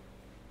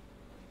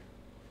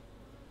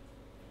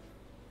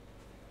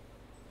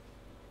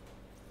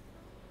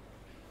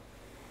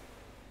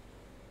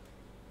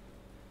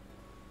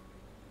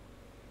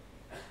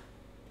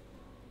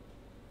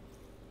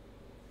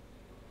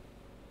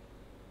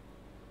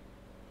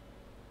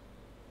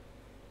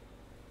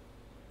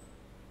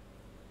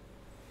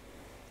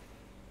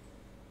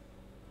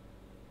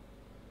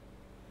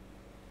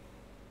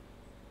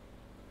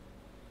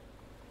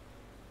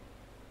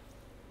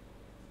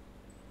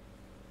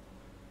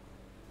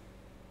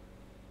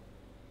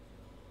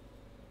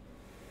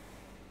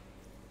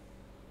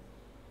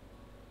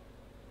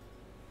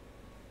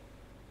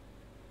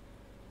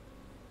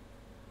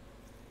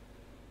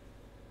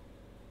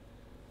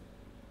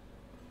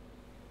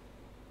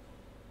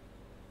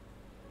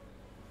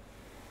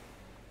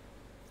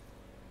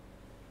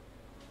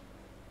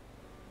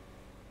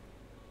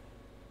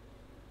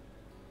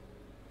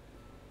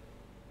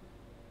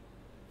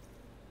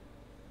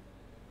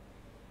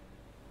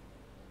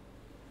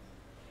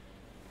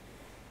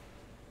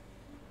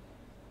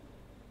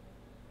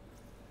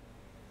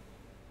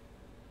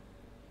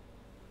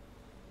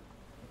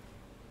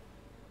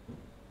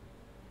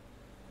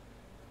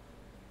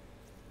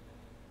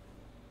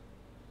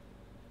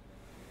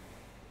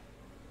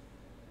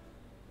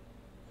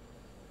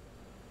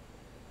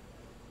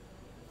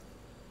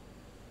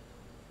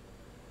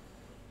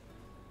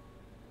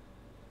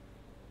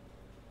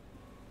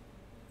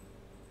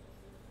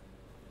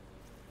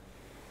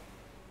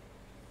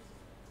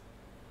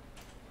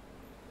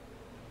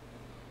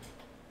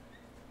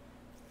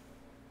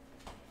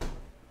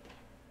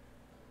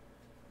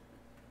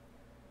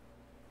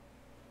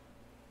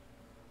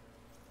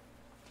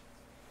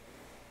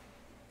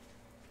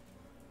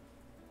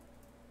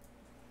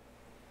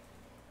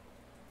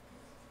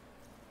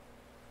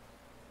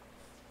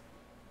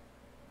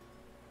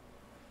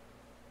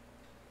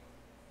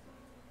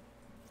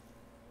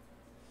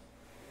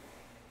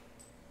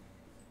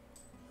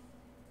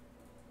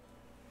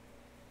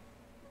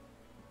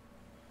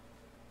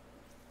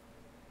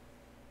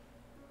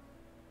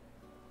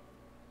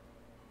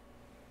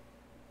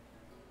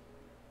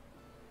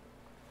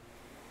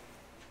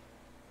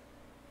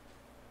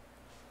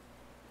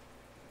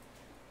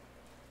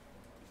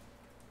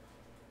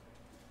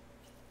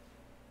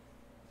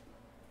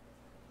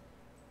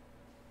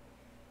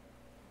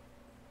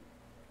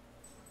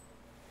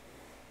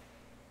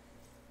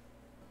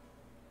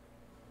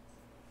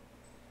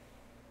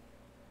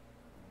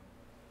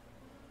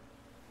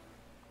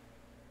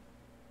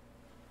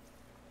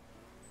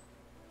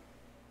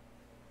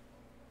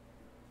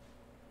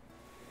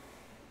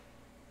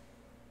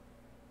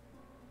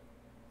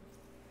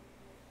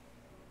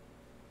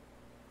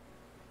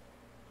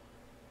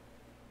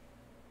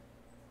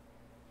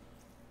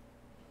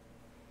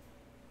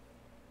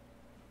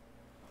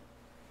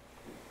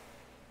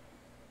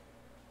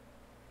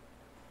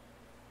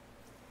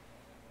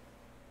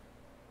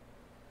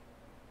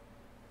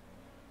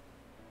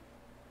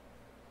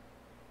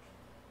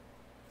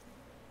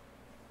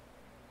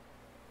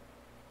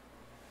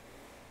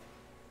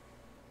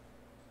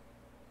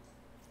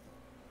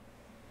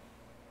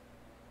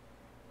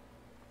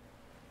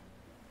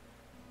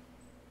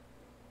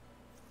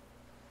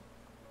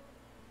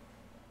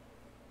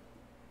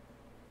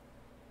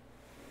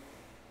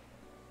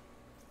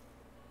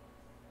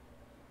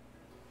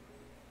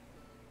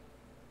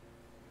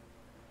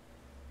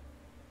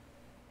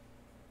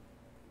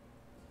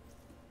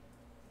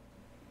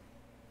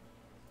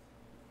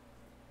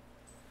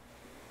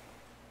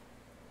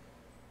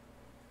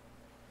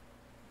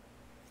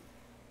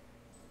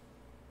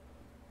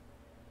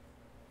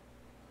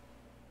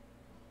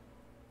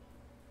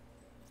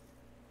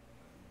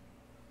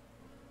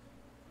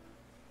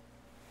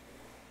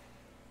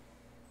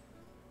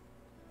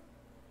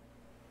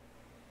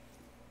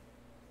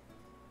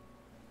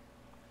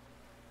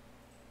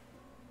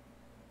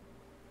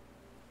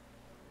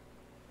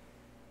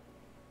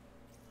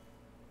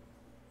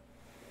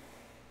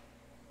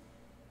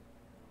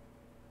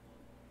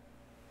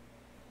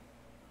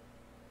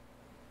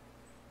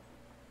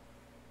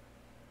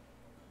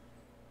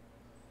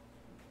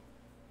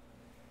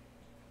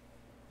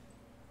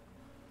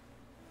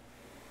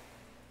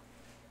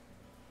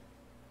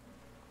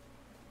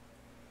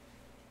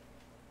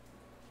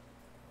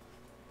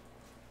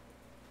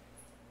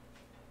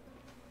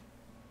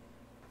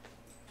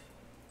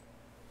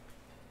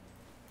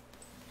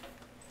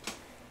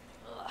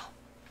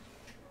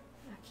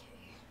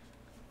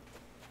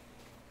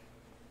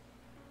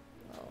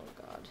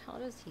 How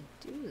does he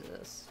do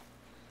this?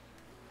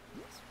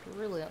 It's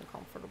really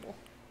uncomfortable.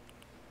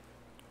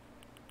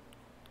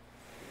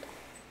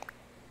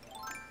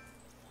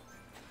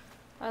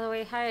 By the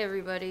way, hi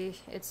everybody.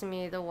 It's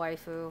me, the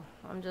waifu.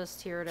 I'm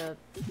just here to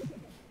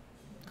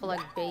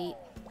collect bait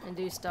and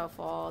do stuff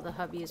while the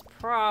hubby is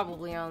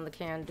probably on the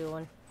can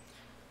doing,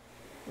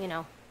 you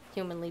know,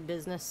 humanly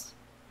business.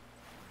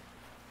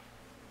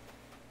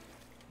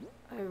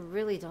 I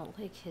really don't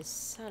like his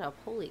setup.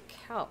 Holy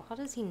cow. How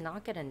does he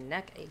not get a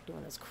neck ache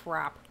doing this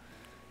crap?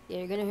 Yeah,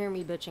 you're gonna hear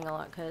me bitching a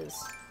lot because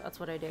that's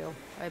what I do.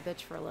 I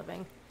bitch for a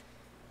living.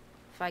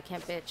 If I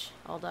can't bitch,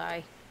 I'll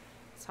die.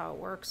 That's how it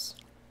works.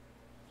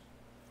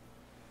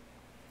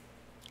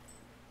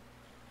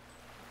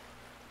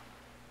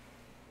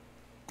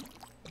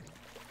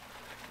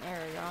 There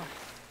we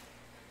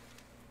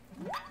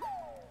go.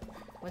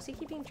 Was he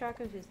keeping track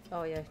of his...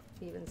 Oh yeah,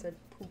 he even said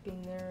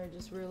pooping there, I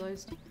just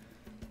realized.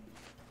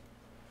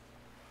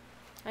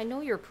 I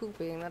know you're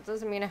pooping, that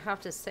doesn't mean I have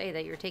to say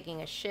that you're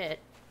taking a shit.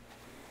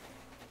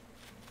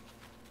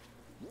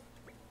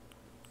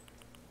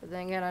 But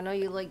then again, I know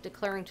you like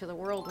declaring to the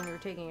world when you're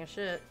taking a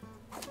shit.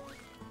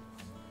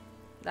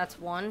 That's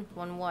one?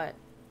 One what?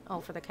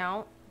 Oh, for the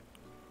count?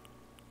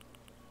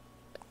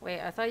 Wait,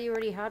 I thought you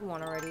already had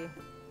one already.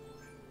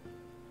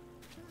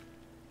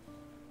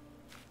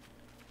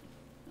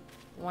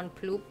 One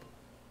ploop.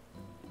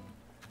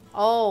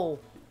 Oh!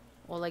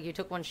 Well, like you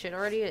took one shit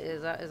already?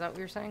 Is that what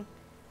you're saying?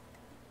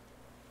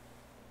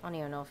 I don't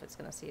even know if it's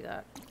gonna see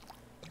that.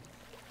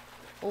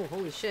 Oh,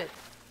 holy shit.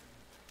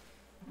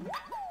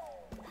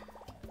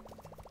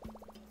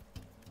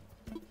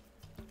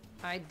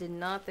 I did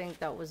not think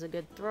that was a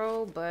good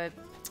throw, but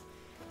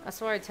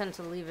that's why I tend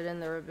to leave it in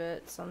there a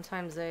bit.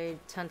 Sometimes they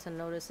tend to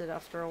notice it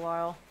after a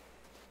while.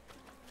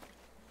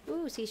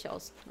 Ooh,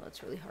 seashells. Oh,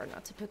 it's really hard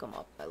not to pick them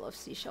up. I love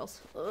seashells.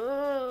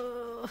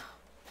 Ugh.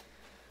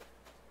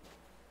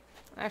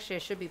 Actually, I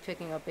should be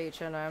picking up bait,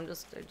 shouldn't I? I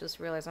just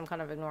realized I'm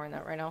kind of ignoring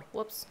that right now.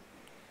 Whoops.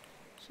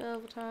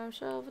 Shovel time,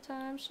 shovel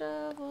time,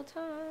 shovel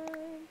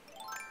time.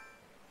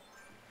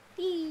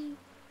 Eee.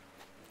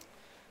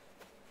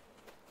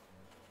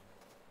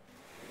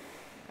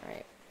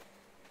 Alright.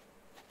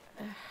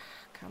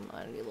 Come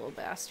on, you little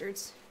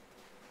bastards.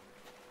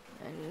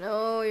 I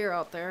know you're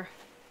out there.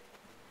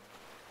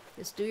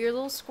 Just do your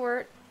little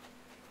squirt.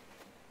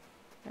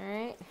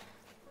 Alright.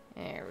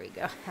 There we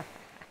go.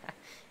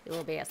 You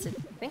little bastard.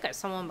 I think I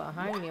saw one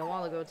behind me a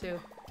while ago, too.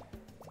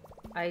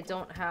 I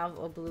don't have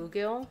a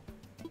bluegill.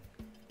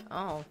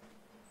 Oh.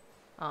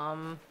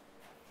 I'm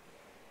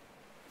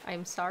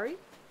sorry?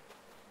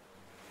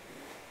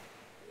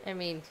 I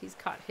mean, he's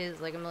caught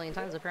his like a million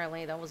times,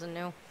 apparently. That wasn't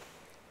new.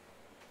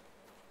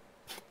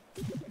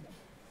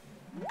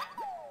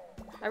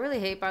 I really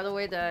hate, by the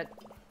way, that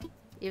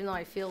even though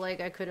I feel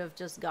like I could have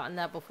just gotten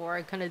that before,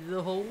 I kind of did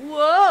the whole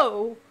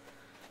whoa!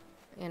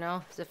 You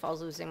know, as if I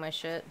was losing my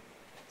shit.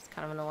 It's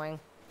kind of annoying.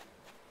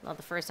 Not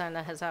the first time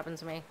that has happened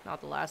to me. Not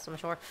the last, I'm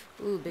sure.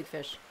 Ooh, big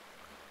fish.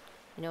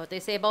 You know what they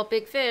say about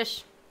big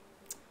fish?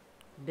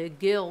 Big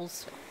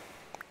gills.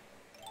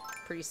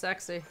 Pretty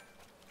sexy.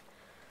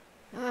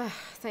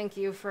 Thank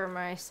you for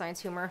my science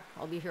humor.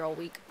 I'll be here all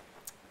week.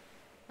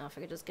 Now if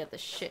I could just get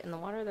this shit in the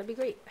water, that'd be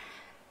great.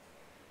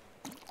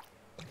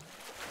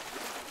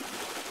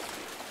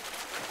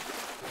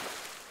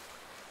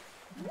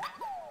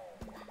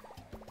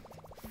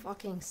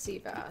 Fucking sea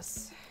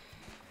bass.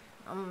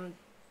 I'm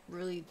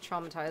really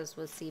traumatized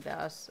with sea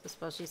bass,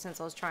 especially since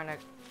I was trying to...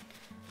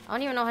 I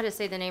don't even know how to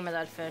say the name of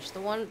that fish. The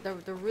one,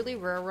 the really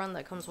rare one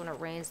that comes when it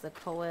rains, the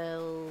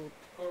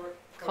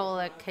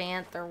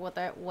coelacanth or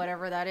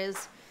whatever that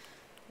is.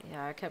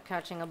 Yeah, I kept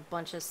catching a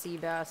bunch of sea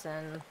bass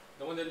and...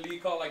 The one that Lee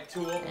caught like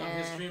 2 of them on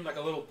his stream, like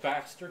a little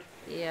bastard.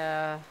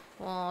 Yeah,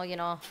 well, you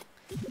know,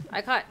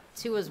 I caught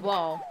 2 as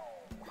well,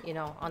 you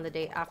know, on the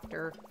day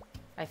after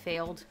I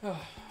failed.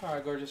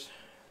 Alright, gorgeous.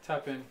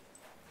 Tap in.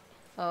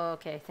 Oh,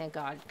 okay, thank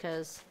God,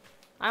 because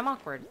I'm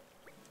awkward.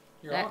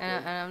 You're awkward.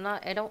 And I'm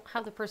not, I don't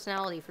have the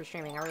personality for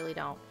streaming, I really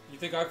don't. You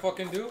think I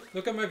fucking do?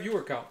 Look at my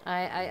viewer count.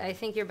 I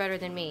think you're better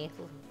than me.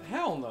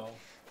 Hell no.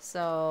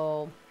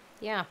 So,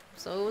 yeah,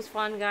 so it was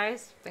fun,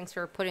 guys. Thanks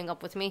for putting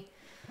up with me.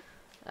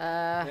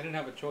 I didn't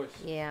have a choice.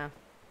 Yeah.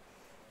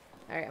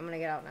 Alright, I'm gonna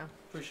get out now.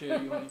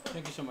 Appreciate you, honey.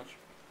 Thank you so much.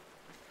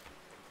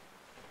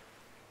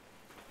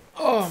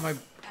 Oh, my...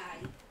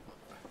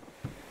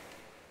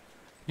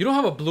 You don't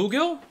have a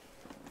bluegill?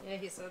 Yeah,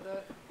 he said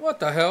that.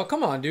 What the hell?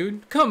 Come on,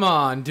 dude. Come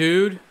on,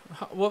 dude.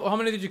 How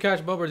many did you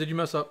catch, Bubba, or did you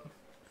mess up? No,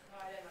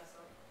 I didn't mess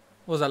up.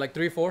 What was that, like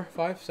 3, 4,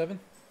 5, 7?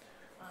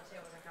 Honestly,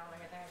 I wasn't counting,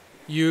 I think.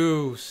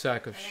 You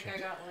sack of I shit. think I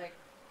got like...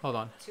 Hold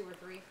on. 2 or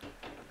 3.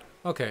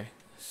 Okay,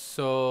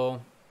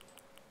 so...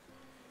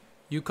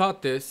 You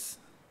caught this.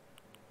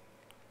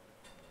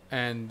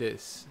 And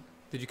this.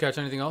 Did you catch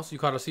anything else? You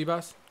caught a sea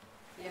bass?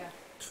 Yeah.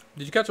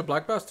 Did you catch a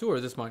black bass too, or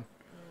is this mine?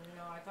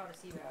 No, I caught a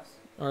sea bass.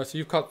 Alright, so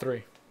you've caught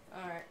 3.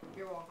 Alright,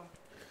 you're welcome.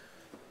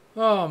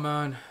 Oh,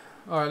 man.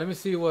 Alright, let me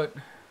see what...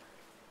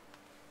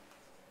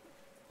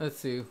 Let's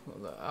see.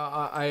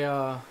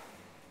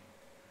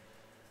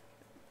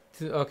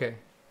 Okay.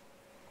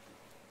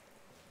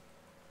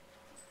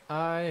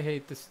 I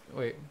hate this.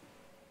 Wait.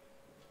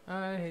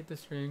 I hate the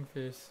string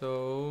fish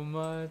so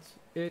much.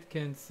 It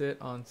can sit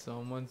on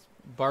someone's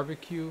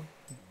barbecue.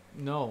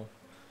 No.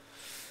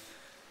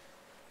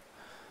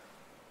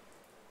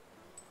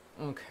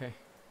 Okay.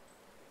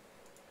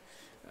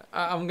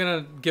 I'm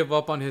gonna give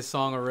up on his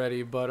song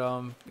already, but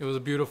it was a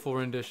beautiful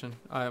rendition,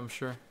 I am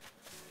sure.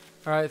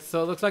 All right,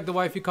 so it looks like the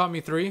wifey caught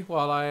me 3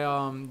 while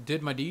I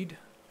did my deed.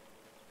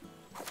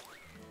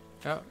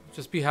 Yeah,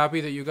 just be happy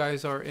that you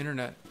guys are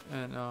internet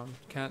and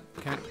can't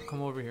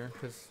come over here,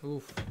 cause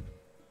oof.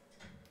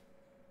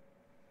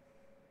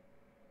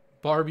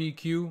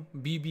 Barbecue,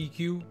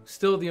 BBQ,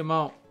 still the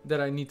amount that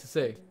I need to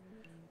say.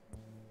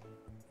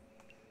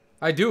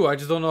 I do, I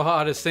just don't know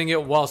how to sing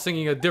it while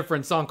singing a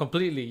different song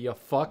completely, you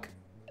fuck.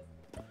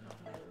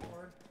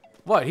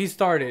 What? He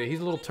started it. He's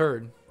a little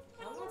turd.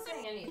 I'm not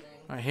saying anything.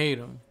 I hate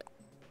him.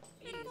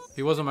 Jeez. If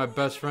he wasn't my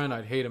best friend,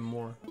 I'd hate him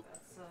more. That's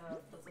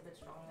a bit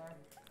strong there.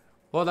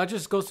 Well, that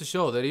just goes to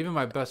show that even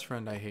my best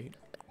friend I hate.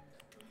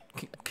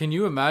 Can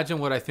you imagine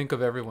what I think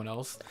of everyone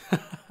else?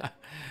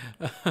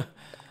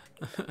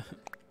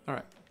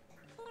 Alright.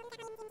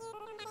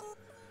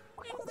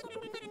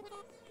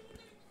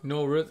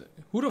 No,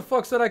 who the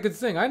fuck said I could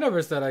sing? I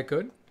never said I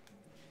could.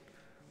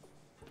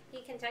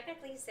 He can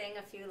technically sing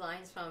a few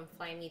lines from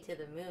Fly Me to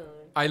the Moon.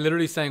 I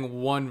literally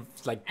sang one,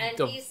 like... And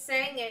he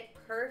sang it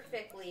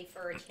perfectly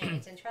for a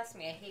change. And trust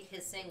me, I hate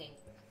his singing.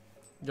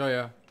 Oh,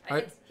 yeah.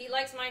 He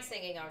likes my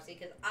singing, obviously,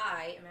 because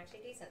I am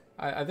actually decent.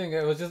 I think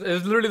it was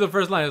literally the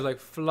first line. It was like,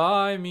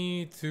 fly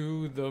me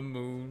to the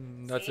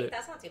moon. That's it.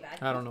 That's not too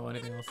bad. I don't know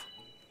anything else.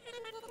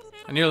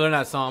 I need to learn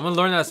that song. I'm going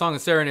to learn that song in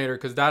Serenader,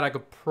 because that I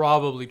could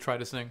probably try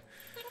to sing.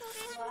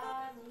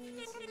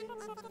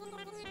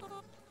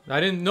 I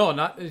didn't know.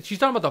 She's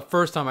talking about the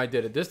first time I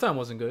did it. This time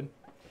wasn't good.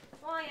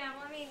 Well, yeah.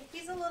 Well, I mean,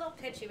 he's a little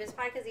pitchy, but it's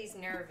probably because he's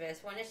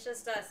nervous. When it's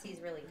just us, he's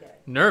really good.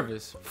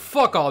 Nervous?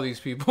 Fuck all these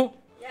people.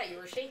 Yeah, you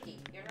were shaky.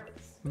 You're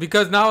nervous.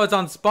 Because now it's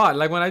on spot.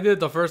 Like when I did it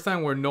the first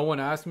time where no one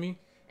asked me.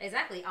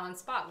 Exactly, on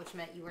spot, which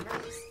meant you were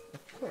nervous.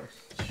 Of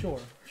course.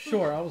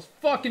 Sure. I was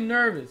fucking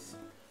nervous.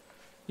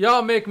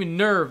 Y'all make me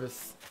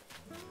nervous.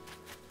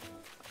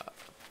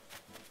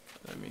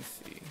 Let me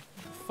see.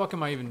 What the fuck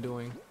am I even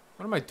doing?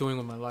 What am I doing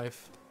with my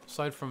life?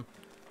 Aside from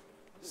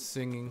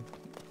singing.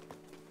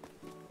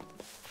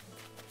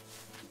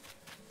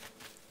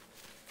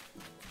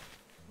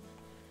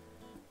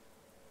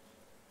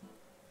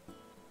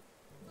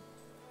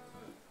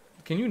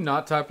 Can you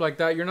not type like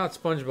that? You're not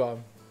SpongeBob.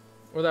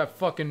 Or that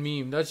fucking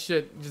meme. That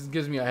shit just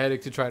gives me a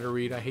headache to try to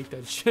read. I hate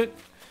that shit.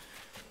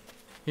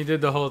 He did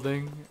the whole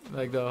thing.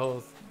 Like the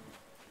whole...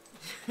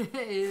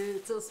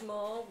 It's a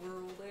small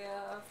world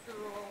after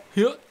all.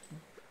 Yeah.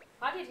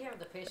 How did he have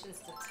the patience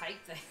to type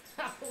that?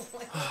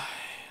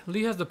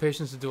 Lee has the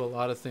patience to do a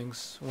lot of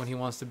things when he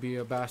wants to be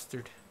a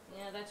bastard.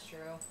 Yeah, that's true.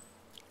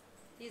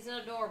 He's an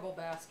adorable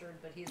bastard,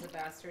 but he's a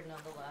bastard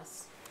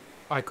nonetheless.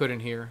 I couldn't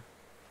hear.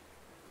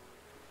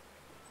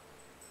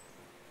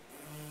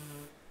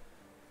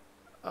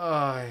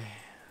 I'm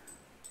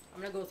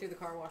gonna go through the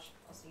car wash.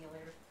 I'll see you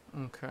later.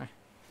 Okay.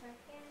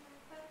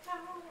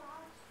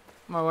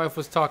 My wife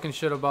was talking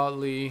shit about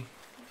Lee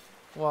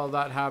while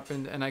that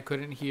happened, and I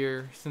couldn't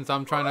hear since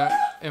I'm trying to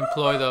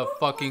employ the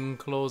fucking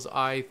close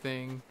eye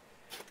thing.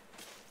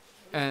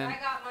 And I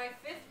got my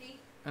 50.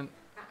 And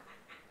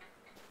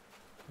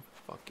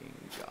fucking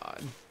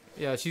God.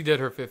 Yeah, she did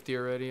her 50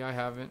 already. I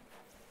haven't.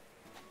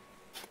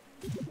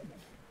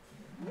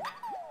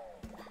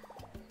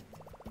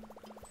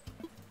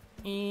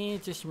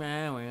 It's a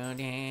small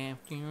world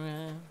after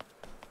all.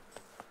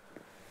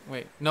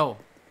 Wait, no.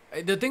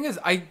 The thing is,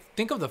 I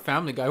think of the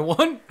Family Guy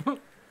one.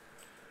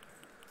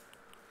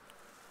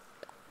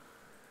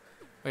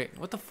 Wait,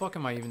 what the fuck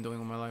am I even doing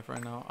with my life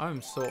right now?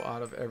 I'm so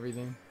out of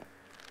everything.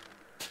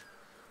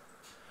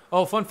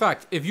 Oh, fun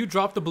fact. If you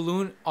drop the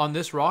balloon on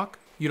this rock,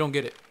 you don't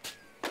get it.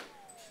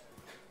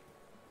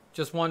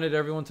 Just wanted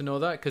everyone to know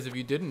that, because if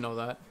you didn't know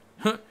that,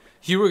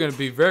 you were going to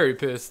be very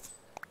pissed.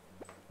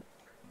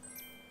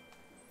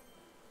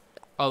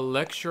 A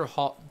lecture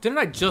hall. Didn't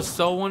I just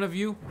sell one of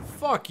you?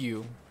 Fuck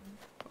you.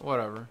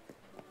 Whatever.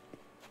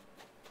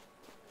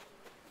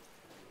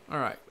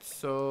 Alright,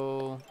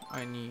 so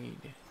I need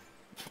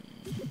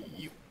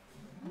you.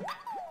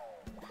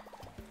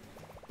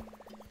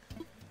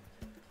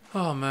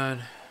 Oh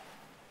man.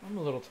 I'm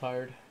a little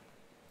tired.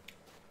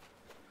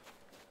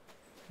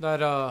 That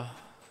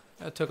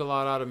took a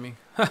lot out of me.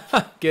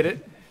 Get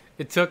it?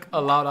 It took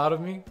a lot out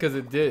of me? Because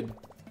it did.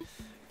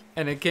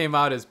 And it came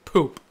out as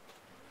poop.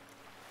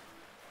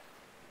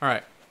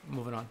 Alright,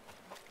 moving on.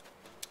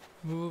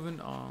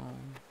 Moving on.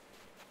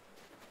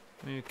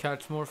 I need to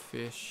catch more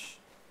fish.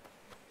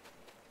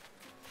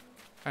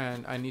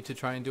 And I need to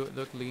try and do it.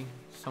 Look, Lee,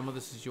 some of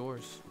this is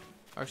yours.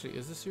 Actually,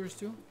 is this yours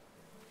too?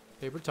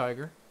 Paper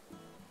tiger.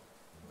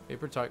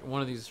 Paper tiger.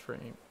 One of these is for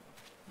aim.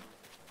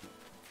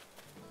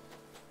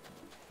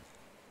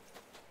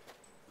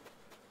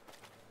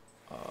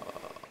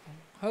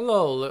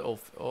 Hello, little...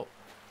 Oh.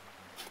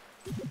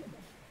 Let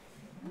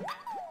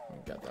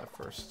me get that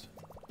first.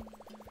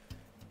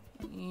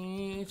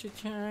 It's such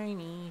a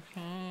tiny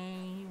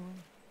penguin.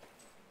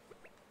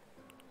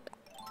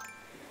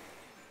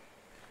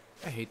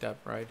 I hate that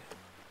ride.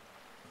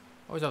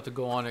 Always have to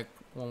go on it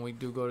when we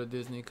do go to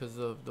Disney because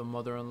of the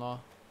mother-in-law.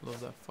 Love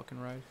that fucking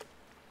ride.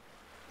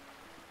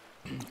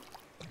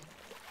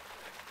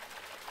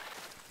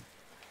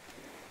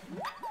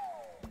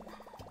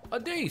 A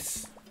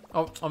dace!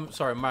 Oh, I'm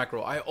sorry,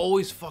 mackerel. I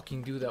always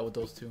fucking do that with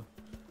those two.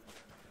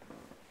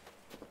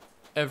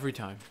 Every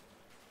time.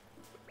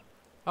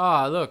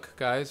 Ah, look,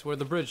 guys, where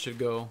the bridge should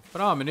go.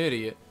 But I'm an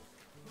idiot.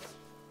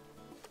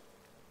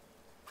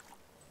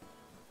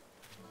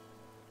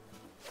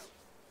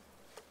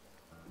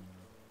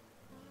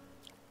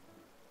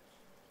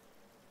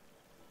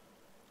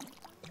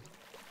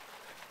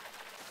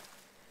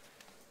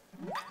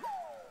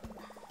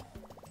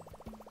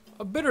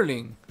 A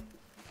bitterling.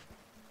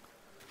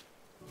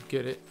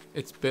 Get it?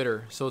 It's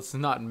bitter, so it's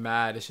not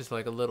mad. It's just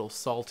like a little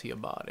salty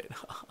about it.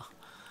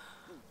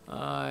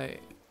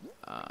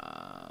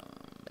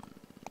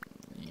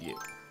 Yeah.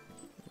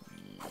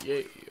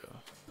 Yeah.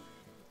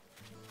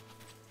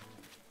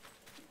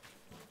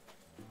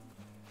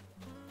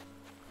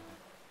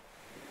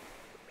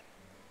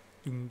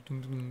 And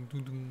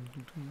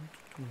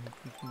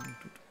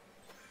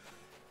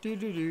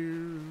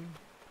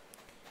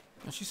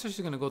she said she's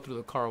gonna go through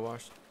the car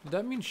wash. Did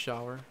that mean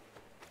shower?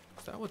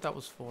 Is that what that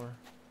was for?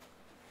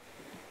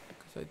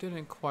 Because I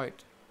didn't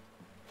quite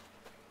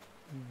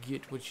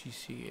get what she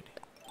said.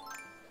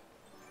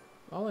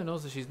 All I know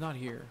is that she's not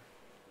here.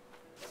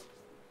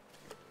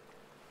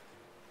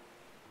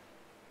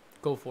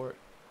 Go for it.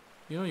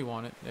 You know you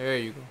want it. There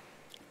you go.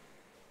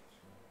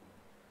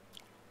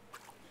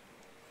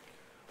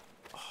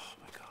 Oh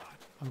my god.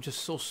 I'm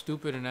just so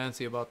stupid and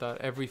antsy about that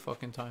every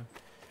fucking time.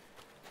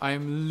 I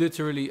am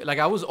literally... Like,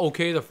 I was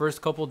okay the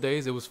first couple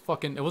days. It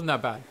wasn't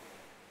that bad.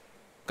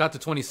 Got to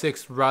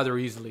 26 rather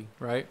easily,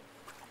 right?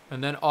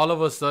 And then all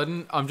of a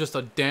sudden, I'm just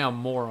a damn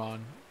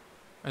moron.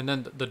 And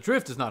then the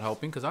drift is not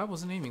helping because I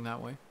wasn't aiming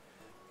that way.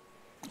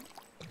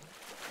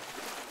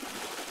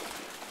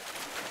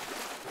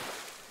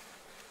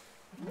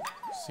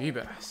 Sea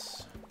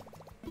bass.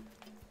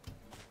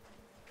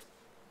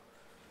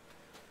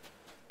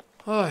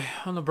 Oh,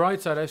 on the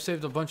bright side, I've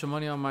saved a bunch of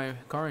money on my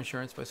car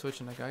insurance by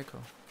switching to Geico.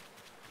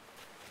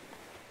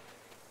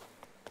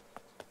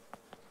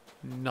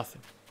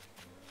 Nothing.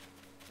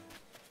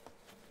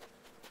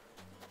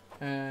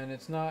 And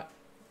it's not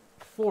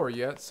 4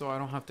 yet, so I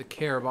don't have to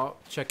care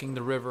about checking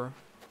the river.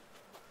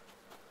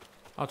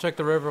 I'll check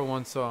the river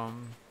once, Oh.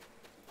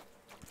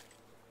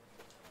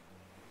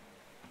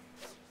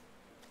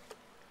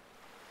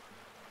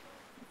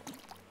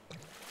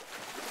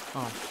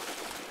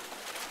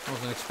 I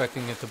wasn't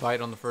expecting it to bite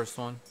on the first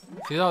one.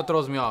 See how it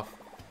throws me off?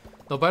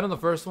 They'll bite on the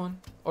first one,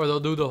 or they'll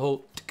do the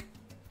whole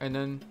and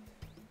then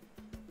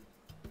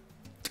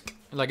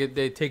like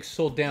they take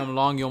so damn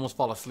long you almost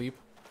fall asleep.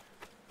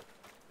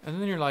 And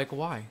then you're like,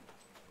 why?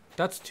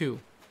 That's 2.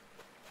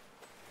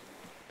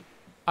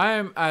 I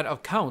am at a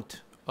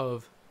count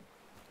of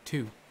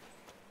 2.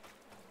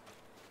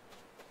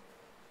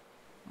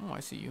 Oh,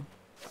 I see you.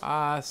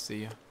 I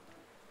see you.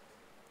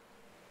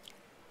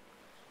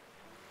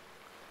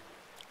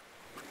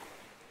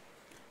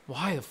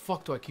 Why the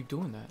fuck do I keep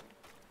doing that?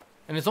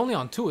 And it's only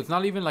on 2. It's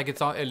not even like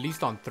it's on, at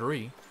least on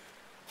 3.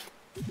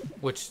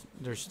 Which,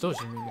 there still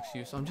shouldn't be an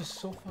excuse. I'm just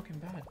so fucking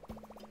bad.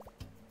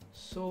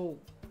 So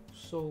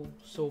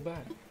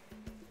bad.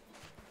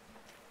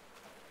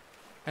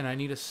 And I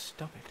need to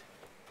stop it.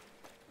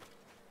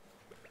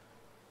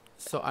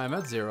 So I'm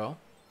at 0.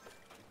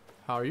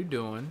 How are you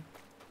doing?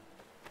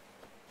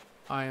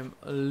 I am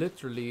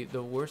literally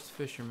the worst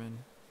fisherman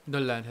the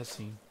land has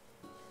seen.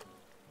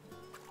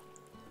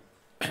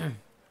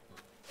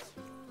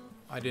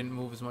 I didn't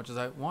move as much as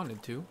I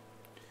wanted to.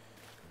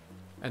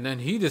 And then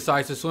he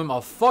decides to swim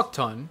a fuck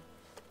ton.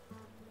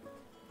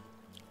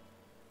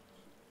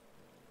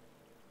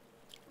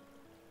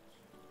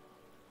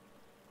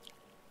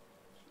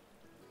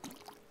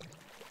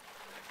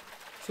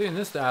 See, and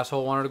this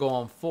asshole wanted to go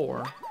on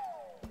 4.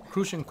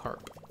 Crucian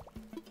carp.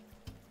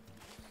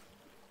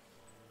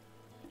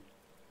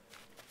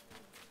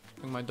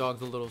 I think my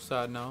dog's a little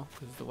sad now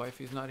because the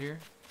wifey's not here.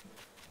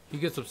 He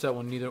gets upset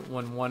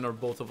when one or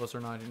both of us are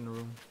not in the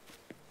room.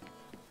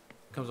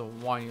 Becomes a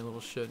whiny little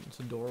shit. It's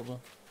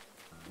adorable.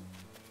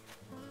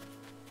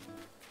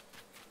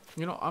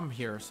 You know, I'm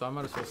here, so I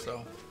might as well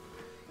sell.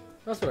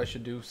 That's what I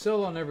should do.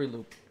 Sell on every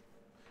loop.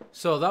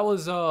 So that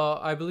was,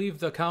 I believe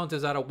the count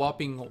is at a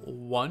whopping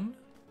 1.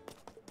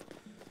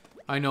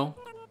 I know.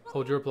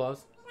 Hold your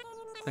applause.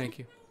 Thank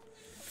you.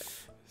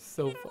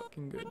 So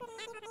fucking good.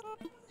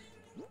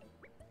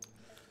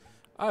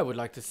 I would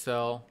like to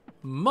sell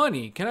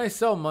money. Can I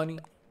sell money?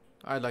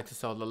 I'd like to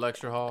sell the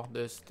lecture hall.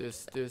 This,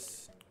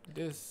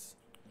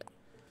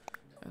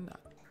 and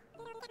that.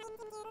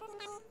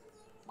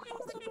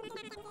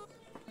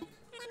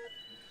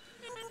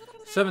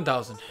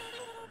 $7,000.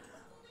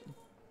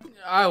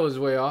 I was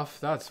way off.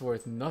 That's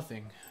worth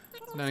nothing.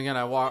 Then again,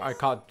 I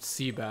caught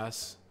sea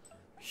bass.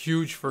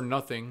 Huge for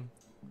nothing.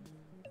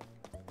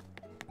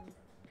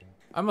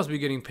 I must be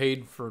getting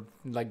paid for,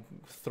 like,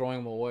 throwing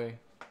them away.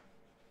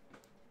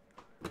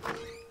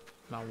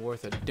 Not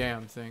worth a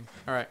damn thing.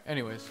 Alright,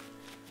 anyways.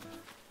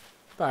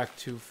 Back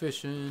to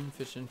fishing.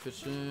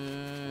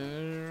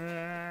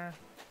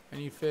 I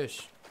need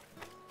fish.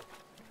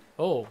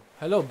 Oh,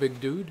 hello,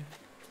 big dude.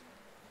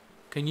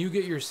 Can you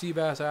get your sea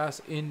bass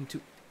ass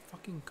into...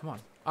 Fucking, come on.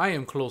 I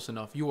am close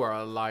enough. You are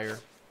a liar.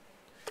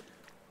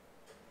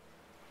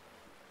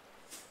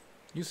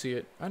 You see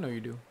it. I know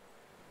you do.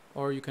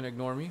 Or you can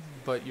ignore me,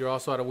 but you're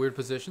also at a weird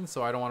position,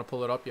 so I don't want to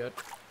pull it up yet.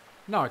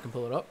 Now I can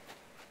pull it up.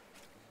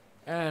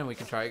 And we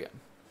can try again.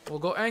 We'll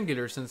go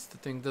angular since the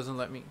thing doesn't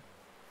let me.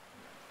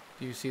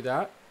 Do you see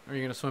that? Are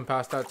you going to swim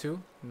past that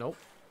too? Nope.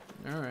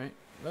 Alright.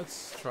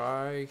 Let's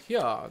try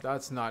here.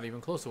 That's not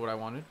even close to what I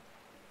wanted.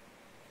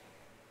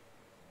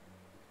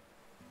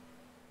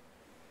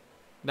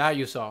 That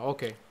you saw.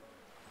 Okay.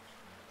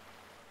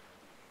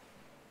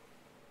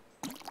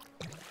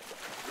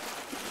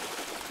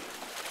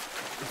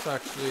 It's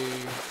actually...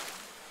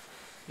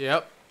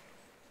 Yep.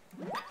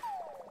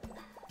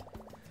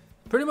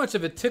 Pretty much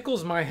if it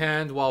tickles my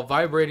hand while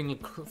vibrating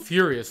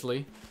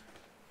furiously,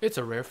 it's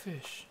a rare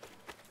fish.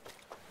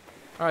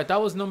 Alright, that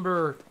was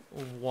number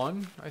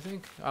 1, I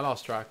think. I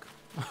lost track.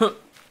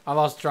 I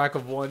lost track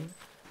of 1.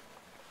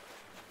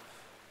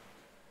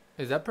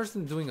 Is that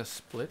person doing a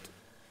split?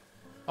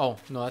 Oh,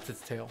 no, that's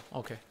its tail.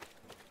 Okay.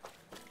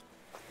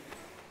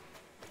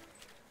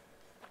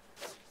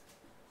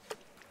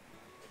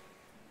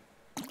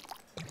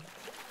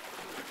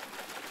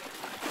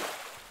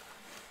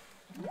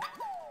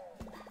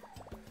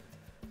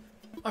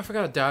 I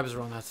forgot a dabs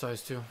around that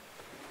size too.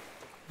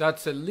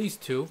 That's at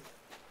least 2.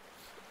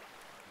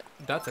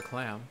 That's a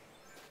clam.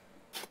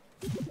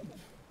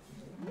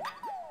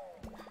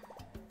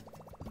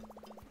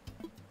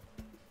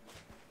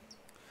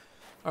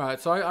 Alright,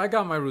 so I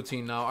got my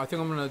routine now. I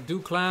think I'm going to do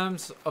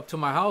clams up to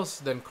my house,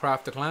 then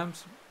craft the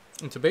clams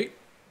into bait.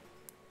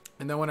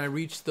 And then when I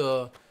reach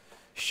the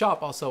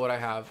shop, I'll sell what I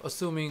have,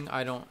 assuming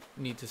I don't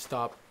need to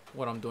stop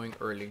what I'm doing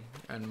early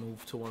and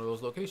move to one of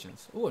those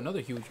locations. Ooh,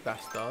 another huge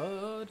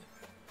bastard.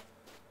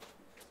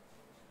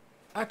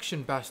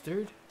 Action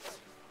bastard.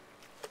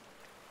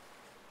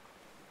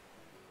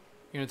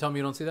 You're gonna tell me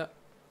you don't see that?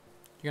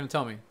 You're gonna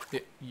tell me.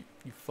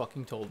 You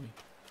fucking told me.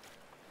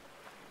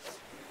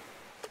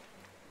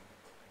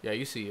 Yeah,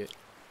 you see it.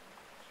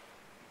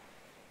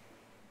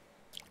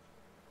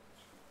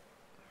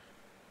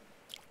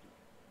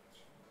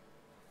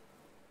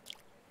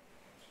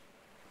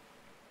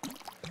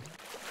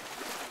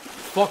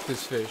 Fuck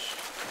this fish.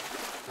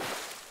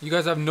 You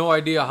guys have no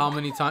idea how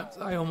many times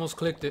I almost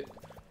clicked it.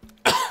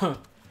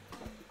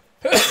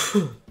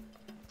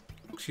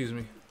 Excuse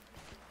me.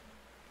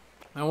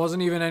 That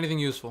wasn't even anything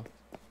useful.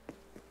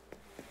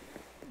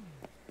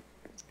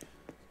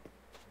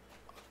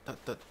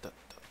 Let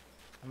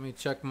me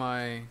check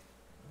my... I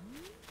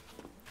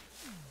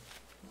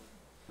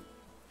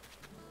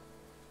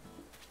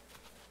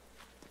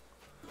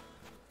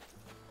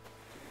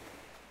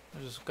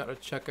just gotta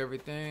check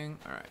everything.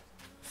 Alright.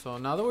 So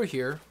now that we're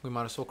here, we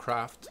might as well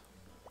craft.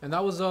 And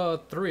that was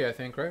 3, I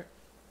think, right?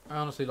 I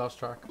honestly lost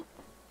track.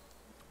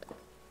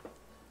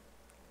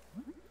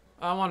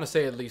 I want to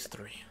say at least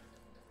 3.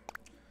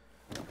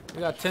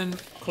 We got 10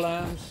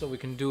 clams, so we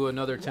can do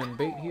another 10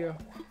 bait here.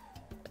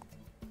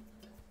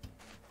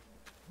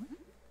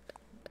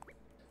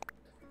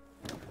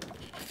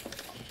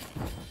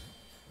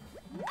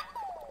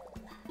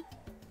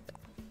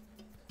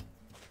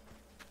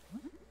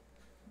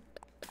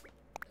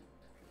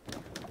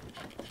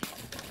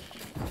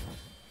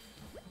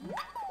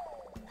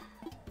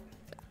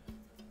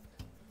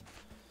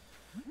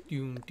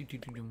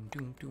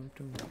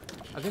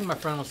 I think my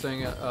friend was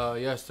saying it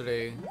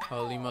yesterday,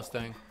 Lee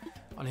Mustang,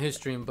 on his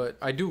stream, but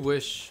I do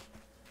wish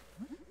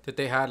that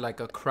they had like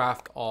a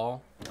craft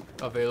all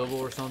available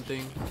or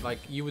something. Like,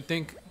 you would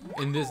think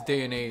in this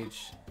day and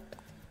age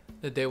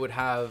that they would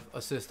have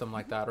a system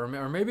like that, or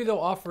maybe they'll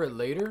offer it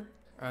later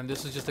and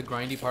this is just a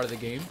grindy part of the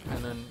game,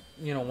 and then,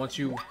 you know, once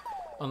you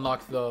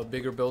unlock the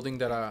bigger building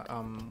that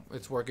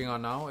it's working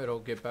on now, it'll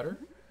get better.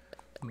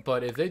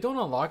 But if they don't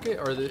unlock it,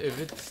 or if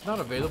it's not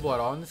available at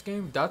all in this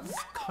game, that's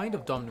kind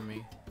of dumb to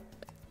me.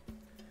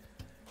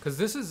 Because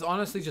this is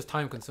honestly just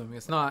time consuming.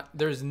 It's not,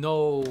 there's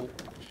no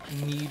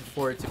need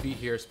for it to be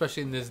here,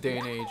 especially in this day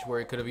and age where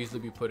it could have easily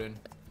be put in,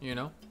 you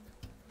know?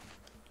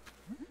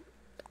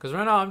 Because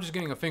right now I'm just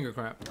getting a finger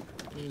cramp.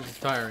 It's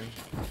tiring.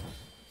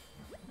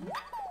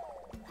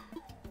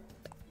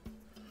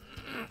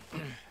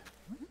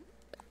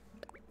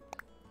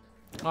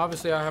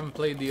 Obviously, I haven't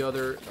played the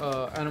other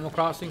Animal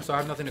Crossing, so I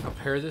have nothing to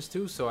compare this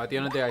to. So at the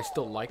end of the day, I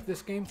still like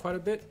this game quite a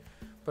bit.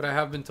 But I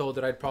have been told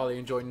that I'd probably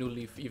enjoy New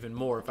Leaf even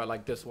more if I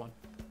like this one.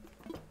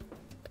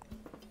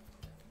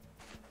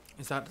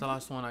 Is that the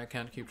last one? I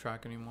can't keep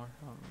track anymore.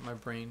 My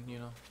brain, you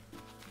know.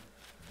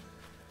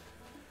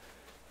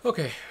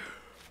 Okay.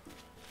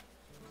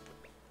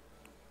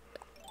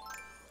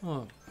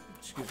 Oh,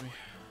 excuse me.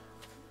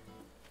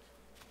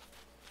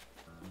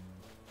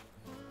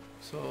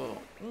 So,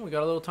 we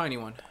got a little tiny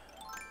one.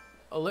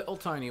 A little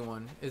tiny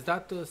one. Is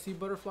that the sea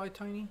butterfly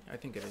tiny? I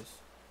think it is.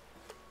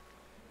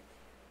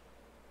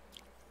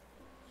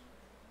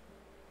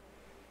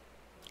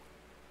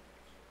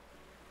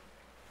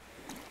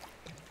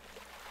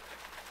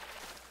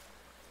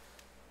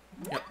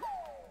 Yep.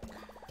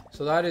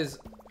 So that is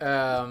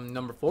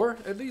number 4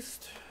 at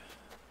least.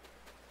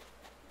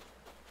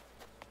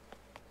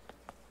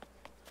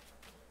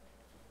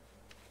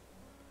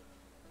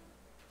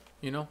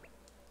 You know,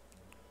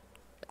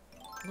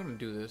 I'm gonna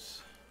do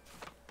this.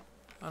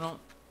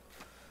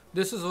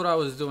 This is what I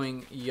was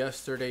doing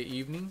yesterday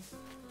evening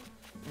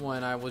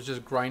when I was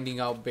just grinding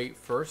out bait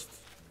first.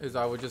 Is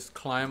I would just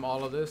climb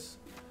all of this,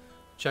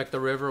 check the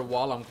river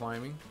while I'm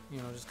climbing. You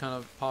know, just kind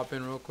of pop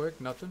in real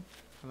quick, nothing,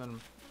 and then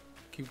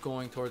keep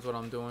going towards what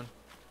I'm doing.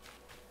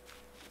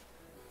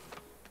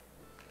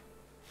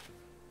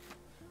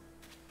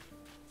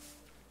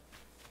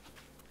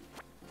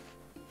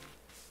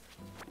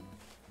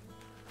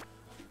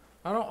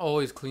 I don't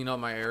always clean up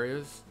my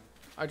areas.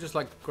 I just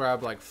like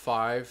grab like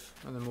 5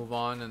 and then move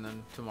on, and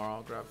then tomorrow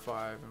I'll grab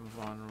 5 and move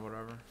on or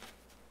whatever.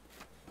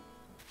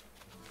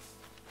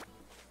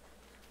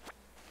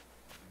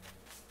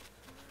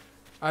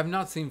 I've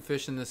not seen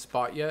fish in this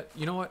spot yet.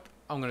 You know what?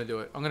 I'm gonna do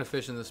it. I'm gonna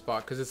fish in this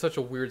spot because it's such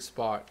a weird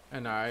spot,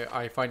 and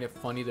I find it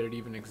funny that it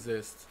even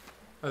exists.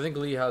 I think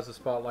Lee has a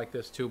spot like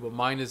this too, but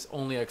mine is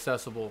only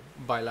accessible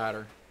by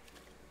ladder,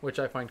 which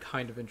I find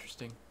kind of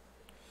interesting.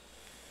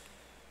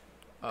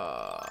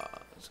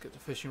 Let's get the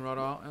fishing rod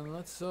out and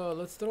let's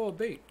throw a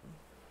bait.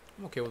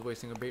 I'm okay with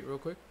wasting a bait real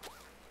quick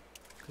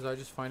because I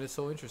just find it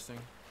so interesting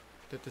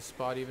that this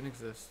spot even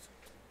exists.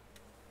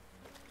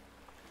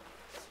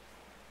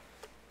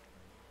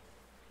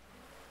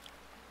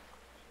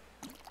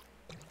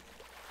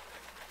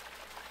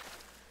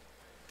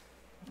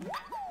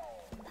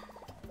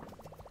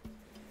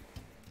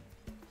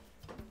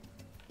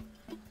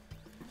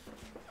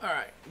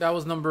 Alright, that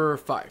was number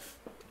 5.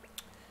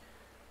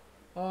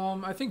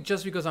 I think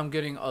just because I'm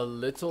getting a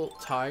little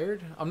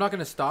tired, I'm not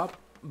gonna stop,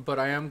 but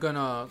I am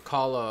gonna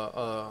call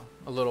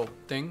a little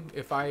thing.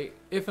 If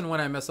and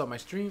when I mess up my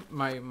stream,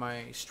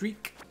 my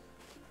streak,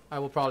 I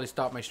will probably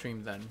stop my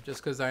stream then,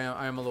 just because I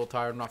am a little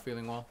tired. I'm not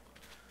feeling well.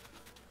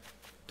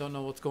 Don't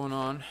know what's going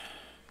on.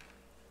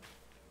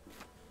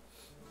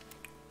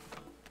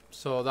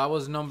 So that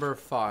was number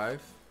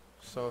 5.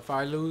 So if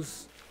I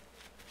lose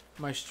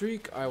my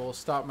streak, I will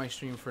stop my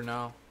stream for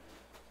now,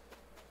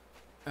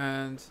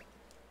 and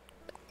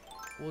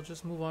we'll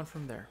just move on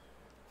from there.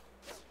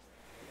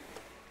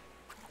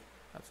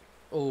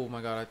 Oh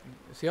my god,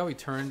 see how he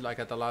turned like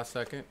at the last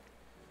second?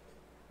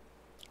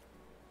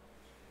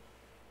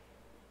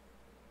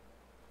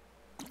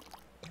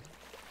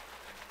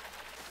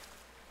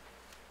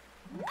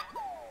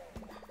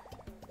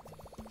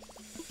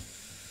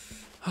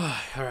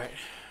 Alright,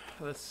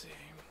 let's see.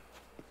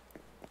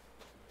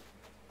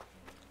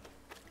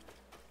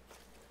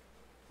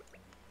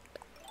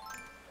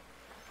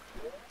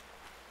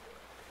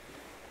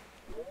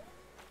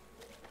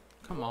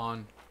 Come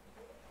on.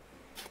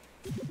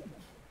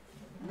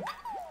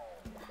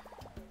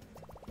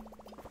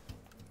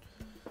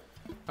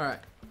 Alright.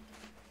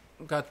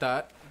 Got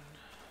that.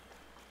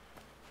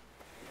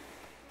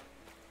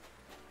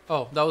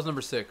 Oh, that was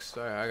number 6.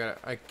 Sorry,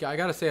 I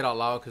gotta say it out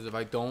loud because if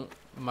I don't,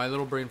 my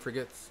little brain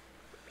forgets.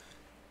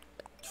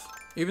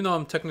 Even though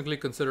I'm technically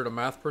considered a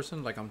math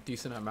person, like I'm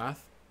decent at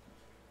math,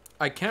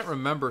 I can't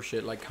remember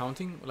shit like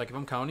counting. Like if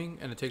I'm counting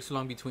and it takes too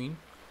long between,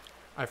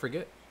 I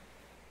forget.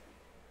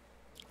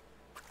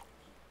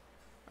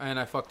 And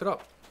I fucked it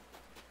up.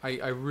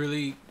 I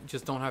really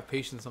just don't have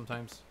patience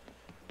sometimes,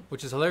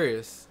 which is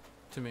hilarious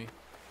to me.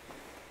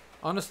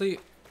 Honestly,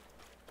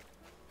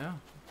 yeah,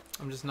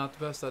 I'm just not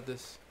the best at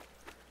this.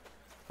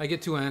 I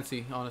get too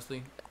antsy,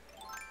 honestly.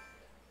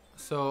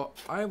 So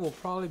I will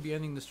probably be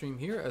ending the stream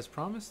here as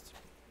promised.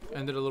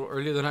 Ended a little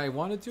earlier than I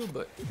wanted to,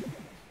 but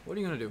what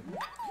are you gonna do?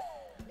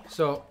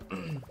 So,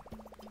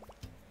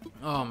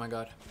 oh my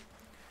god.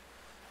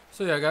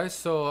 So yeah, guys.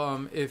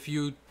 So if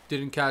you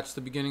didn't catch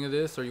the beginning of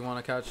this, or you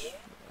want to catch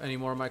any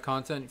more of my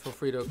content, feel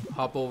free to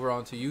hop over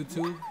onto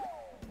YouTube,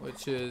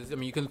 which is, I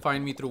mean, you can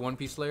find me through One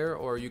Piece Slayer,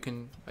 or you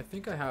can, I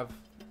think I have,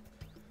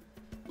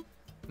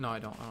 no, I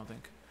don't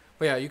think.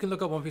 But yeah, you can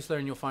look up One Piece Slayer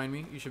and you'll find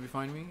me. You should be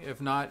finding me.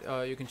 If not,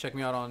 you can check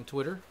me out on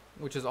Twitter,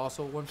 which is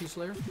also One Piece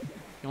Slayer.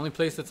 The only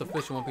place that's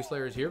official One Piece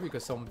Slayer is here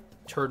because some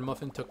turd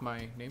muffin took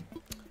my name.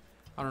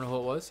 I don't know who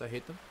it was. I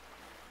hate them.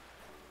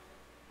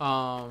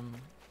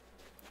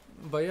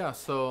 But yeah,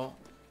 so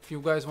if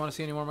you guys want to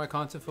see any more of my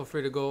content, feel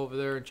free to go over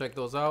there and check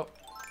those out.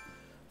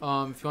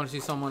 If you want to see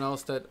someone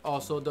else that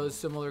also does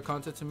similar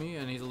content to me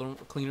and he's a little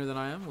cleaner than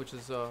I am, which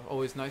is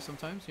always nice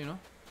sometimes, you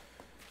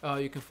know,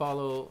 you can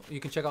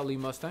check out Lee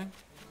Mustang.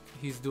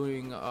 He's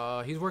doing,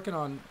 he's working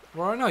on,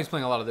 well, right now he's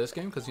playing a lot of this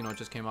game because, you know, it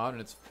just came out and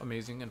it's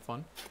amazing and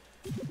fun.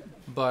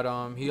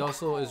 But he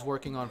also is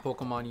working on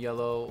Pokemon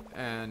Yellow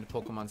and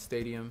Pokemon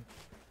Stadium.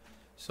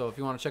 So if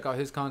you want to check out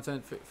his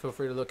content, feel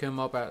free to look him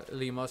up at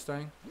Lee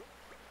Mustang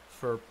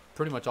for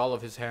pretty much all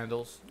of his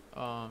handles.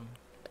 You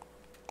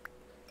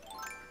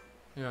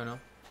know.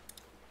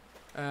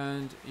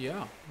 And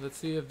yeah, let's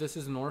see if this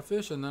is an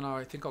oarfish, and then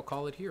I think I'll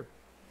call it here.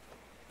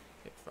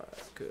 If I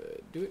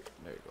could do it.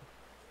 There you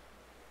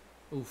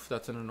go. Oof,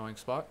 that's an annoying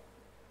spot.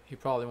 He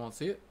probably won't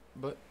see it,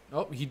 but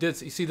oh, he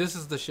did. You see, this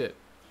is the shit.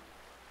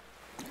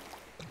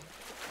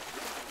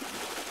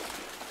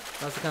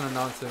 That's the kind of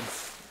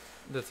nonsense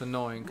that's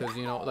annoying, because,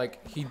 you know,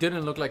 like, he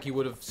didn't look like he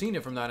would have seen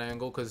it from that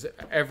angle, because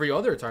every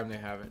other time they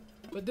haven't.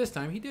 But this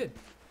time he did.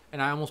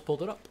 And I almost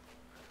pulled it up.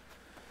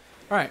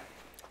 Alright.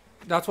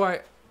 That's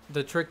why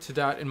the trick to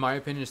that, in my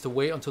opinion, is to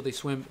wait until they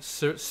swim,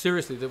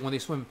 seriously, that when they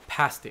swim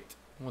past it.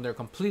 When they're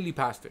completely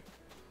past it.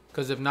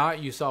 Because if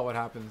not, you saw what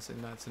happens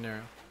in that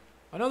scenario.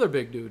 Another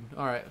big dude.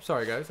 Alright,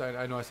 sorry guys.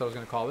 I know I said I was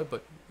going to call it,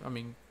 but, I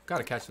mean,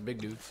 gotta catch the big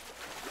dudes.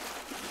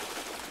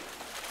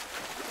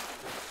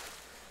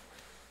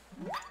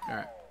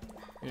 Alright.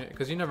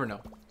 Because you never know.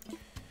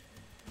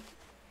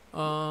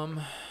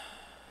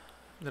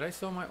 Did I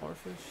sell my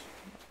oarfish?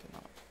 I did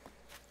not.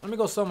 Let me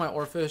go sell my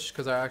oarfish,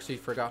 because I actually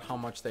forgot how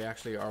much they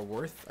actually are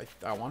worth.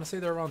 I want to say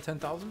they're around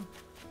 10,000.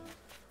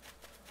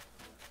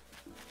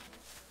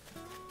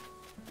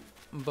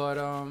 But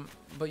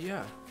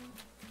yeah.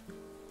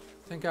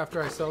 I think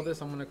after I sell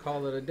this, I'm going to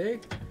call it a day.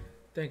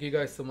 Thank you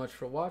guys so much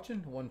for watching.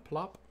 One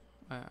plop.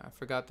 I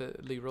forgot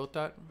that Lee wrote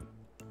that.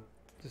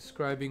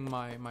 Describing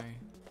my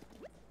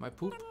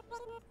poop.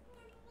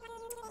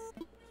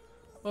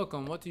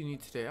 Welcome, what do you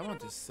need today? I want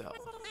to sell.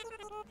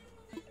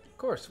 Of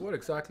course, what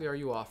exactly are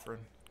you offering?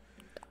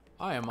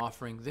 I am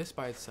offering this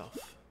by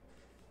itself.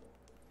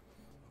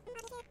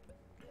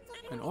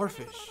 An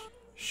oarfish.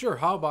 Sure,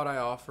 how about I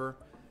offer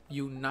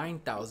you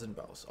 9,000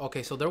 bells?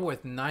 Okay, so they're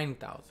worth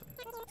 9,000.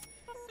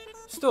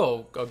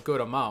 Still a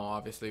good amount,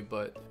 obviously,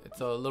 but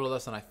it's a little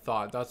less than I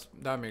thought.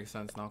 That makes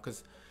sense now,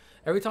 because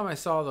every time I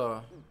saw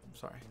the...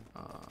 Sorry.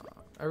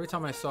 Every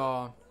time I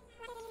saw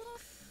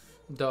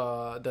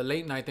the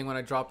late night thing when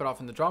I drop it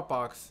off in the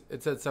Dropbox,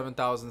 it said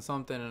 7,000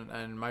 something,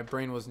 and my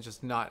brain was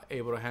just not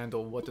able to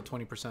handle what the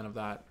 20% of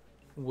that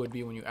would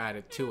be when you add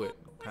it to it,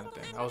 kind of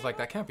thing. I was like,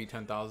 that can't be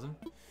 10,000.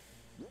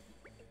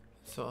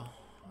 So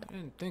I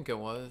didn't think it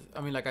was. I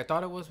mean, like, I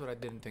thought it was, but I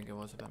didn't think it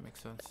was, if that makes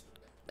sense.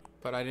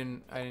 But I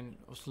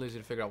was lazy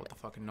to figure out what the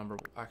fucking number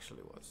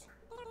actually was.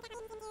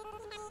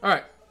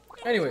 Alright.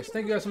 Anyways,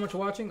 thank you guys so much for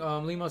watching.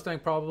 Lee Mustang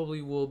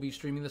probably will be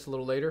streaming this a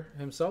little later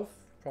himself.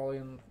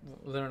 Probably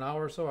within an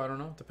hour or so. I don't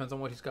know. Depends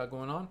on what he's got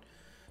going on.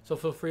 So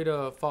feel free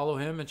to follow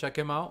him and check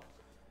him out.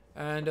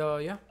 And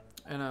yeah.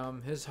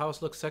 And his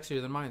house looks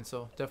sexier than mine.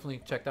 So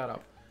definitely check that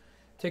out.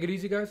 Take it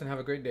easy, guys, and have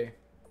a great day.